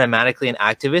you're automatically an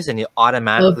activist, and you're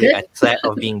automatically at threat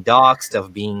of being doxxed,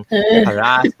 of being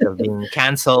harassed, of being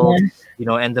canceled.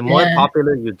 And the more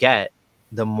popular you get,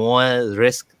 the more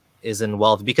risk is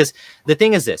involved, because the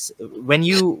thing is this: when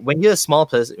you're a small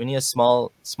person, when you're a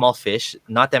small fish,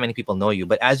 not that many people know you,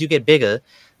 but as you get bigger,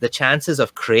 the chances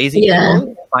of crazy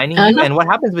people finding you, and what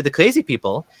happens with the crazy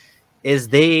people is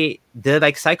they're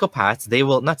like psychopaths. They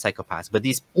will, not psychopaths, but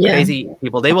these crazy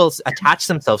people, they will attach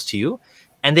themselves to you,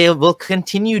 and they will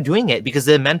continue doing it because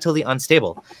they're mentally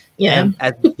unstable. And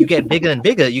as you get bigger and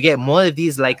bigger, you get more of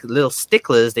these like little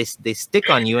sticklers. They stick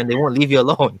on you and they won't leave you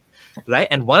alone. Right.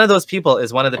 And one of those people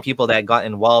is one of the people that got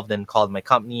involved and called my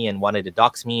company and wanted to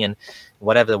dox me and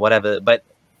whatever. But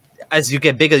as you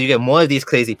get bigger, you get more of these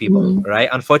crazy people. Right.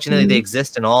 Unfortunately, they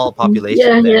exist in all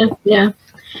populations. Yeah.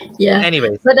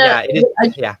 Anyways, but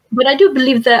But I do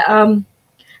believe that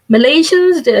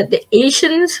Malaysians, the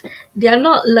Asians, they are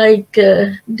not like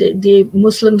the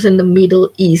Muslims in the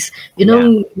Middle East.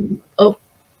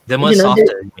 They're more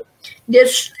softer.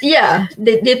 Yes,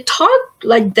 they talk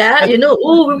like that,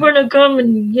 oh, we're gonna come,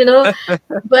 and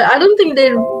but I don't think they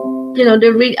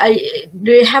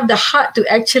have the heart to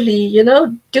actually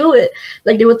do it.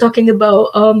 Like they were talking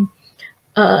about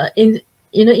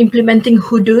implementing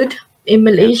hudud in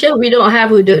Malaysia. We don't have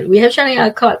hudud. We have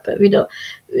Sharia court, but we don't.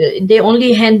 They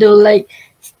only handle like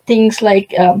things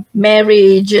like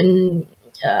marriage and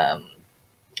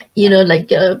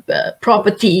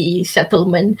property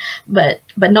settlement, but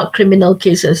not criminal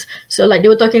cases. So like they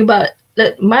were talking about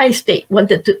my state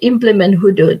wanted to implement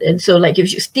hudud, and so like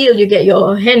if you steal, you get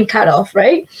your hand cut off,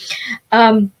 right?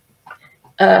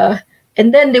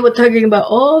 And then they were talking about,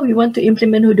 oh, we want to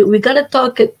implement hudud. We gotta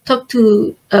talk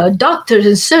to doctors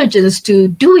and surgeons to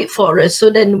do it for us. So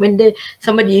then when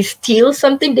somebody steals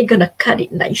something, they're gonna cut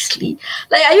it nicely.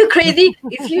 Like, are you crazy?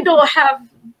 If you don't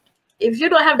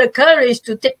have the courage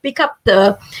to pick up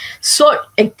the sword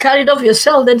and cut it off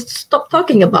yourself, then stop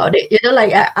talking about it.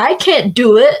 Like I can't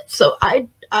do it, so I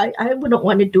wouldn't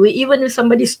want to do it. Even if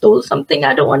somebody stole something,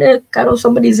 I don't want to cut off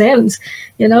somebody's hands.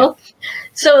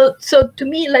 So to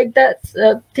me, like that,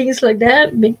 things like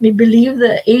that make me believe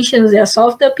that Asians, they are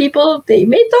softer people. They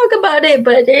may talk about it,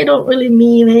 but they don't really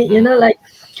mean it.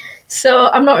 So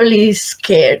I'm not really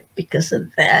scared because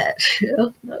of that.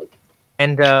 No.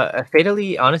 And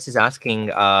Fatally Honest is asking,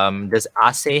 does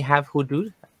Ase have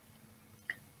hudud?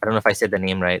 I don't know if I said the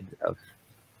name right.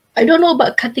 I don't know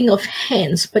about cutting off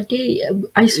hands, but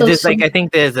I saw I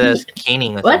think there's a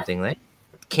caning or something, right?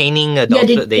 Caning adults.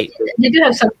 Yeah, they do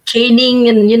have some caning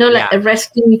and,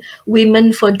 arresting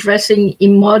women for dressing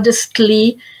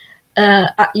immodestly.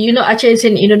 Aceh is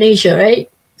in Indonesia, right?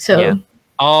 So. Yeah.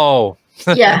 Oh.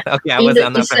 Yeah. Okay, I'm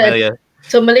not familiar.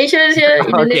 So Malaysia is here,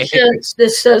 Indonesia,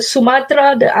 this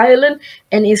Sumatra, the island,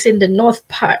 and it's in the north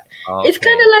part. Okay. It's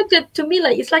kind of like to me,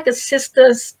 like it's like a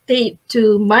sister state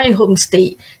to my home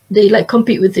state. They like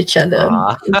compete with each other.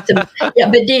 But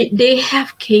they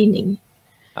have caning.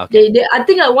 Okay. I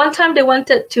think at one time they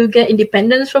wanted to get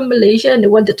independence from Malaysia, and they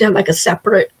wanted to have like a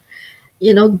separate,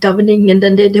 governing, and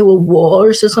then there were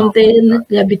wars or something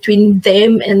between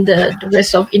them and the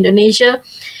rest of Indonesia.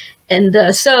 And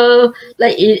so,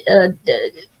 like,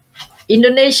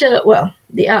 Indonesia, well,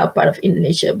 they are a part of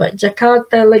Indonesia, but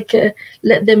Jakarta,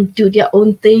 let them do their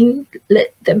own thing.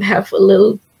 Let them have a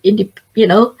little you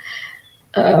know,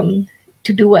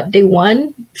 to do what they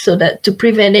want, so that to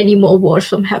prevent any more wars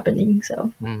from happening.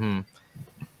 So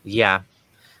Yeah.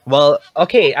 Well,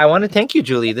 okay. I want to thank you,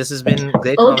 Julie. This has been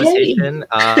great okay. conversation.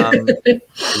 A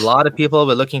lot of people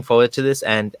were looking forward to this,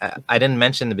 and I didn't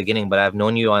mention in the beginning, but I've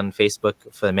known you on Facebook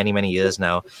for many, many years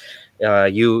now.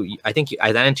 I think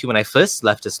I ran into you when I first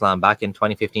left Islam back in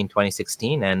 2015,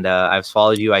 2016, and I've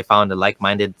followed you. I found a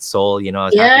like-minded soul. You know, I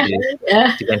was happy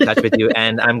to get in touch with you,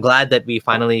 and I'm glad that we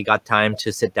finally got time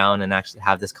to sit down and actually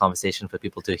have this conversation for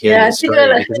people to hear your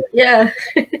story.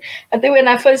 I think when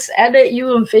I first added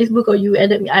you on Facebook, or you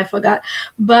added me, I forgot.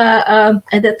 But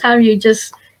at that time, you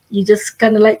just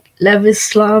kind of like left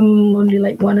Islam only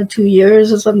like 1 or 2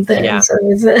 years or something. Yeah. So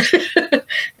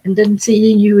and then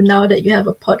seeing you now that you have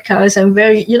a podcast, I'm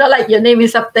very, you know, like your name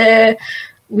is up there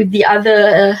with the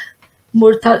other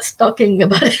Murtads talking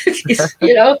about it,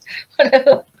 you know.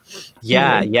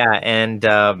 Yeah. And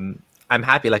I'm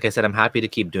happy. Like I said, I'm happy to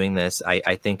keep doing this.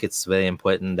 I think it's very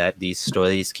important that these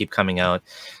stories keep coming out.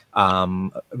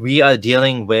 We are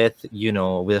dealing with, you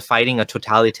know, we're fighting a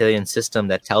totalitarian system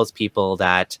that tells people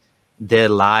that their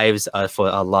lives are for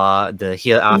Allah, the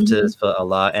hereafter is for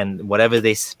Allah, and whatever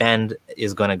they spend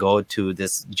is going to go to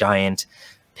this giant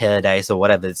paradise or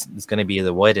whatever. It's going to be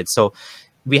rewarded. So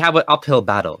we have an uphill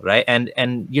battle, right? And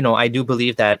you know, I do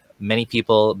believe that many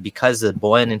people, because they're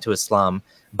born into Islam,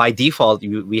 by default,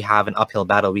 we have an uphill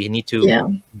battle. We need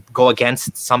to go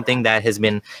against something that has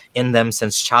been in them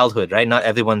since childhood, right? Not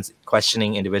everyone's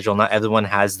questioning individual. Not everyone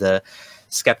has the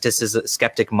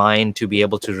skeptic mind to be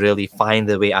able to really find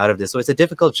their way out of this. So it's a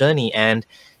difficult journey. And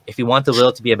if we want the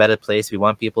world to be a better place, we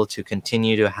want people to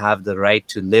continue to have the right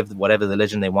to live whatever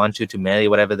religion they want to marry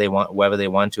whatever they want, whoever they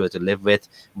want to, or to live with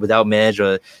without marriage,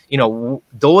 or, you know,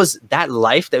 that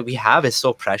life that we have is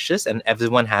so precious, and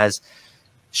everyone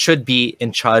should be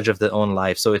in charge of their own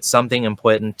life. So it's something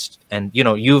important. And, you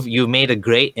know, you've made a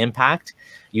great impact.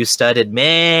 You started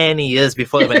many years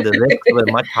before, when the risks were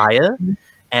much higher.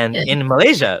 And in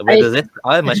Malaysia, where the risks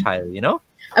are much higher, you know?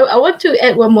 I want to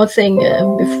add one more thing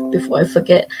before I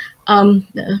forget.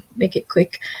 Make it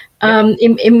quick.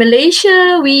 In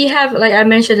Malaysia, we have, like I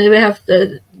mentioned, we have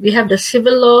the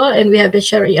civil law and we have the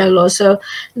Sharia law. So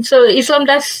Islam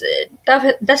does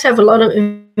have a lot of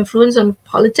influence on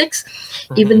politics,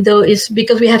 even though it's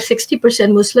because we have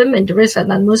 60% Muslim and the rest are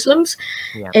non-Muslims.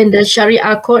 And the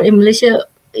Sharia court in Malaysia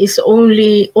is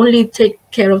only take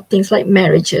care of things like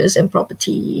marriages and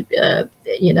property,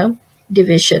 you know,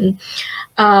 division.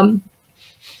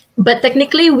 But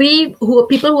technically,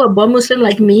 people who are born Muslim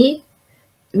like me,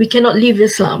 we cannot leave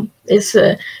Islam. It's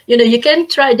you know, you can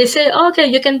try. They say, oh, okay,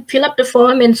 you can fill up the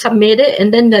form and submit it,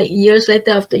 and then like years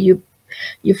later, after you've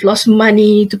lost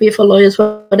money to pay for lawyers,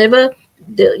 whatever,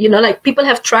 you know, like people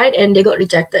have tried and they got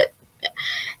rejected.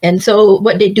 And so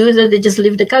what they do is that they just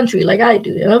leave the country, like I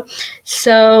do, you know.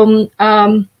 So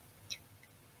but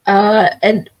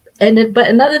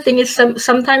another thing is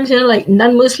sometimes, you know, like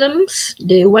non-Muslims,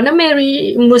 they want to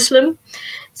marry Muslim,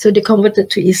 so they converted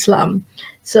to Islam.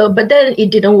 So but then it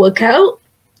didn't work out,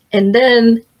 and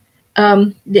then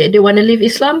they want to leave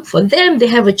Islam. For them, they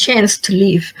have a chance to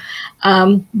leave,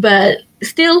 but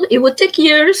still it would take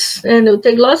years and it would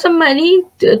take lots of money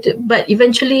but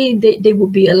eventually they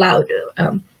would be allowed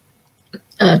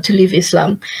to leave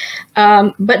Islam.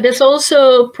 But there's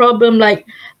also a problem like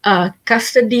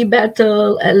custody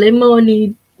battle,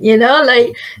 alimony, you know,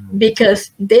 like because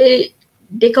they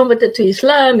converted to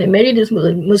Islam and married this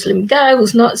Muslim guy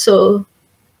who's not so,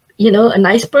 you know, a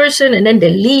nice person, and then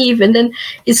they leave, and then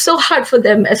it's so hard for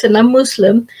them as a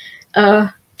non-Muslim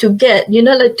to get, you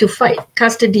know, like to fight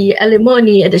custody,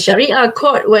 alimony at the Sharia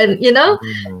court when, you know,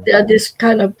 there are this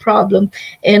kind of problem.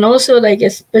 And also, like,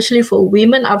 especially for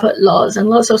women, I've heard lots and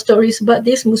lots of stories about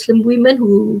these Muslim women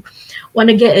who want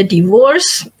to get a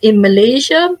divorce in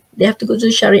Malaysia. They have to go to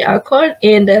the Sharia court.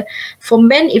 And for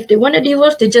men, if they want a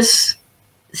divorce, they just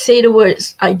say the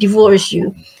words, I divorce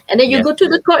you. And then you go to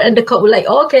the court and the court will like,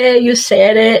 okay, you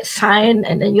said it, sign,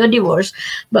 and then you're divorced.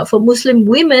 But for Muslim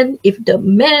women, if the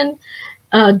men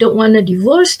don't want to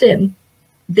divorce them,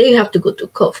 they have to go to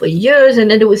court for years,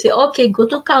 and then they will say, okay, go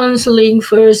to counseling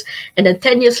first, and then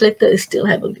 10 years later, it still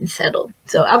haven't been settled.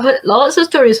 So I've heard lots of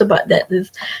stories about that.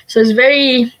 So it's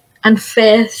very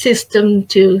unfair system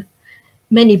to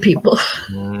many people.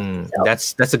 So.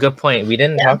 That's a good point. We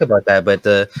didn't talk about that, but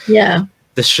the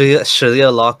Sharia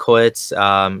law courts,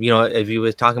 you know, if you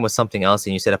were talking about something else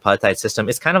and you said apartheid system,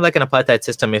 it's kind of like an apartheid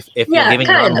system if you're giving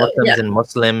non-Muslims and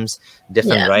Muslims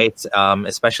different rights,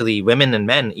 especially women and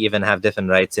men even have different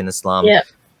rights in Islam.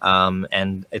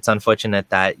 And it's unfortunate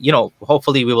that,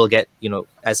 hopefully we will get,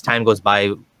 as time goes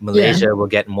by, Malaysia will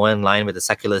get more in line with the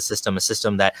secular system, a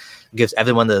system that gives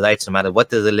everyone the rights, no matter what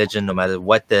the religion, no matter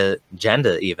what the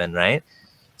gender even, right?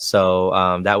 So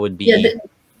that would be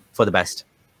for the best.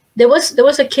 There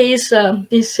was a case,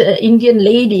 this Indian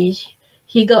lady,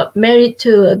 he got married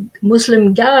to a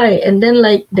Muslim guy, and then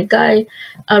like the guy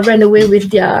ran away with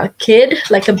their kid,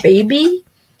 like a baby,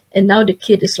 and now the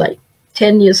kid is like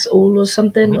 10 years old or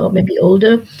something, or maybe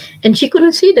older, and she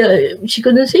couldn't see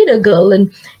the girl,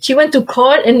 and she went to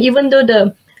court, and even though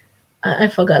the I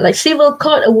forgot, like civil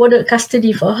court awarded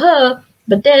custody for her,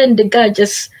 but then the guy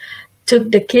just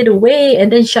took the kid away,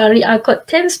 and then Sharia court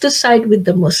tends to side with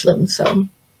the Muslims. So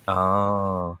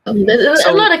there's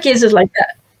a lot of cases like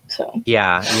that. So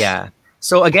yeah.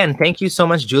 So again, thank you so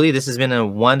much, Julie. This has been a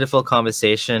wonderful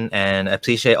conversation, and I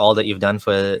appreciate all that you've done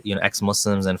for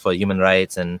ex-Muslims and for human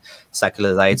rights and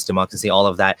secular rights, democracy, all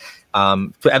of that.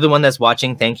 For everyone that's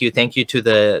watching, thank you. Thank you to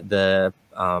the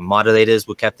moderators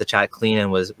who kept the chat clean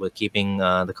and were keeping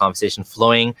the conversation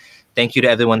flowing. Thank you to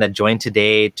everyone that joined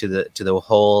today, to the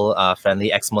whole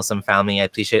friendly ex-Muslim family. I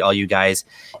appreciate all you guys.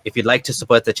 If you'd like to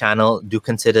support the channel, do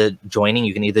consider joining.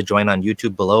 You can either join on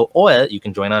YouTube below, or you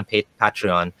can join on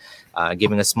Patreon.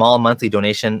 Giving a small monthly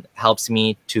donation helps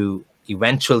me to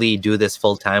eventually do this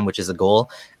full time, which is a goal.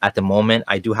 At the moment,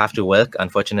 I do have to work.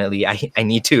 Unfortunately, I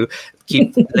need to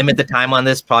limit the time on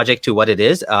this project to what it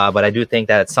is. But I do think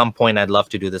that at some point I'd love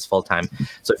to do this full time.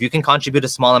 So if you can contribute a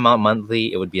small amount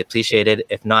monthly, it would be appreciated.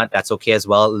 If not, that's okay as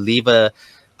well. Leave a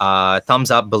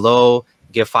thumbs up below,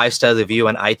 give 5-star review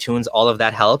on iTunes. All of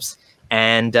that helps.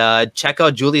 And check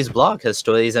out Julie's blog. Her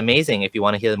story is amazing. If you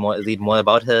want to read more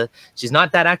about her, she's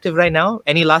not that active right now.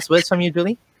 Any last words from you,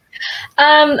 Julie?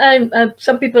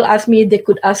 Some people ask me if they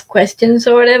could ask questions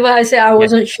or whatever. I say I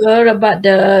wasn't sure about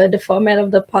the format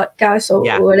of the podcast or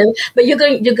whatever. But you're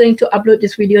going to upload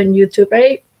this video on YouTube,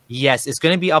 right? Yes, it's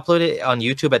going to be uploaded on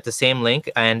YouTube at the same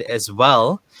link, and as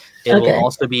well, it will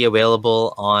also be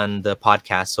available on the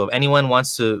podcast. So if anyone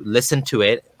wants to listen to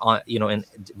it,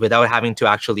 without having to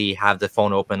actually have the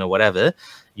phone open or whatever,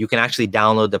 you can actually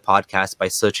download the podcast by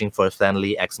searching for a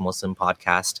Friendly Ex-Muslim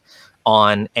podcast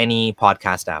on any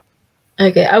podcast app.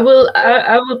 Okay, I will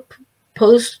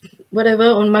post whatever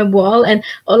on my wall, and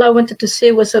all I wanted to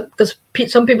say was because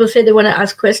some people say they want to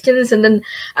ask questions, and then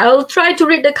I'll try to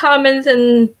read the comments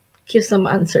and give some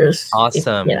answers.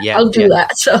 Awesome. I'll do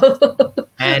that. So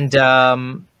and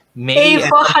maybe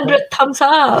 400 thumbs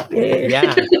up.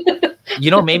 Yeah.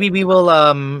 Maybe we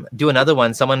will do another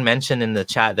one. Someone mentioned in the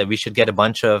chat that we should get a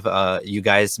bunch of you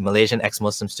guys, Malaysian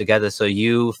ex-Muslims, together. So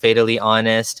you, Fatally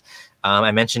Honest,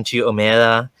 I mentioned to you,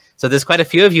 Omera. So there's quite a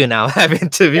few of you now I've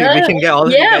interviewed. We can get all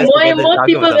of you guys more and more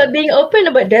people are being open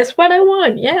about. That's what I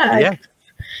want.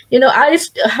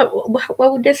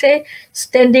 What would they say?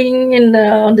 Standing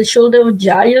on the shoulder of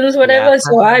giants, whatever.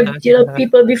 So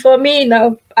people before me,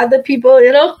 now other people,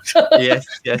 So yes,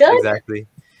 exactly.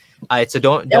 All right, so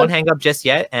don't hang up just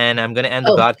yet, and I'm going to end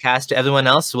the broadcast. To everyone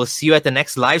else, we'll see you at the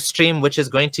next live stream, which is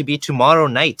going to be tomorrow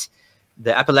night,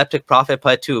 the Epileptic Prophet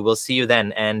Part 2. We'll see you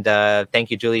then, and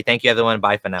thank you, Julie. Thank you, everyone.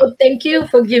 Bye for now. Thank you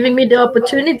for giving me the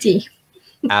opportunity.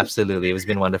 Absolutely. It's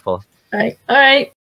been wonderful. All right.